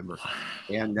 I don't remember.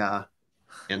 And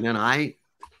then I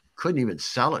couldn't even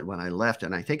sell it when I left.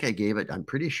 And I think I'm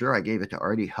pretty sure I gave it to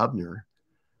Artie Hubner.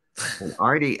 And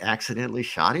Artie accidentally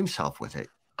shot himself with it.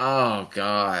 Oh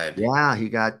God. Yeah, he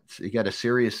got a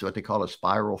serious, what they call a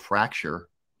spiral fracture.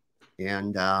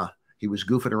 And he was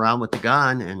goofing around with the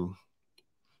gun, and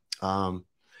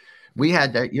we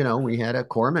had that, we had a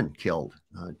corpsman killed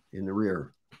in the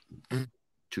rear.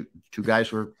 Two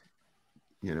guys were,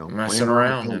 messing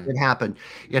around. It happened.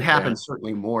 It happened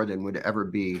certainly more than would ever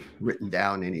be written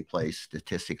down any place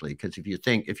statistically. Because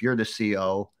if you're the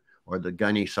CO or the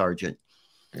gunny sergeant,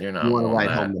 you want to ride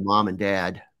home to mom and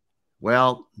dad.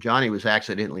 Well, Johnny was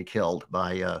accidentally killed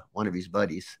by one of his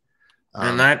buddies.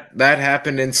 And Um, that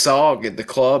happened in SOG at the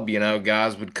club.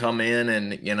 Guys would come in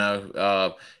and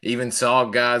even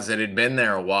SOG guys that had been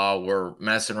there a while were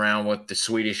messing around with the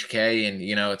Swedish K, and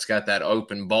it's got that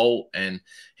open bolt, and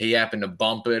he happened to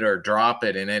bump it or drop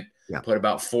it, and it yeah, put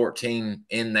about 14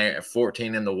 in there,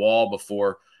 14 in the wall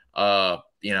before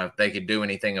they could do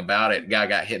anything about it. Guy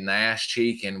got hit in the ass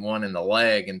cheek and one in the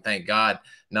leg, and thank God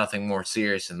nothing more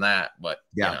serious than that. But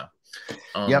yeah,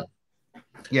 um, yep,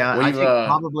 yeah. I we've think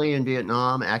probably in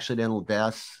Vietnam, accidental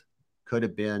deaths could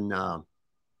have been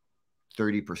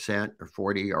 30% or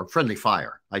 40, or friendly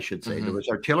fire, I should say. There mhm. was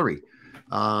artillery.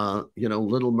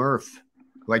 Little Murph,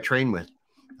 who I train with.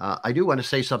 I do want to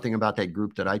say something about that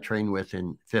group that I train with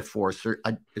in Fifth Force.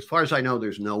 As far as I know,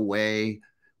 there's no way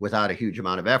without a huge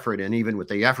amount of effort, and even with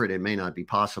the effort, it may not be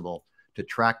possible to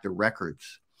track the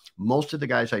records. Most of the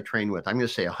guys I train with, I'm going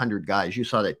to say 100 guys. You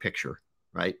saw that picture,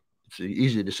 right? It's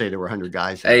easy to say there were 100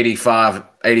 guys there.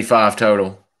 85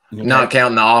 total, Okay. not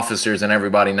counting the officers and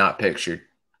everybody not pictured.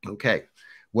 Okay.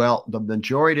 Well, the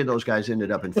majority of those guys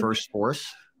ended up in First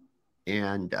Force,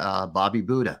 and Bobby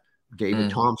Buddha,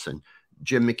 David Mm. Thompson,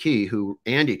 Jim McKee, who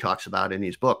Andy talks about in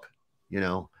his book,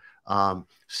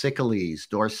 Sickley's,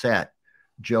 Dorset,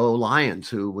 Joe Lyons,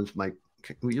 who was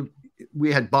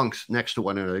we had bunks next to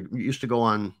one another. We used to go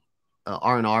on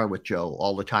R&R with Joe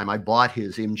all the time. I bought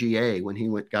his MGA when he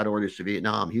got orders to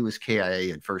Vietnam. He was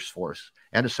KIA in First Force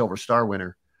and a Silver Star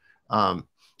winner. I'm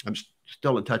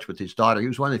still in touch with his daughter. He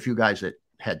was one of the few guys that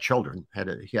had children.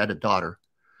 He had a daughter.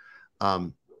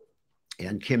 And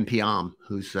Kim Piam,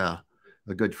 who's a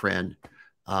good friend.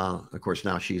 Of course,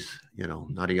 now she's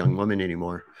not a young woman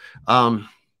anymore.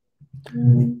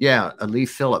 Lee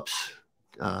Phillips,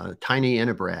 Tiny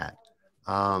Innebrad,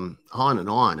 on and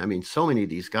on. I mean, so many of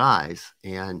these guys,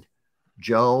 and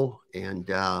Joe, and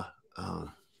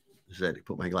is that,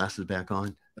 put my glasses back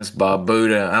on? That's Bob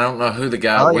Buddha. I don't know who the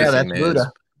guy Oh yeah, with that's him is.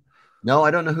 Buddha. No,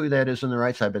 I don't know who that is on the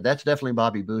right side, but that's definitely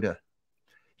Bobby Buddha.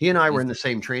 He and I were in the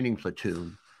same training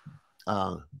platoon.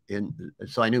 So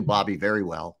I knew Bobby very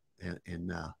well. It In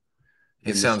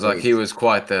the sounds like he States. was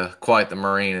quite the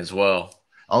Marine as well.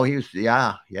 Oh,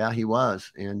 yeah, he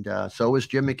was, and so was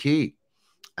Jim McKee,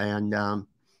 and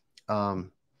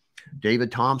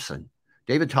David Thompson.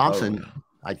 David Oh, Thompson, yeah.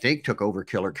 I think, took over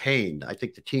Killer Kane. I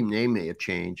think the team name may have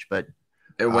changed, but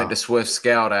It went to Swift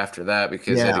Scout after that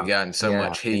because it yeah, had gotten so yeah.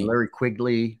 much And heat. Larry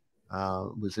Quigley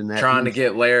was in that. He Trying to was,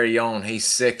 get Larry on. He's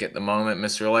sick at the moment,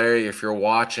 Mr. Larry. If you're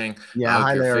watching, I yeah. hope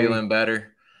Hi, you're Larry. feeling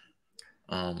better.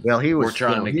 Well, We're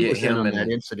trying to he get was in him on that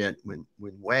and incident when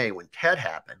Ted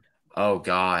happened. oh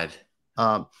God.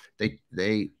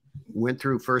 They went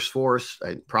through First Force,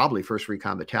 probably First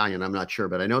Recon Battalion. I'm not sure,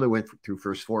 but I know they went through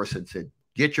First Force and said,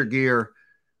 "Get your gear.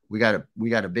 We got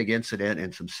a big incident."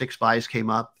 And some six spies came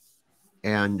up,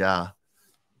 and a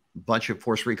bunch of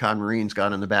Force Recon Marines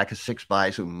got on the back of six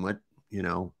spies and went,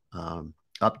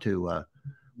 up to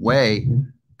Way,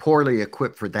 poorly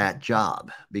equipped for that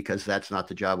job because that's not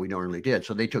the job we normally did.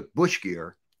 So they took bush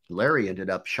gear. Larry ended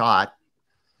up shot,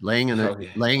 laying in Oh,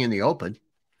 yeah. the open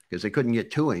because they couldn't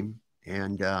get to him,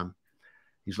 and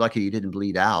he's lucky he didn't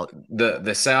bleed out.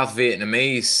 The South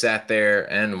Vietnamese sat there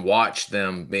and watched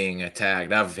them being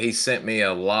attacked. He sent me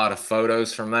a lot of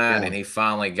photos from that, Yeah, and he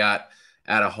finally got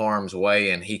out of harm's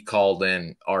way and he called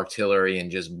in artillery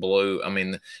and just blew. I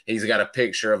mean, he's got a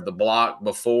picture of the block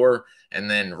before and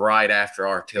then right after yeah.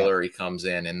 artillery comes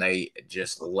in and they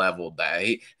just leveled that.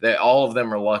 All of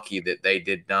them are lucky that they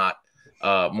did not.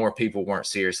 More people weren't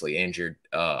seriously injured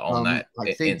on that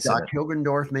I think Doc incident.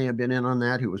 Hilgendorf may have been in on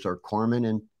that, who was our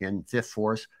corpsman in Fifth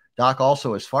Force. Doc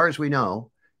also, as far as we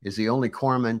know, is the only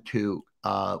corpsman to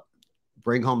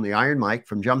bring home the Iron Mike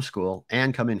from jump school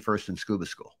and come in first in scuba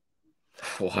school.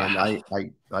 And Wow.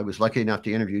 I was lucky enough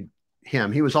to interview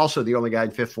him. He was also the only guy in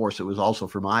Fifth Force that was also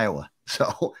from Iowa.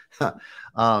 So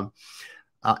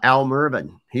Al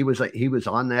Mervin, he was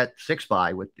on that six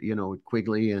by with with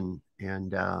Quigley and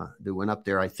they went up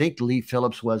there. I think Lee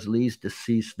Phillips was. Lee's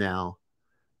deceased now.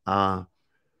 I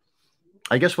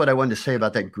guess what I wanted to say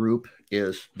about that group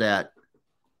is that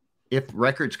if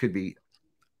records could be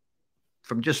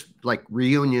from just like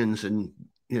reunions and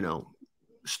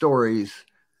stories,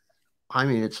 I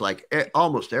mean, it's like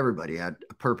almost everybody had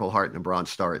a Purple Heart and a Bronze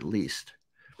Star at least.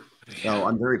 So Yeah.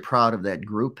 I'm very proud of that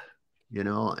group,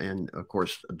 and of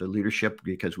course the leadership,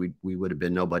 because we would have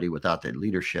been nobody without that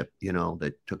leadership,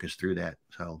 that took us through that.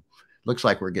 So looks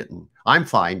like I'm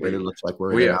fine, but it We looks like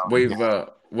we're at we an hour and a half.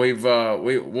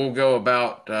 we'll go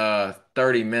about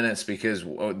 30 minutes because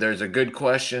there's a good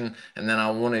question and then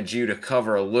I wanted you to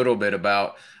cover a little bit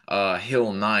about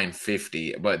Hill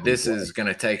 950, but Oh this boy. is going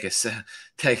to take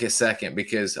a second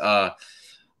because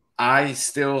I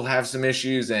still have some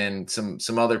issues, and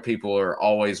some other people are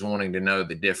always wanting to know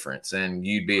the difference. And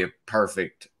you'd be a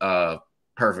perfect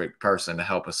person to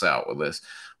help us out with this.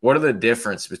 What are the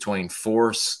difference between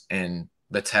force and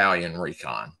battalion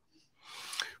recon?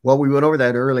 Well, we went over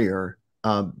that earlier.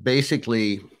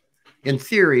 Basically, in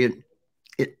theory,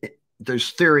 there's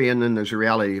theory and then there's a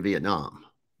reality of Vietnam,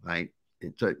 right?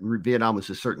 Vietnam was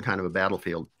a certain kind of a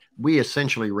battlefield. We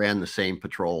essentially ran the same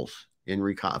patrols in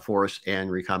recon force and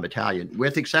recon battalion,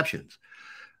 with exceptions.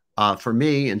 For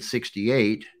me, in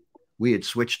 '68, we had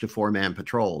switched to 4-man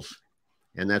patrols,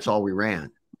 and that's all we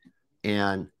ran.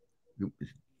 And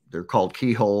they're called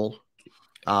keyhole.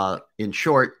 In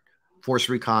short, force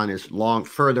recon is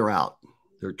further out.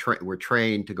 We're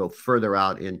trained to go further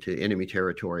out into enemy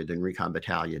territory than recon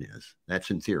battalion is.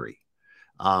 That's in theory.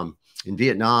 In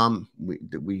Vietnam,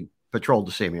 we patrolled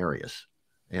the same areas,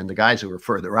 and the guys who were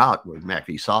further out were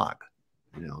MACV SOG.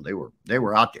 You know, they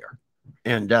were out there,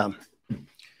 and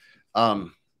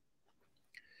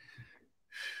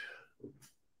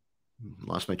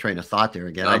lost my train of thought there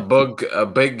again. A great book.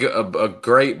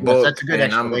 That's a good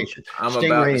explanation. I'm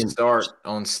about to start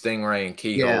on Stingray and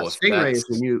Keyhole. Yeah, Stingray is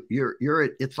when you're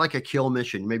it's like a kill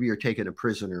mission. Maybe you're taking a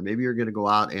prisoner. Maybe you're going to go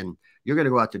out and you're going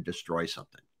to go out to destroy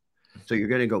something. So you're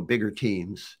going to go bigger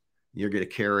teams. You're going to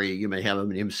carry. You may have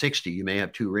an M60. You may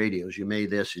have 2 radios. You may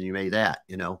this and you may that.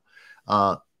 You know,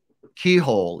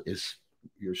 Keyhole is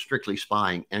you're strictly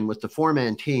spying, and with the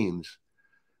 4-man teams,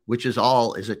 which is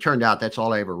all as it turned out, that's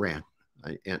all I ever ran.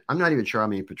 And I'm not even sure how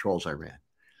many patrols I ran.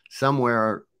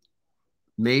 Somewhere,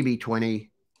 maybe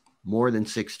 20, more than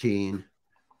 16.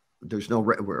 There's no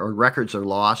our records are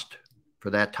lost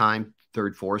for that time.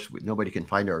 Third Force, nobody can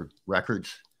find our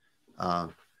records,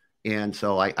 and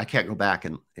so I can't go back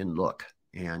and look.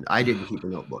 And I didn't keep a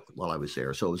notebook while I was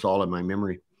there, so it was all in my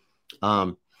memory.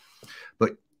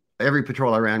 But every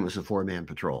patrol I ran was a 4-man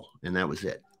patrol, and that was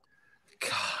it. God.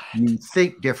 You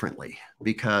think differently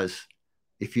because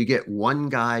if you get one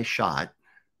guy shot,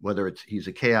 whether he's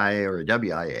a KIA or a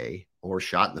WIA or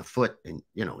shot in the foot, and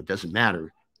you know it doesn't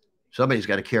matter, somebody's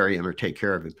got to carry him or take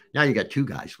care of him. Now you got 2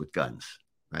 guys with guns,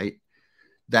 right?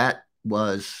 That's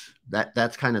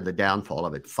kind of the downfall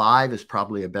of it. 5 is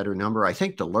probably a better number. I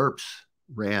think the LERPs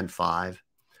ran 5,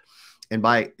 and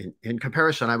in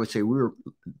comparison, I would say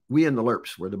we and the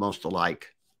LERPs were the most alike,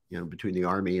 you know, between the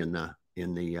Army and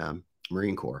the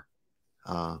Marine Corps.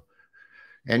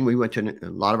 And we went to a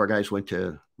lot of our guys went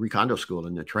to Recondo school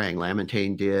in the Trang.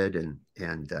 Lamontagne did, and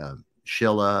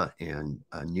Schilla and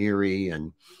Neary,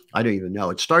 and I don't even know.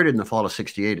 It started in the fall of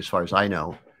 '68, as far as I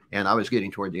know. And I was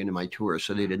getting toward the end of my tour,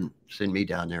 so they didn't send me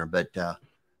down there. But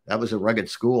that was a rugged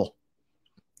school.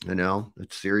 You know,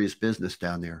 it's serious business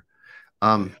down there.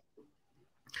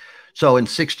 So in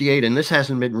 '68, and this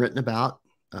hasn't been written about.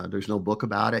 There's no book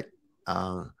about it.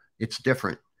 It's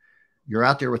different. You're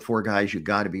out there with 4 guys. You've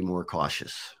got to be more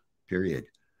cautious, period.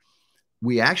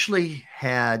 We actually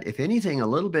had, if anything, a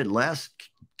little bit less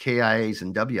KIAs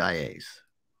and WIAs.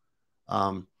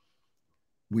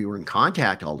 We were in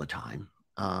contact all the time.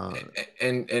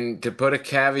 And to put a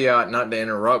caveat, not to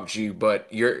interrupt you,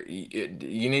 but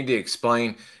you need to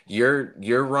explain you're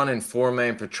running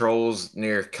 4-man patrols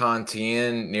near Con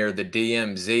Tien, near the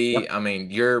DMZ. Yep. I mean,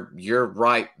 you're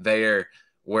right there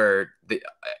where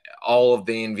all of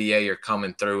the NVA are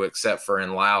coming through, except for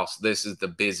in Laos. This is the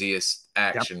busiest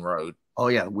action road. Oh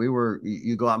yeah,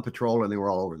 you go out on patrol and they were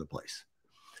all over the place.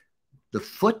 The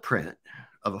footprint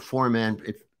of a 4-man,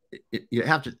 you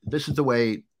have to. This is the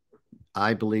way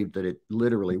I believe that it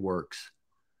literally works.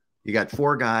 You got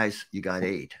 4 guys, you got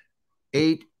 8.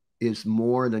 8 is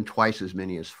more than twice as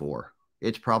many as 4.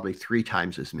 It's probably 3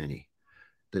 times as many.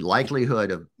 The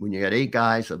likelihood of when you got 8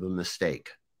 guys of a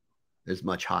mistake is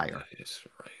much higher. That is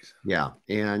right. Yeah.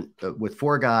 And with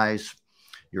 4 guys,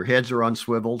 your heads are on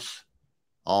swivels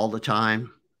all the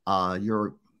time.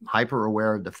 You're hyper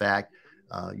aware of the fact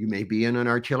you may be in an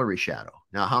artillery shadow.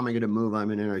 Now, how am I going to move? I'm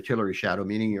in an artillery shadow,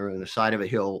 meaning you're on the side of a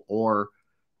hill, or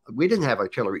we didn't have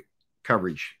artillery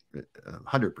coverage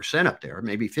 100% up there,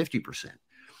 maybe 50%.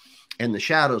 And the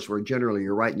shadows were generally,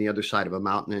 you're right on the other side of a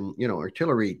mountain. And, you know,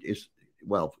 artillery is,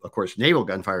 well, of course, naval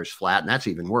gunfire is flat, and that's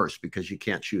even worse because you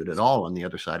can't shoot at all on the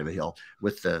other side of a hill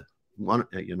with the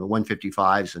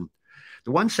 155s, and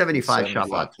the 175 shot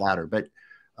a lot flatter. But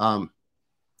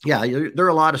yeah, there are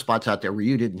a lot of spots out there where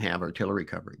you didn't have artillery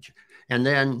coverage. And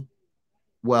then,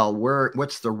 well,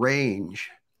 what's the range?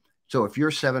 So if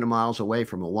you're 7 miles away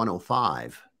from a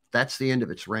 105, that's the end of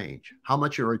its range. How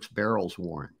much are its barrels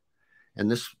worn?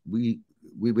 And this we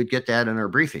would get that in our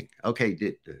briefing. Okay,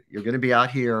 you're going to be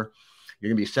out here. You're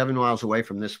going to be 7 miles away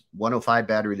from this 105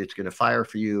 battery that's going to fire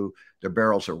for you. Their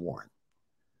barrels are worn,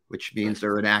 which means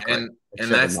they're inaccurate at And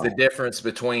seven that's the miles. difference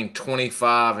between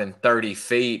 25 and 30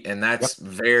 feet. And Yep. that's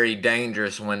very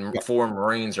dangerous when Yep. four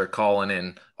Marines are calling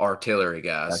in artillery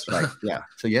guys. That's right. Yeah.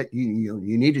 So yet you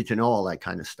needed to know all that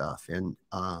kind of stuff. And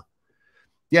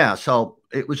yeah, so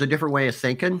it was a different way of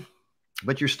thinking,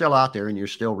 but you're still out there and you're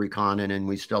still reconning, and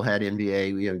we still had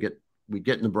NBA, we'd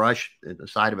get in the brush at the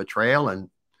side of a trail, and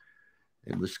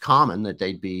it was common that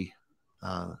they'd be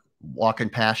walking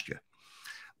past you.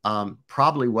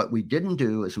 Probably what we didn't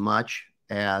do as much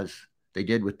as they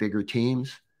did with bigger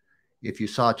teams. If you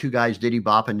saw two guys diddy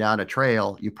bopping down a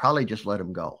trail, you probably just let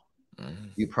them go.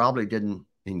 Mm-hmm. You probably didn't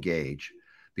engage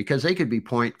because they could be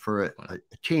point for a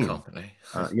team. Company.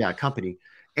 Yeah, company.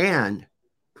 And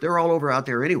they're all over out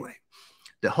there anyway.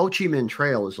 The Ho Chi Minh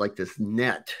Trail is like this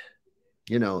net.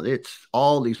 You know, it's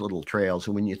all these little trails.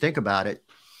 And when you think about it,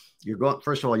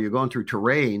 first of all, you're going through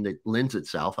terrain that lends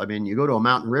itself. I mean, you go to a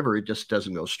mountain river, it just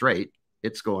doesn't go straight.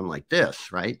 It's going like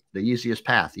this, right? The easiest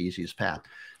path.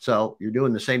 So you're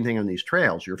doing the same thing on these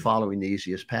trails. You're following the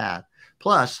easiest path.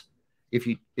 Plus,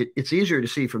 it's easier to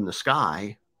see from the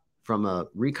sky, from a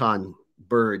recon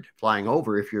bird flying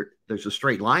over. There's a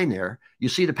straight line there, you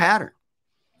see the pattern.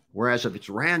 Whereas if it's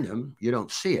random, you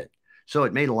don't see it. So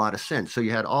it made a lot of sense. So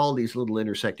you had all these little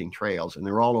intersecting trails, and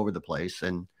they're all over the place.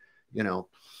 And, you know,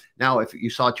 now if you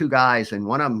saw two guys and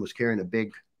one of them was carrying a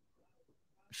big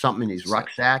something in his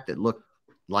rucksack that looked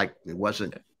like it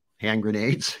wasn't hand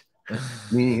grenades,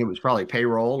 meaning it was probably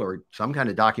payroll or some kind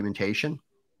of documentation,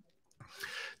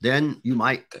 then you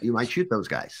might shoot those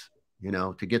guys, you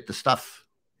know, to get the stuff,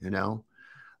 and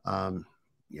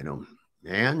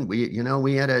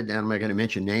we had I'm not going to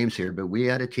mention names here, but we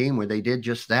had a team where they did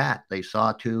just that. They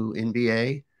saw two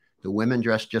NBA, the women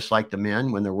dressed just like the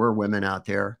men when there were women out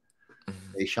there.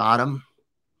 They shot them,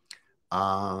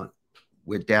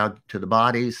 went down to the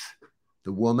bodies.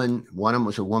 The woman, one of them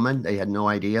was a woman. They had no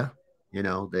idea,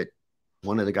 that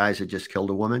one of the guys had just killed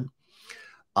a woman.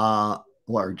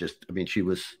 She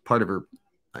was part of her,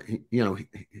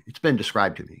 it's been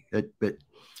described to me, but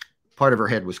part of her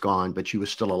head was gone, but she was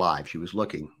still alive. She was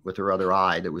looking with her other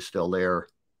eye that was still there.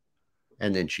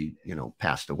 And then she,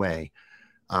 passed away.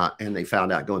 And they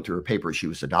found out going through her papers, she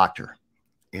was a doctor.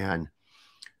 And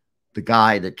the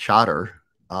guy that shot her,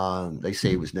 they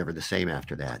say was never the same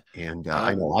after that. And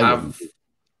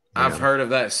I've heard of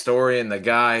that story, and the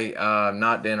guy,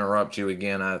 not to interrupt you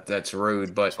again, that's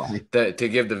rude, but to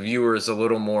give the viewers a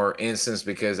little more instance,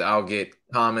 because I'll get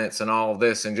comments and all of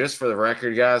this. And just for the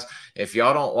record, guys, if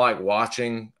y'all don't like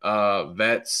watching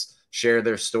vets share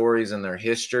their stories and their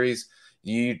histories,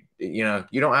 you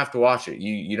don't have to watch it.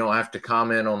 You don't have to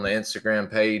comment on the Instagram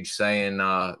page saying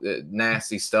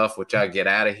nasty stuff, which I get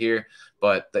out of here.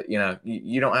 But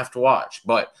you don't have to watch.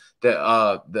 But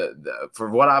for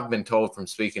what I've been told from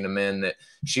speaking to men, that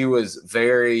she was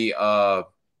very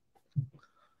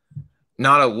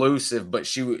not elusive, but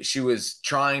she was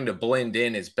trying to blend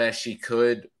in as best she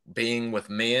could, being with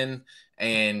men,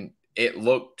 and it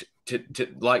looked to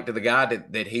the guy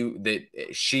that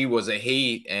she was a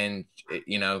he, and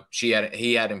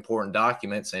he had important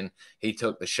documents, and he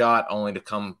took the shot, only to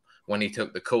come when he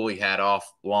took the coolie hat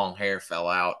off, long hair fell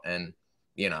out, and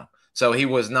so he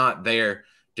was not there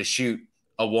to shoot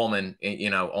a woman,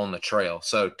 on the trail.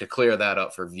 So to clear that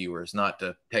up for viewers, not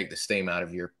to take the steam out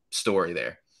of your story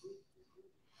there.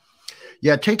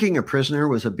 Yeah, taking a prisoner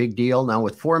was a big deal. Now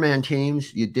with 4-man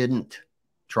teams, you didn't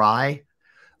try.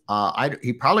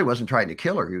 He probably wasn't trying to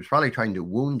kill her. He was probably trying to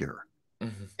wound her.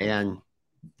 Mm-hmm. And,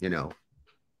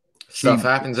 stuff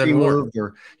happens in war.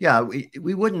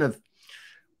 We wouldn't have,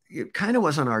 it kind of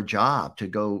wasn't our job to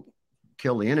go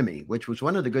kill the enemy, which was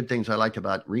one of the good things I liked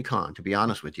about Recon, to be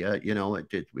honest with you.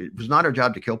 It was not our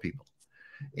job to kill people.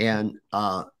 And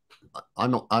I'm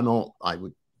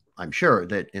sure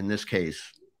that in this case,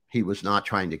 he was not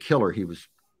trying to kill her. He was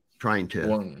trying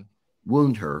to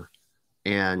wound her.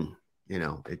 And,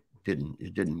 it didn't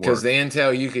work. Because the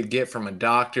intel you could get from a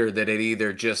doctor that had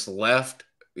either just left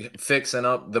fixing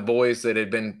up the boys that had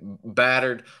been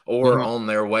battered, or mm-hmm. on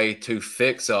their way to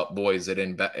fix up boys that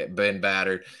had been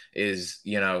battered, is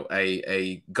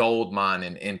a gold mine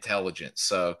in intelligence.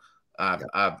 So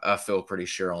I feel pretty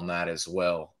sure on that as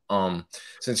well.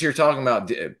 Since you're talking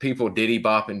about people diddy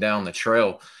bopping down the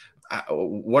trail,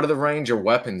 what are the range of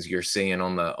weapons you're seeing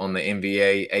on the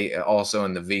NBA, also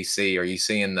in the VC? Are you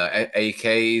seeing the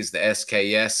AKs, the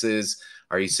SKSs?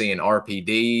 Are you seeing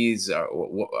RPDs?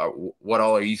 What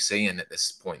all are you seeing at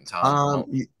this point in time?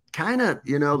 kind of,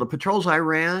 the patrols I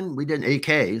ran, we did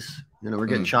AKs. We're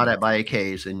getting shot at by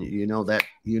AKs, and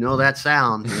that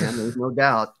sound, man. There's no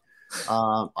doubt.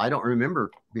 I don't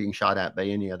remember being shot at by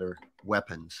any other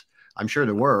weapons. I'm sure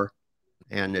there were.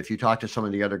 And if you talk to some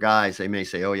of the other guys, they may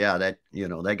say, "Oh yeah, that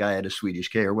guy had a Swedish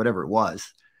K or whatever it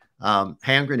was."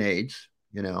 Hand grenades,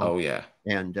 Oh yeah.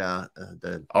 and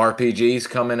the RPGs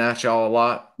coming at y'all a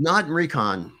lot. not in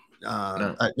recon.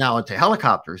 No. Now at the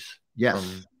helicopters,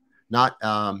 yes. Not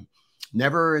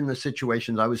never in the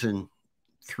situations. I was in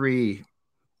 3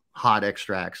 hot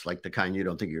extracts, like the kind you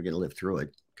don't think you're going to live through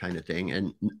it, kind of thing.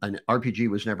 And an RPG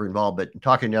was never involved. But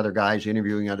talking to other guys,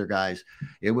 interviewing other guys,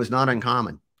 it was not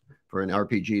uncommon for an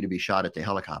RPG to be shot at the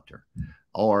helicopter,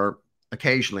 or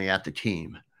occasionally at the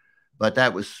team. But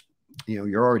that was,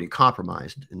 you're already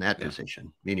compromised in that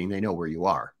position, meaning they know where you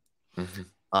are. And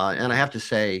I have to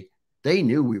say, they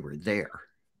knew we were there.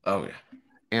 Oh yeah.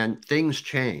 And things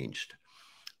changed.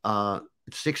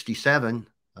 67,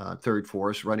 3rd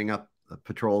Force, running up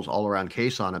patrols all around Khe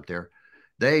Sanh up there.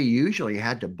 They usually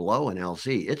had to blow an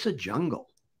LZ. It's a jungle,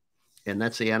 and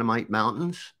that's the Annamite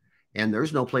Mountains, and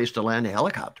there's no place to land a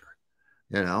helicopter.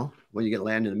 When you get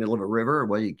land in the middle of a river,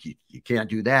 well, you can't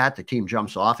do that. The team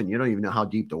jumps off, and you don't even know how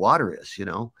deep the water is.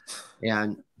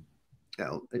 And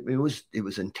it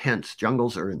was intense.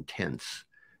 Jungles are intense,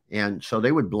 and so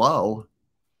they would blow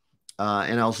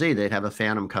an LZ. They'd have a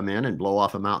Phantom come in and blow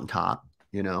off a mountaintop,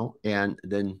 and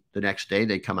then the next day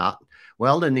they'd come out.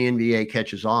 Well, then the NVA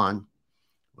catches on.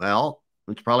 Well,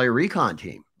 it's probably a recon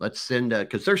team. Let's send,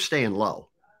 because they're staying low,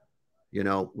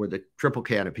 where the triple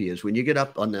canopy is. When you get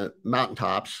up on the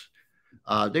mountaintops,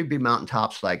 they'd be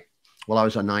mountaintops like, well, I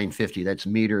was on 950. That's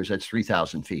meters. That's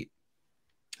 3,000 feet.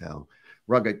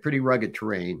 Pretty rugged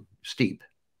terrain, steep.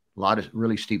 A lot of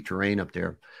really steep terrain up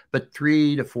there. But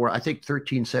 3 to 4, I think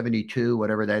 1372,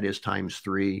 whatever that is, times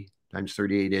 3, times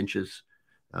 38 inches,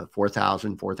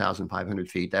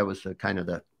 4,500 feet. That was the kind of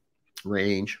the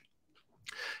range.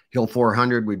 Hill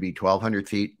 400 would be 1,200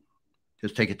 feet.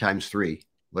 Just take it times 3,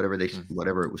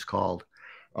 whatever it was called.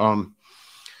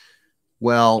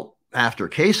 Well, after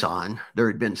Khe Sanh, there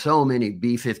had been so many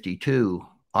B-52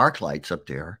 arc lights up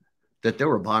there that there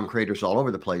were bomb craters all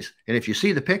over the place. And if you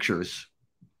see the pictures,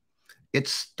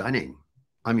 it's stunning.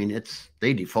 I mean,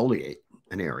 they defoliate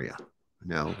an area,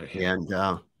 and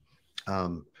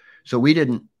so we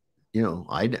didn't,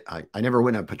 I never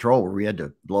went on patrol where we had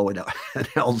to blow it up an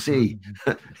LZ,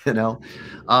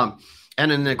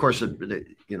 and then of course,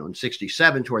 in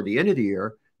 67, toward the end of the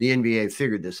year, the NBA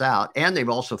figured this out, and they've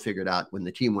also figured out when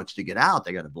the team wants to get out,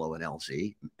 they got to blow an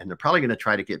LZ, and they're probably going to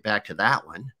try to get back to that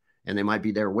one, and they might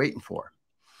be there waiting for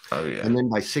them. Oh yeah. And then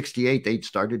by 68, they'd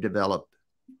started to develop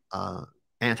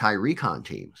anti-recon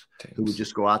teams who would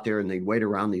just go out there and they'd wait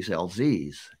around these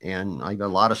LZs. And I got a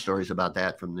lot of stories about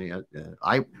that from the,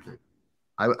 I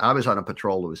was on a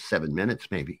patrol. It was 7 minutes,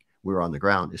 maybe. We were on the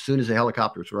ground. As soon as the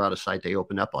helicopters were out of sight, they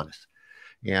opened up on us.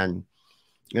 And,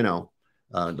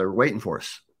 they're waiting for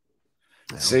us.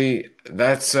 See,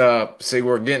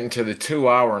 we're getting to the 2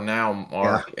 hour now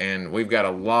mark, and we've got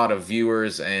a lot of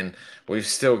viewers, and we've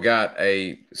still got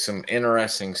some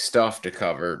interesting stuff to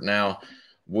cover. Now,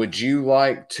 would you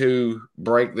like to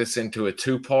break this into a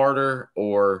 2-parter,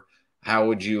 or how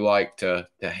would you like to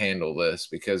handle this?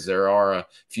 Because there are a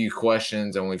few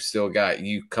questions, and we've still got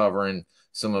you covering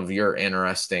some of your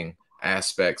interesting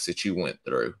aspects that you went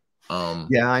through.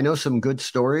 I know some good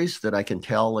stories that I can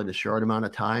tell in a short amount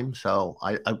of time. So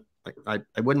I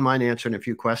wouldn't mind answering a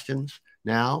few questions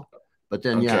now, but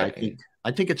then,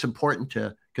 I think it's important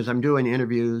because I'm doing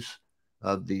interviews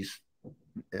of these,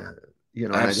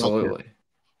 absolutely.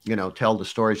 Tell the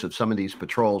stories of some of these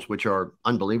patrols, which are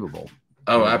unbelievable.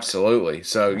 Oh, absolutely.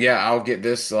 So I'll get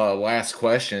this last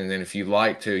question, and then if you'd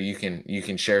like to, you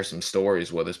can share some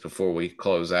stories with us before we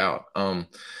close out.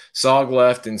 SOG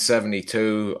left in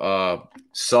 72.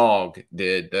 SOG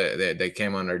did. They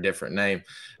came under a different name.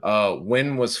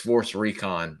 When was Force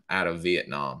Recon out of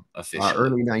Vietnam officially?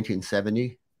 Early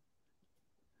 1970.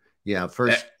 Yeah,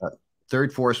 first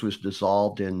 3rd Force was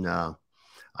dissolved in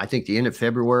I think the end of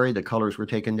February. The colors were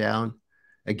taken down.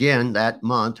 Again, that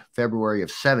month, February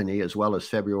of 70, as well as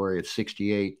February of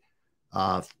 68,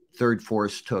 3rd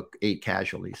Force took 8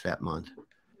 casualties that month.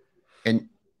 And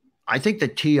I think the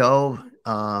TO,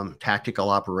 tactical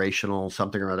operational,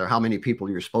 something or other, how many people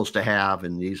you're supposed to have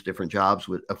in these different jobs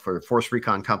for Force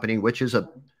Recon Company, which is a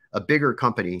bigger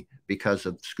company because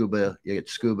of scuba. You get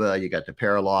scuba, you got the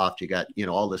paraloft, you got,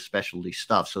 all this specialty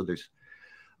stuff. So there's,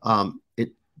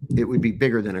 it would be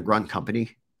bigger than a grunt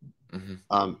company.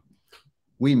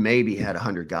 We maybe had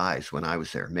 100 guys when I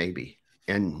was there, maybe.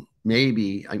 and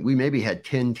we maybe had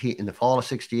 10 teams in the fall of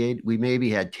 68. We maybe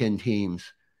had 10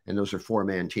 teams, and those are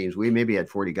 4-man teams. We maybe had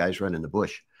 40 guys running the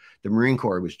bush. The Marine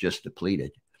Corps was just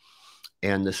depleted.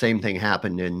 And the same thing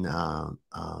happened in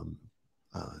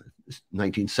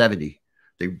 1970.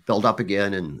 They built up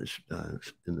again in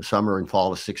the summer and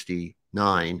fall of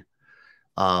 69.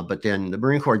 But then the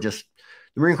Marine Corps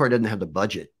didn't have the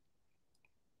budget.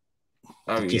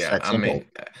 Oh It's just yeah, that I simple. mean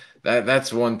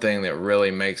that's one thing that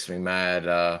really makes me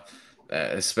mad,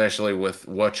 especially with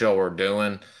what y'all were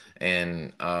doing.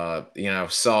 And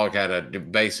Saw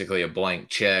got basically a blank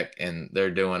check, and they're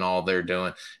doing all they're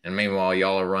doing. And meanwhile,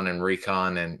 y'all are running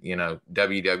Recon and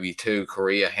WW2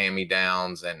 Korea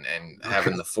hand-me-downs, and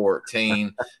having the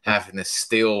 14, having to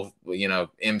steal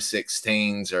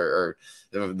M16s or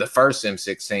the first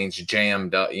M16s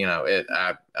jammed up.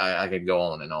 I could go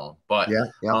on and on, but Yeah,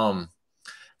 yeah.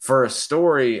 for a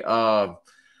story,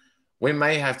 we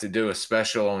may have to do a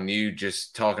special on you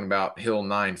just talking about Hill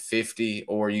 950,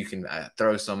 or you can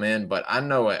throw some in. But I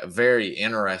know a very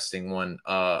interesting one,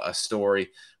 a story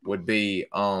would be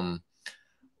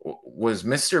was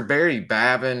Mr. Barry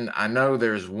Babin. I know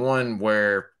there's one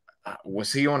where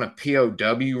was he on a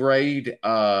POW raid,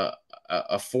 a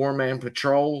 4-man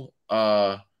patrol,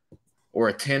 or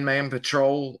a 10-man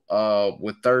patrol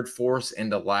with Third Force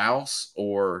into Laos,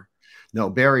 or No,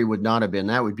 Barry would not have been.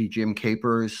 That would be Jim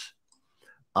Capers.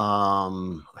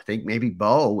 I think maybe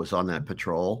Bo was on that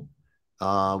patrol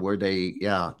where they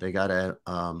got a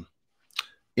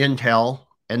intel,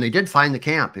 and they did find the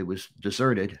camp. It was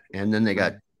deserted, and then they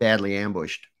got badly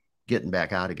ambushed getting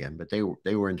back out again. But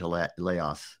they were into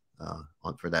Laos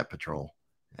for that patrol.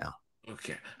 Yeah.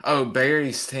 Okay. Oh,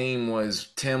 Barry's team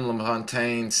was Tim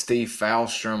LaMontagne, Steve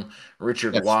Falstrom,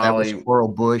 Richard Yes, that was Wiley, Squirrel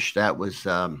Bush. That was,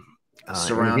 and again,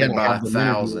 surrounded I by have them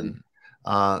interviewed,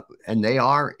 1,000. and they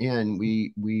are in.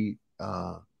 We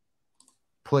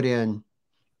put in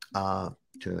to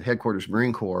Headquarters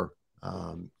Marine Corps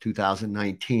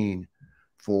 2019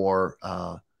 for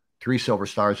 3 Silver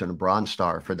Stars and a Bronze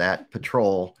Star for that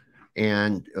patrol,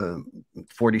 and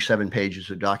 47 pages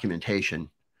of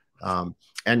documentation.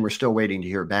 And we're still waiting to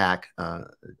hear back.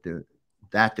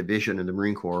 That division of the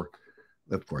Marine Corps,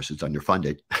 of course, it's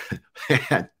underfunded.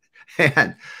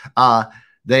 and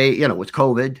they, with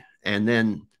COVID, and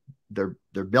then their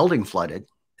building flooded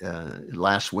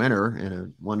last winter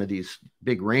in one of these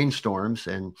big rainstorms,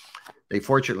 and they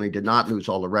fortunately did not lose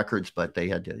all the records, but they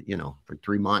had to, for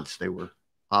 3 months they were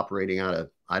operating out of,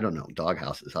 I don't know, dog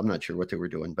houses. I'm not sure what they were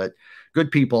doing, but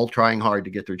good people trying hard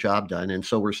to get their job done. And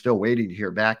so we're still waiting to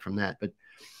hear back from that. But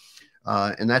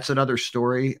and that's another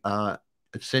story.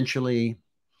 Essentially,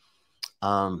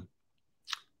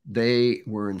 they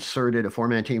were inserted. A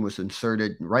 4-man team was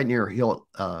inserted right near Hill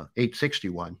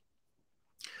 861.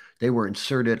 They were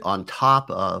inserted on top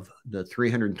of the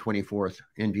 324th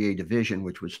NVA division,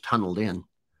 which was tunneled in.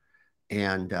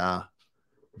 And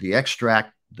the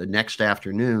extract the next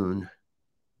afternoon,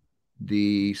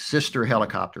 the sister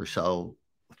helicopter, so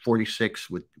 46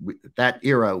 with that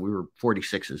era, we were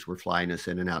 46s were flying us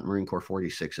in and out, Marine Corps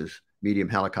 46s, medium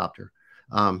helicopter.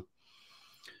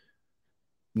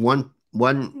 One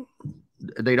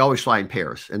they'd always fly in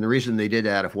pairs, and the reason they did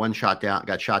that, if one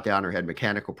got shot down or had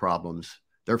mechanical problems,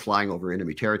 they're flying over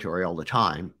enemy territory all the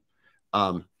time.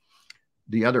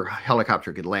 The other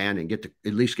helicopter could land and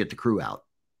at least get the crew out,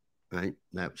 right?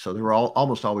 So they were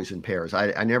almost always in pairs.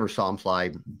 I never saw them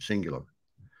fly singular.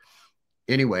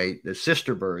 Anyway, the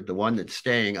sister bird, the one that's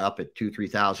staying up at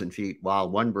 2,000-3,000 feet, while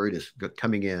one bird is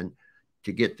coming in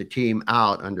to get the team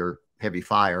out under heavy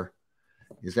fire,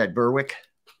 is that Berwick?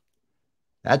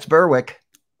 That's Berwick.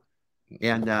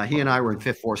 And he and I were in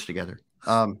 5th Force together.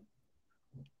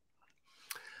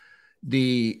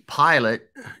 The pilot,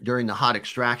 during the hot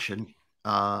extraction,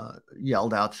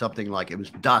 yelled out something like, it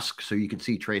was dusk, so you could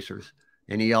see tracers.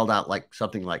 And he yelled out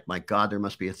something like, "My God, there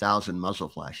must be 1,000 muzzle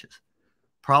flashes."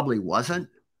 Probably wasn't,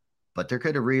 but there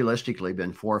could have realistically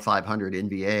been 400 or 500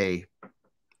 NVA,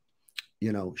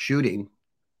 shooting.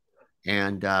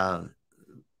 And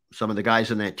some of the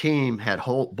guys in that team had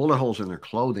bullet holes in their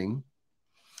clothing.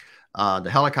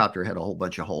 The helicopter had a whole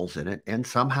bunch of holes in it, and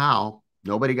somehow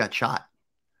nobody got shot.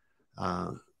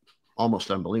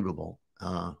 Almost unbelievable.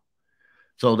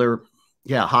 So they're,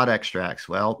 hot extracts.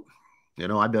 Well,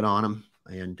 I've been on them,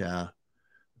 and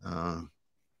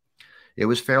it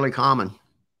was fairly common.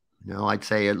 I'd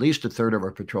say at least 1/3 of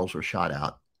our patrols were shot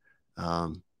out.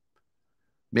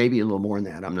 Maybe a little more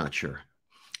than that, I'm not sure.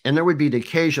 And there would be the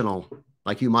occasional,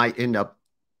 like you might end up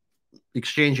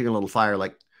exchanging a little fire,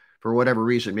 like for whatever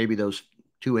reason, maybe those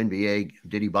 2 NVA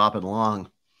diddy bopping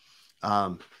along.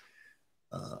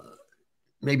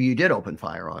 maybe you did open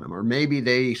fire on them, or maybe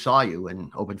they saw you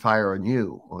and opened fire on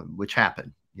you, which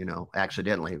happened, you know,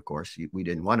 accidentally, of course. We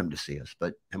didn't want them to see us,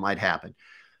 but it might happen.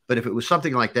 But if it was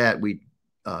something like that, we'd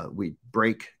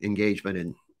break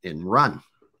engagement and run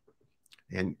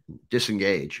and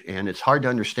disengage. And it's hard to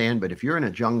understand, but if you're in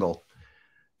a jungle,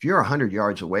 if you're 100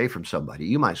 yards away from somebody,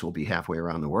 you might as well be halfway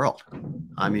around the world.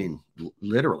 I mean,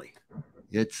 literally.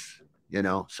 It's, you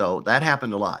know, so that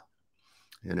happened a lot.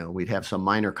 You know, we'd have some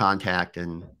minor contact,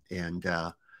 and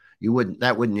that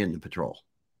wouldn't end the patrol.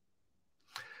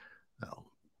 So,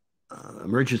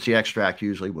 emergency extract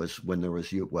usually was when there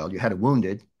was you had a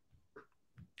wounded,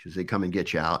 because they come and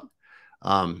get you out,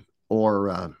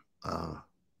 or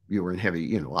you were in heavy.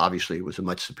 You know, obviously it was a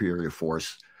much superior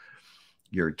force.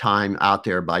 Your time out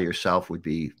there by yourself would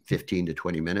be 15 to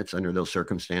 20 minutes under those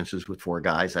circumstances with 4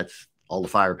 guys. That's all the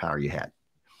firepower you had.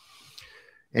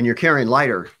 And you're carrying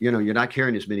lighter, you know, you're not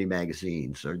carrying as many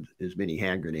magazines or as many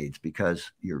hand grenades,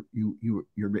 because your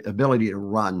ability to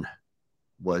run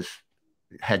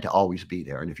had to always be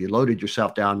there. And if you loaded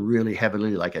yourself down really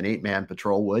heavily, like an 8-man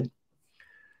patrol would,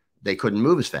 they couldn't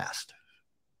move as fast.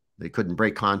 They couldn't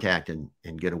break contact and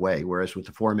get away. Whereas with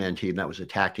the 4-man team, that was a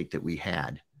tactic that we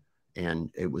had, and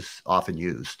it was often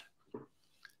used.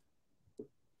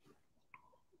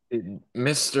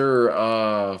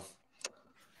 Mr.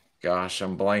 Gosh,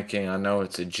 I'm blanking. I know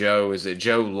it's a Joe. Is it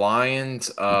Joe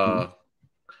Lyons?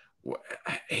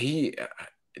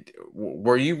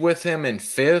 Were you with him in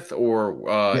 5th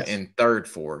or Yes. in 3rd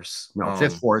Force? No,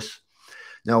 5th Force.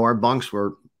 No, our bunks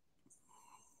were.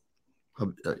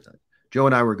 Joe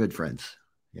and I were good friends.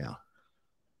 Yeah.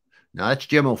 Now that's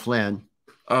Jim O'Flynn.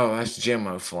 Oh, that's Jim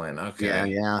O'Flynn. Okay.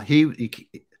 Yeah.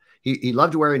 He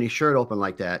loved wearing his shirt open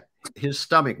like that. His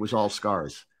stomach was all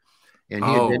scars, and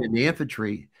he had been in the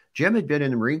infantry. Jim had been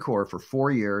in the Marine Corps for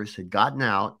 4 years, had gotten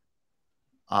out.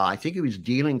 I think he was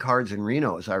dealing cards in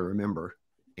Reno, as I remember.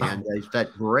 And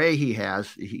that beret he has,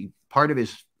 he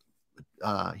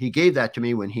gave that to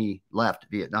me when he left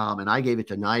Vietnam, and I gave it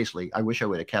to Nisley. I wish I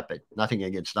would have kept it. Nothing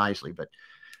against Nisley, but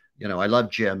you know, I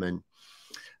love Jim, and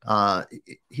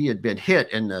he had been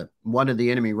hit, and one of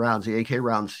the enemy rounds, the AK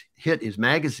rounds, hit his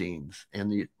magazines, and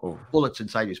the bullets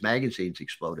inside his magazines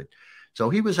exploded. So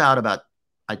he was out about,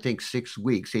 I think, 6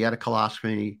 weeks. He had a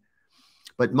colostomy,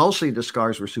 but mostly the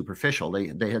scars were superficial.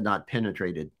 They had not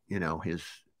penetrated, you know, his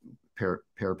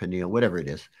peritoneal, whatever it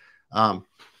is.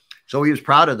 So he was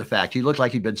proud of the fact. He looked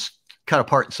like he'd been cut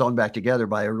apart and sewn back together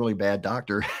by a really bad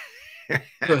doctor.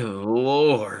 Good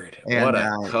Lord. And, what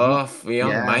a tough young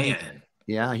man.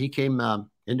 He came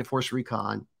into Force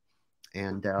Recon.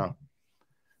 And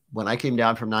when I came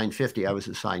down from 950, I was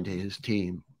assigned to his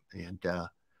team. And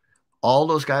all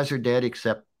those guys are dead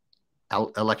except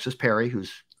Alexis Perry,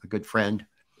 who's a good friend.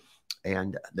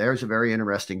 And there's a very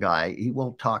interesting guy. He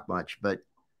won't talk much, but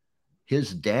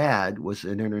his dad was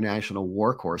an international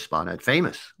war correspondent,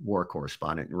 famous war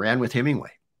correspondent, and ran with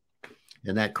Hemingway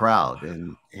in that crowd.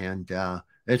 And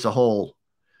it's a whole,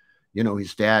 you know,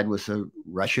 his dad was a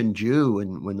Russian Jew,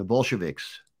 and when the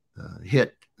Bolsheviks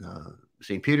hit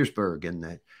St. Petersburg,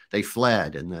 and they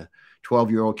fled, and the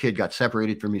 12-year-old kid got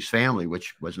separated from his family,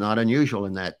 which was not unusual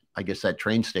in that, I guess, that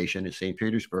train station at St.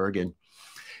 Petersburg. And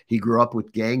he grew up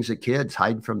with gangs of kids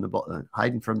hiding from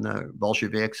the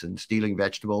Bolsheviks and stealing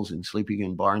vegetables and sleeping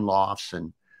in barn lofts,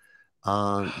 and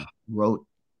wrote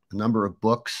a number of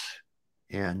books,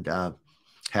 and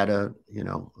had a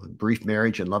brief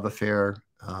marriage and love affair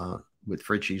with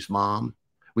Fritchie's mom.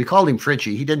 We called him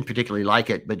Fritchie. He didn't particularly like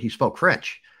it, but he spoke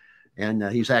French, and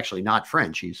he's actually not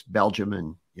French. He's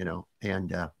Belgium,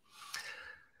 and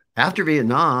after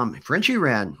Vietnam, Frenchie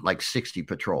ran like 60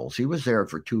 patrols. He was there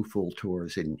for 2 full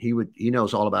tours, and he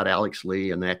knows all about Alex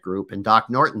Lee and that group. And Doc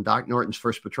Norton's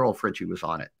first patrol, Frenchie was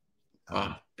on it.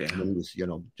 When he was,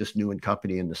 just new in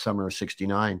company in the summer of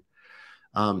 '69.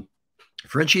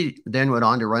 Frenchie then went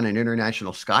on to run an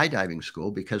international skydiving school,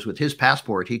 because with his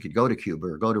passport, he could go to Cuba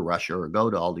or go to Russia or go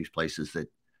to all these places that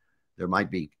there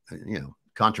might be,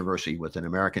 controversy with an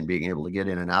American being able to get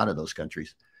in and out of those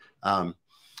countries.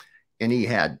 And he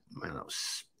had,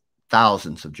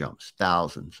 thousands of jumps.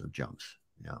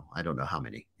 I don't know how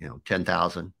many,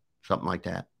 10,000, something like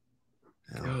that.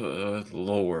 Good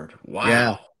Lord.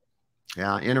 Wow.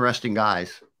 Yeah. Interesting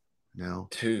guys.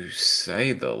 To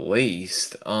say the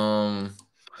least.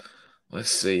 Let's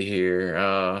see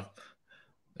here.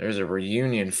 There's a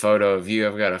reunion photo of you.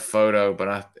 I've got a photo,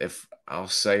 but I'll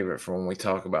save it for when we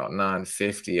talk about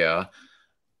 950. I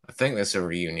think that's a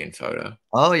reunion photo.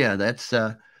 Oh yeah, that's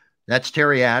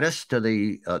Terry Addis to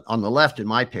the on the left in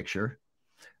my picture.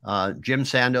 Jim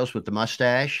Sandos with the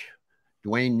mustache,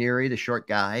 Dwayne Neary, the short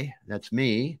guy. That's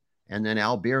me, and then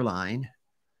Al Beerline.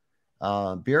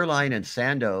 Beerline and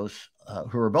Sandoz,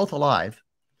 who were both alive,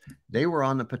 they were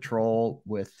on the patrol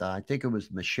with, I think it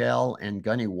was Michelle and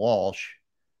Gunny Walsh,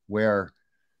 where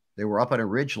they were up on a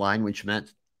ridge line, which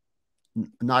meant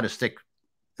not as thick.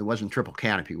 It wasn't triple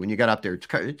canopy. When you got up there,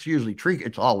 it's usually tree.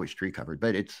 It's always tree covered,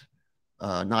 but it's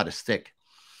not as thick.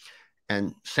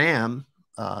 And Sam,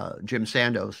 Jim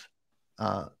Sandoz,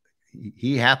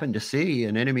 he happened to see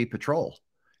an enemy patrol,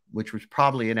 which was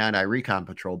probably an anti-recon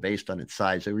patrol based on its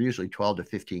size. They were usually 12 to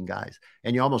 15 guys,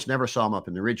 and you almost never saw them up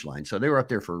in the ridge line. So they were up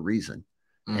there for a reason.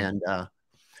 And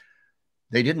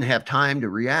they didn't have time to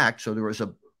react. So there was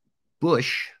a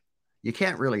bush. You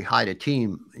can't really hide a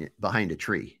team behind a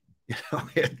tree,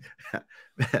 but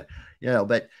there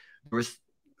was,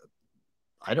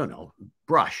 I don't know,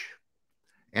 brush,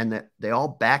 and that they all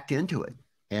backed into it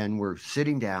and were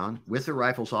sitting down with their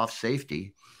rifles off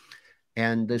safety,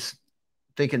 and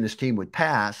thinking this team would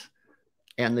pass,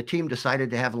 and the team decided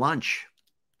to have lunch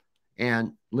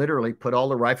and literally put all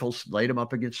the rifles, laid them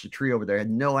up against the tree over there.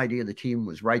 Had no idea the team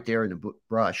was right there in the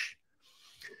brush.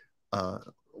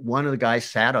 One of the guys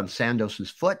sat on Sandoz's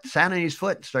foot, sat on his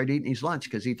foot, and started eating his lunch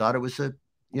because he thought it was a,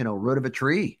 root of a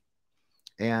tree.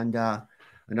 And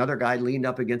another guy leaned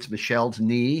up against Michelle's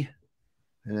knee,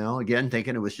 again,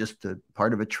 thinking it was just a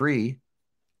part of a tree.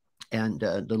 And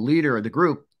the leader of the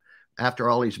group, after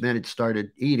all these men had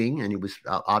started eating, and he was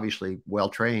obviously well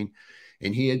trained,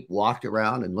 and he had walked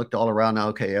around and looked all around.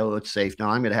 Okay, it's safe now.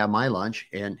 I'm going to have my lunch.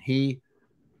 And he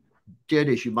did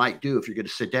as you might do if you're going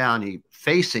to sit down. He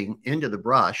facing into the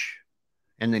brush,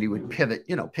 and then he would pivot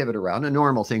around, a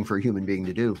normal thing for a human being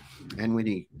to do. And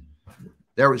when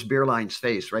there was Beerline's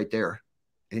face right there,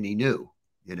 and he knew,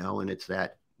 and it's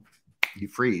that you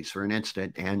freeze for an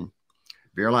instant, and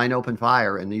Beerline opened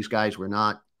fire, and these guys were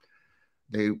not.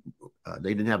 They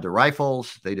didn't have the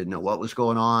rifles. They didn't know what was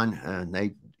going on, and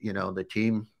the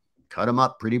team cut them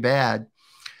up pretty bad,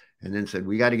 and then said,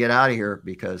 "We got to get out of here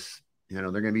because there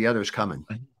are going to be others coming."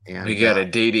 And we got a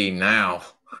DD now.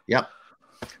 Yep.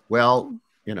 Well,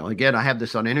 again, I have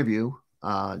this on interview.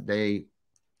 They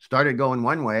started going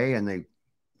one way, and they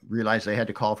realized they had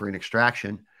to call for an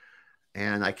extraction,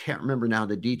 and I can't remember now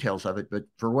the details of it, but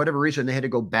for whatever reason, they had to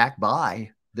go back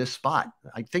by this spot.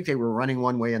 I think they were running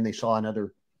one way, and they saw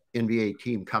another NVA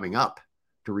team coming up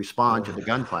to respond to the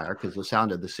gunfire because the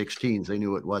sound of the 16s, they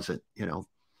knew it wasn't,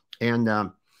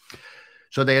 and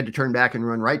so they had to turn back and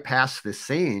run right past this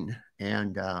scene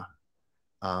and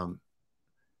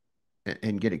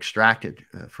get extracted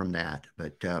from that.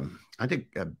 But I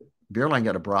think Beerline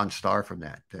got a Bronze Star from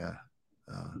that.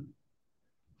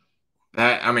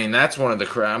 That's one of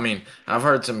the. I've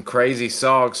heard some crazy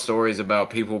SOG stories about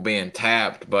people being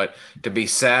tapped, but to be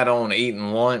sat on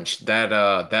eating lunch,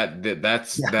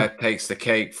 that takes the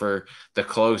cake for the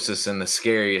closest and the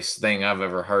scariest thing I've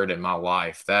ever heard in my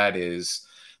life.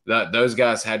 Those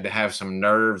guys had to have some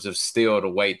nerves of steel to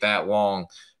wait that long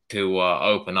to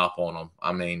open up on them.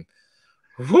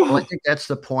 Well, I think that's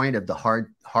the point of the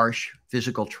harsh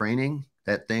physical training.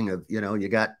 That thing of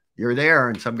you're there,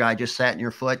 and some guy just sat in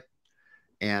your foot.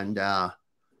 And,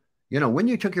 when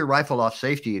you took your rifle off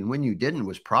safety and when you didn't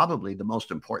was probably the most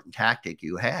important tactic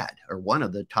you had, or one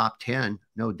of the top 10,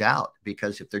 no doubt,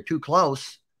 because if they're too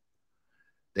close,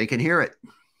 they can hear it.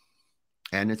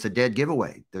 And it's a dead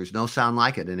giveaway. There's no sound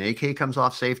like it. An AK comes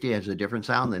off safety, has a different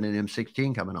sound than an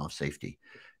M16 coming off safety,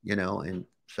 and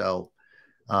so,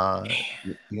 and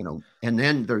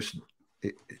then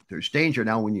there's danger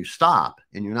now when you stop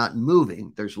and you're not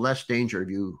moving. There's less danger of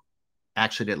you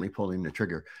accidentally pulling the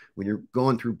trigger. When you're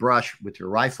going through brush with your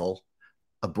rifle,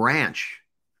 a branch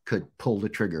could pull the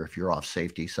trigger if you're off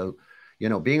safety. So,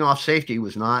 being off safety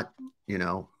was not, you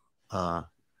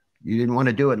didn't want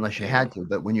to do it unless you had to.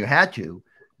 But when you had to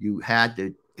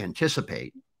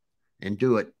anticipate and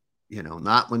do it,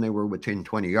 not when they were within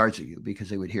 20 yards of you, because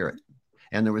they would hear it.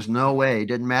 And there was no way, it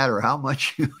didn't matter how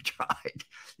much you tried.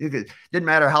 Didn't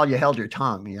matter how you held your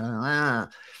tongue,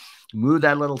 move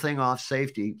that little thing off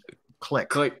safety.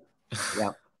 Click.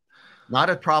 Yeah. Not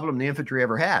a problem the infantry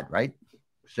ever had, right?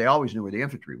 They always knew where the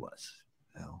infantry was.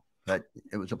 But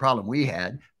it was a problem we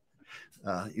had.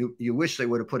 You wish they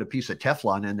would have put a piece of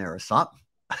Teflon in there or something.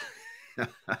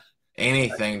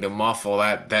 Anything to muffle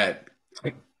that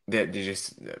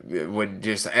would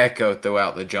just echo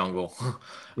throughout the jungle.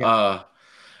 Yeah.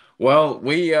 Well,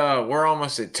 we're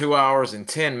almost at 2 hours and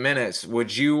 10 minutes.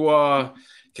 Would you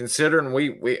considering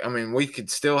we could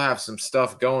still have some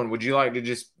stuff going, would you like to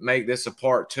just make this a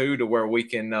part 2 to where we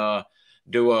can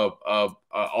do a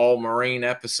all Marine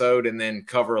episode and then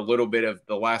cover a little bit of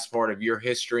the last part of your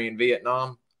history in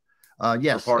Vietnam? for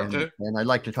Yes, part two? and I'd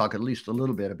like to talk at least a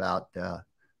little bit about the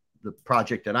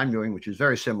project that I'm doing, which is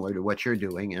very similar to what you're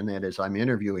doing, and that is I'm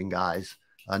interviewing guys,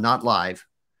 not live,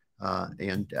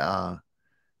 and I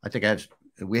think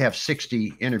we have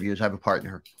 60 interviews. I have a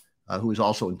partner who is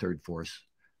also in Third Force,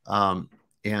 um,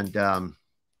 and we're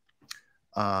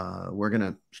going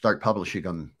to start publishing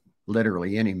them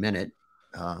literally any minute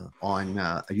on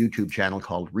a YouTube channel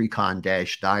called Recon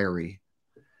Diary,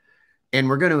 and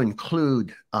we're going to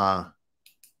include,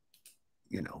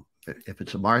 you know, if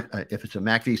it's a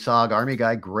MACV SOG Army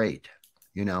guy, great.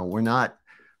 You know, we're not.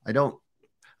 I don't.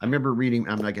 I remember reading.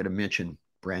 I'm not going to mention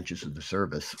branches of the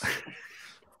service,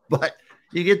 but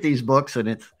you get these books, and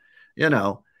it's, you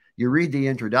know, you read the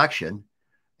introduction,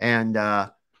 and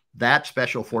that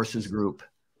Special Forces group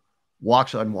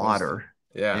walks on water.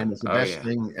 Yeah. And it's the Oh best yeah.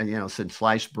 thing, and, you know, since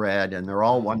sliced bread, and they're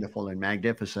all wonderful and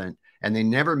magnificent. And they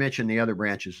never mention the other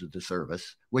branches of the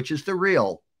service, which is the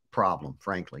real problem,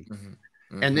 frankly.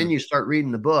 And then you start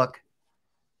reading the book,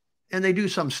 and they do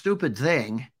some stupid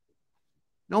thing.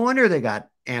 No wonder they got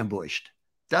ambushed.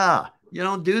 Duh, you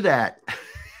don't do that.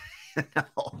 No.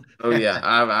 Oh yeah,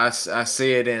 I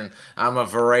see it in. I'm a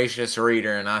voracious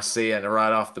reader, and I see it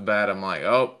right off the bat. I'm like,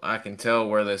 oh, I can tell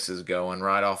where this is going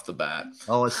right off the bat.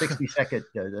 Oh, a 60-second,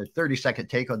 30-second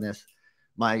take on this.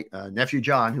 My nephew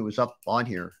John, who was up on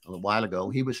here a while ago,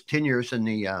 he was 10 years in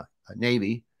the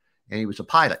Navy, and he was a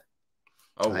pilot.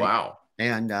 Oh right? wow!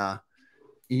 And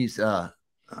he's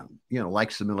you know,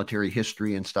 likes the military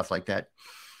history and stuff like that.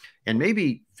 And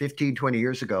maybe 15, 20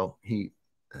 years ago, he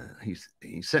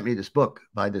sent me this book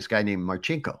by this guy named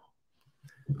Marchenko.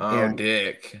 Oh,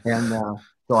 Dick. And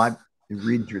so I'm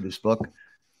reading through this book,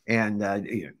 and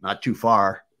you know, not too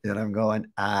far, and I'm going,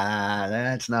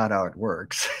 that's not how it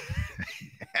works.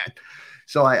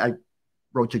 So I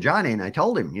wrote to Johnny, and I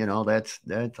told him, you know, that's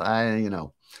you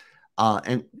know,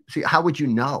 and see, how would you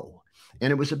know?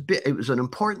 And it was an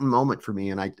important moment for me,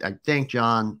 and I thank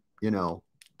John, you know,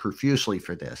 profusely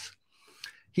for this.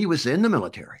 He was in the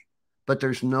military, but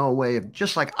there's no way of,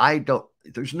 just like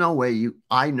there's no way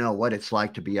I know what it's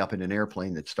like to be up in an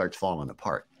airplane that starts falling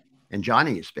apart. And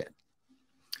Johnny has been.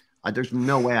 There's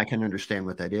no way I can understand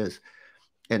what that is.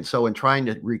 And so in trying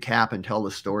to recap and tell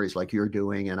the stories like you're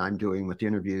doing and I'm doing with the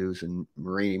interviews, and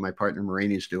Marini, my partner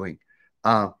Marini, is doing,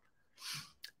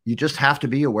 you just have to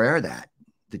be aware of that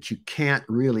you can't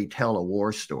really tell a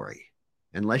war story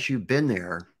unless you've been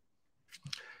there.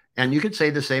 And you could say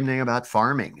the same thing about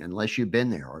farming, unless you've been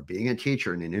there, or being a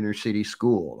teacher in an inner city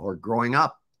school, or growing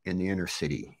up in the inner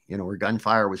city, you know, where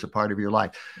gunfire was a part of your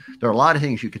life. There are a lot of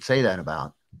things you could say that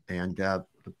about. And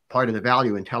part of the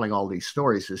value in telling all these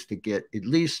stories is to get, at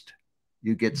least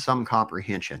you get some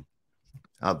comprehension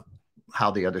of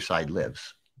how the other side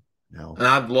lives. No. And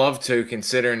I'd love to,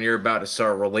 considering you're about to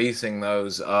start releasing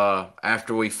those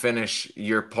after we finish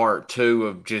your part two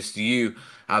of just you.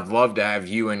 I'd love to have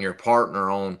you and your partner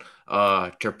on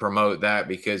to promote that,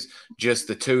 because just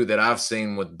the two that I've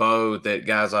seen with Bo, that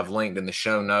guys I've linked in the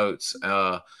show notes,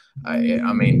 I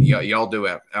mean, y'all do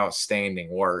outstanding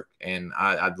work, and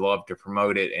I'd love to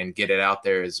promote it and get it out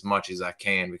there as much as I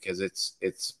can, because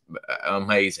it's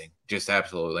amazing, just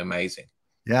absolutely amazing.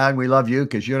 Yeah, and we love you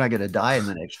because you're not going to die in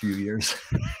the next few years.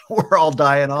 We're all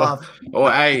dying off. Oh,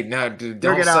 hey, no, dude,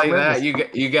 don't say that.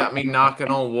 You got me knocking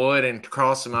on wood and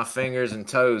crossing my fingers and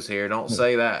toes here. Don't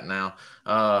say that now.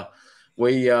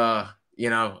 You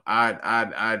know,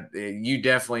 you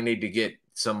definitely need to get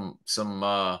some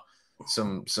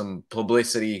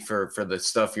publicity for the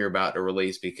stuff you're about to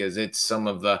release, because it's some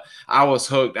of the, I was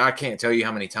hooked. I can't tell you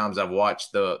how many times I've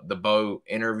watched the Bo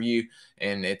interview,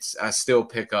 and I still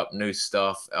pick up new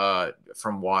stuff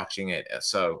from watching it.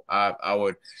 So I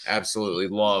would absolutely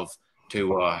love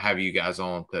to have you guys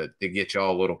on to get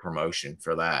y'all a little promotion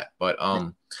for that. But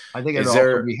I think it'll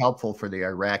also be helpful for the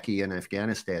Iraqi and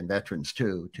Afghanistan veterans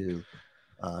too, to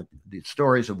the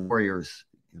stories of warriors.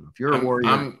 You know, if you're a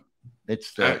warrior,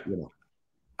 it's you know,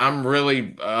 I'm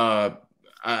really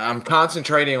I'm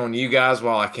concentrating on you guys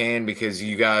while I can, because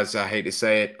you guys, I hate to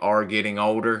say it, are getting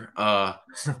older. But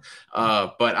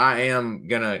I am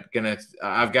gonna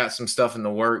I've got some stuff in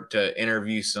the work to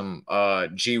interview some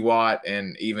GWAT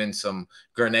and even some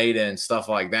Grenada and stuff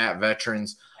like that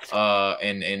veterans,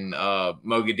 and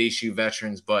Mogadishu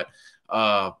veterans. But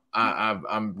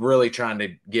I'm really trying to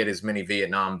get as many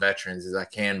Vietnam veterans as I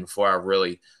can before I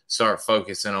really start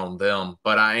focusing on them.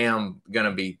 But I am going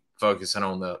to be focusing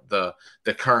on the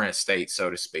current state, so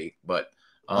to speak. But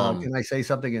can I say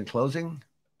something in closing?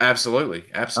 Absolutely.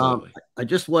 I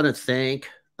just want to thank.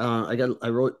 I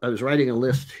was writing a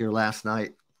list here last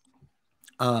night.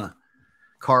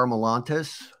 Carl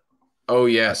Malantes. Oh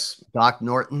yes. Doc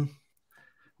Norton.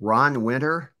 Ron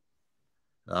Winter,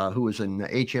 who was in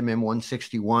HMM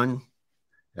 161.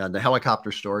 The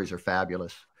helicopter stories are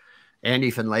fabulous.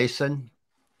 Andy Finlayson,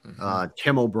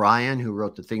 Tim O'Brien, who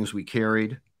wrote The Things We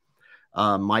Carried,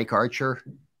 Mike Archer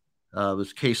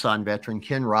was Khe Sanh veteran,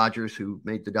 Ken Rogers, who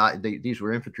made these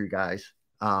were infantry guys,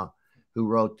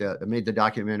 who made the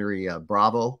documentary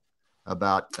Bravo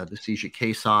about the siege at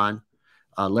Khe Sanh.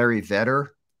 Larry Vetter,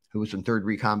 who was in 3rd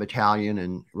Recon Battalion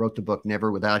and wrote the book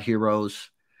Never Without Heroes.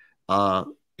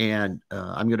 And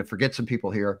I'm going to forget some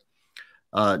people here.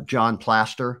 John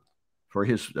Plaster for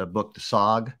his book, The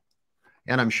SOG.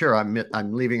 And I'm sure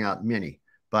I'm leaving out many,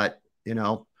 but, you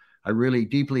know, I really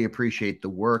deeply appreciate the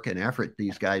work and effort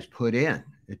these guys put in.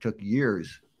 It took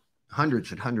years,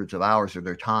 hundreds and hundreds of hours of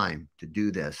their time to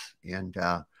do this. And,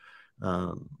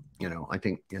 you know, I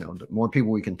think, you know, the more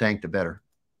people we can thank, the better.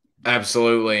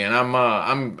 Absolutely. And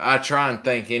I try and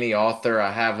thank any author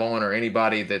I have on, or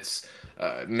anybody that's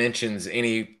mentions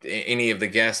any of the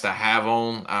guests I have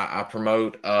on, I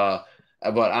promote.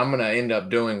 But I'm gonna end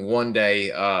up doing one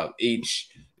day each,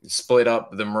 split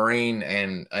up the Marine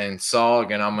and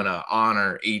SOG, and I'm gonna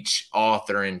honor each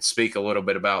author and speak a little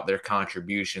bit about their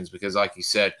contributions, because, like you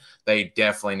said, they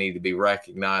definitely need to be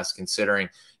recognized, considering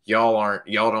y'all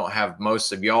don't have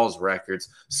most of y'all's records.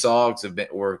 SOGs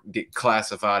were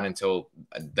classified until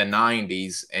the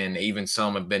 90s, and even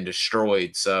some have been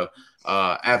destroyed. So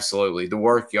absolutely, the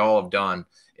work y'all have done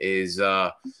is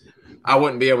I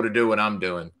wouldn't be able to do what I'm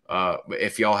doing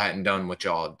if y'all hadn't done what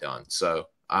y'all have done. So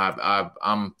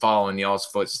I'm following y'all's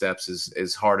footsteps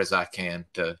as hard as I can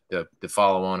to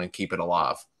follow on and keep it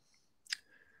alive.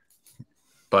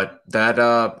 But that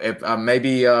if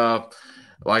maybe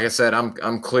like I said,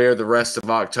 I'm clear the rest of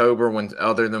October,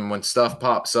 other than when stuff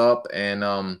pops up,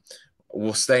 and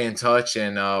we'll stay in touch,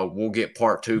 and we'll get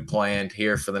part 2 planned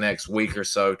here for the next week or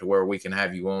so, to where we can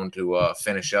have you on to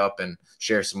finish up and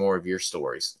share some more of your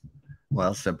stories.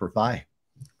 Well, Semper Fi.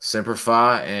 Semper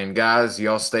Fi. And guys,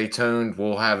 y'all stay tuned.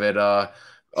 We'll have it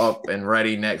up and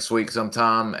ready next week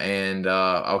sometime, and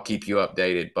I'll keep you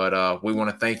updated. But we want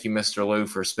to thank you, Mr. Lou,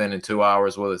 for spending 2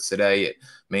 hours with us today. It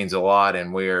means a lot,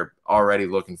 and we're already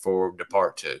looking forward to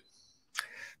part 2.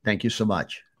 Thank you so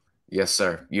much. Yes,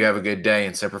 sir. You have a good day,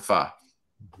 and Semper Fi.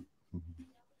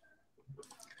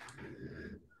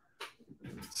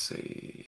 Let's see.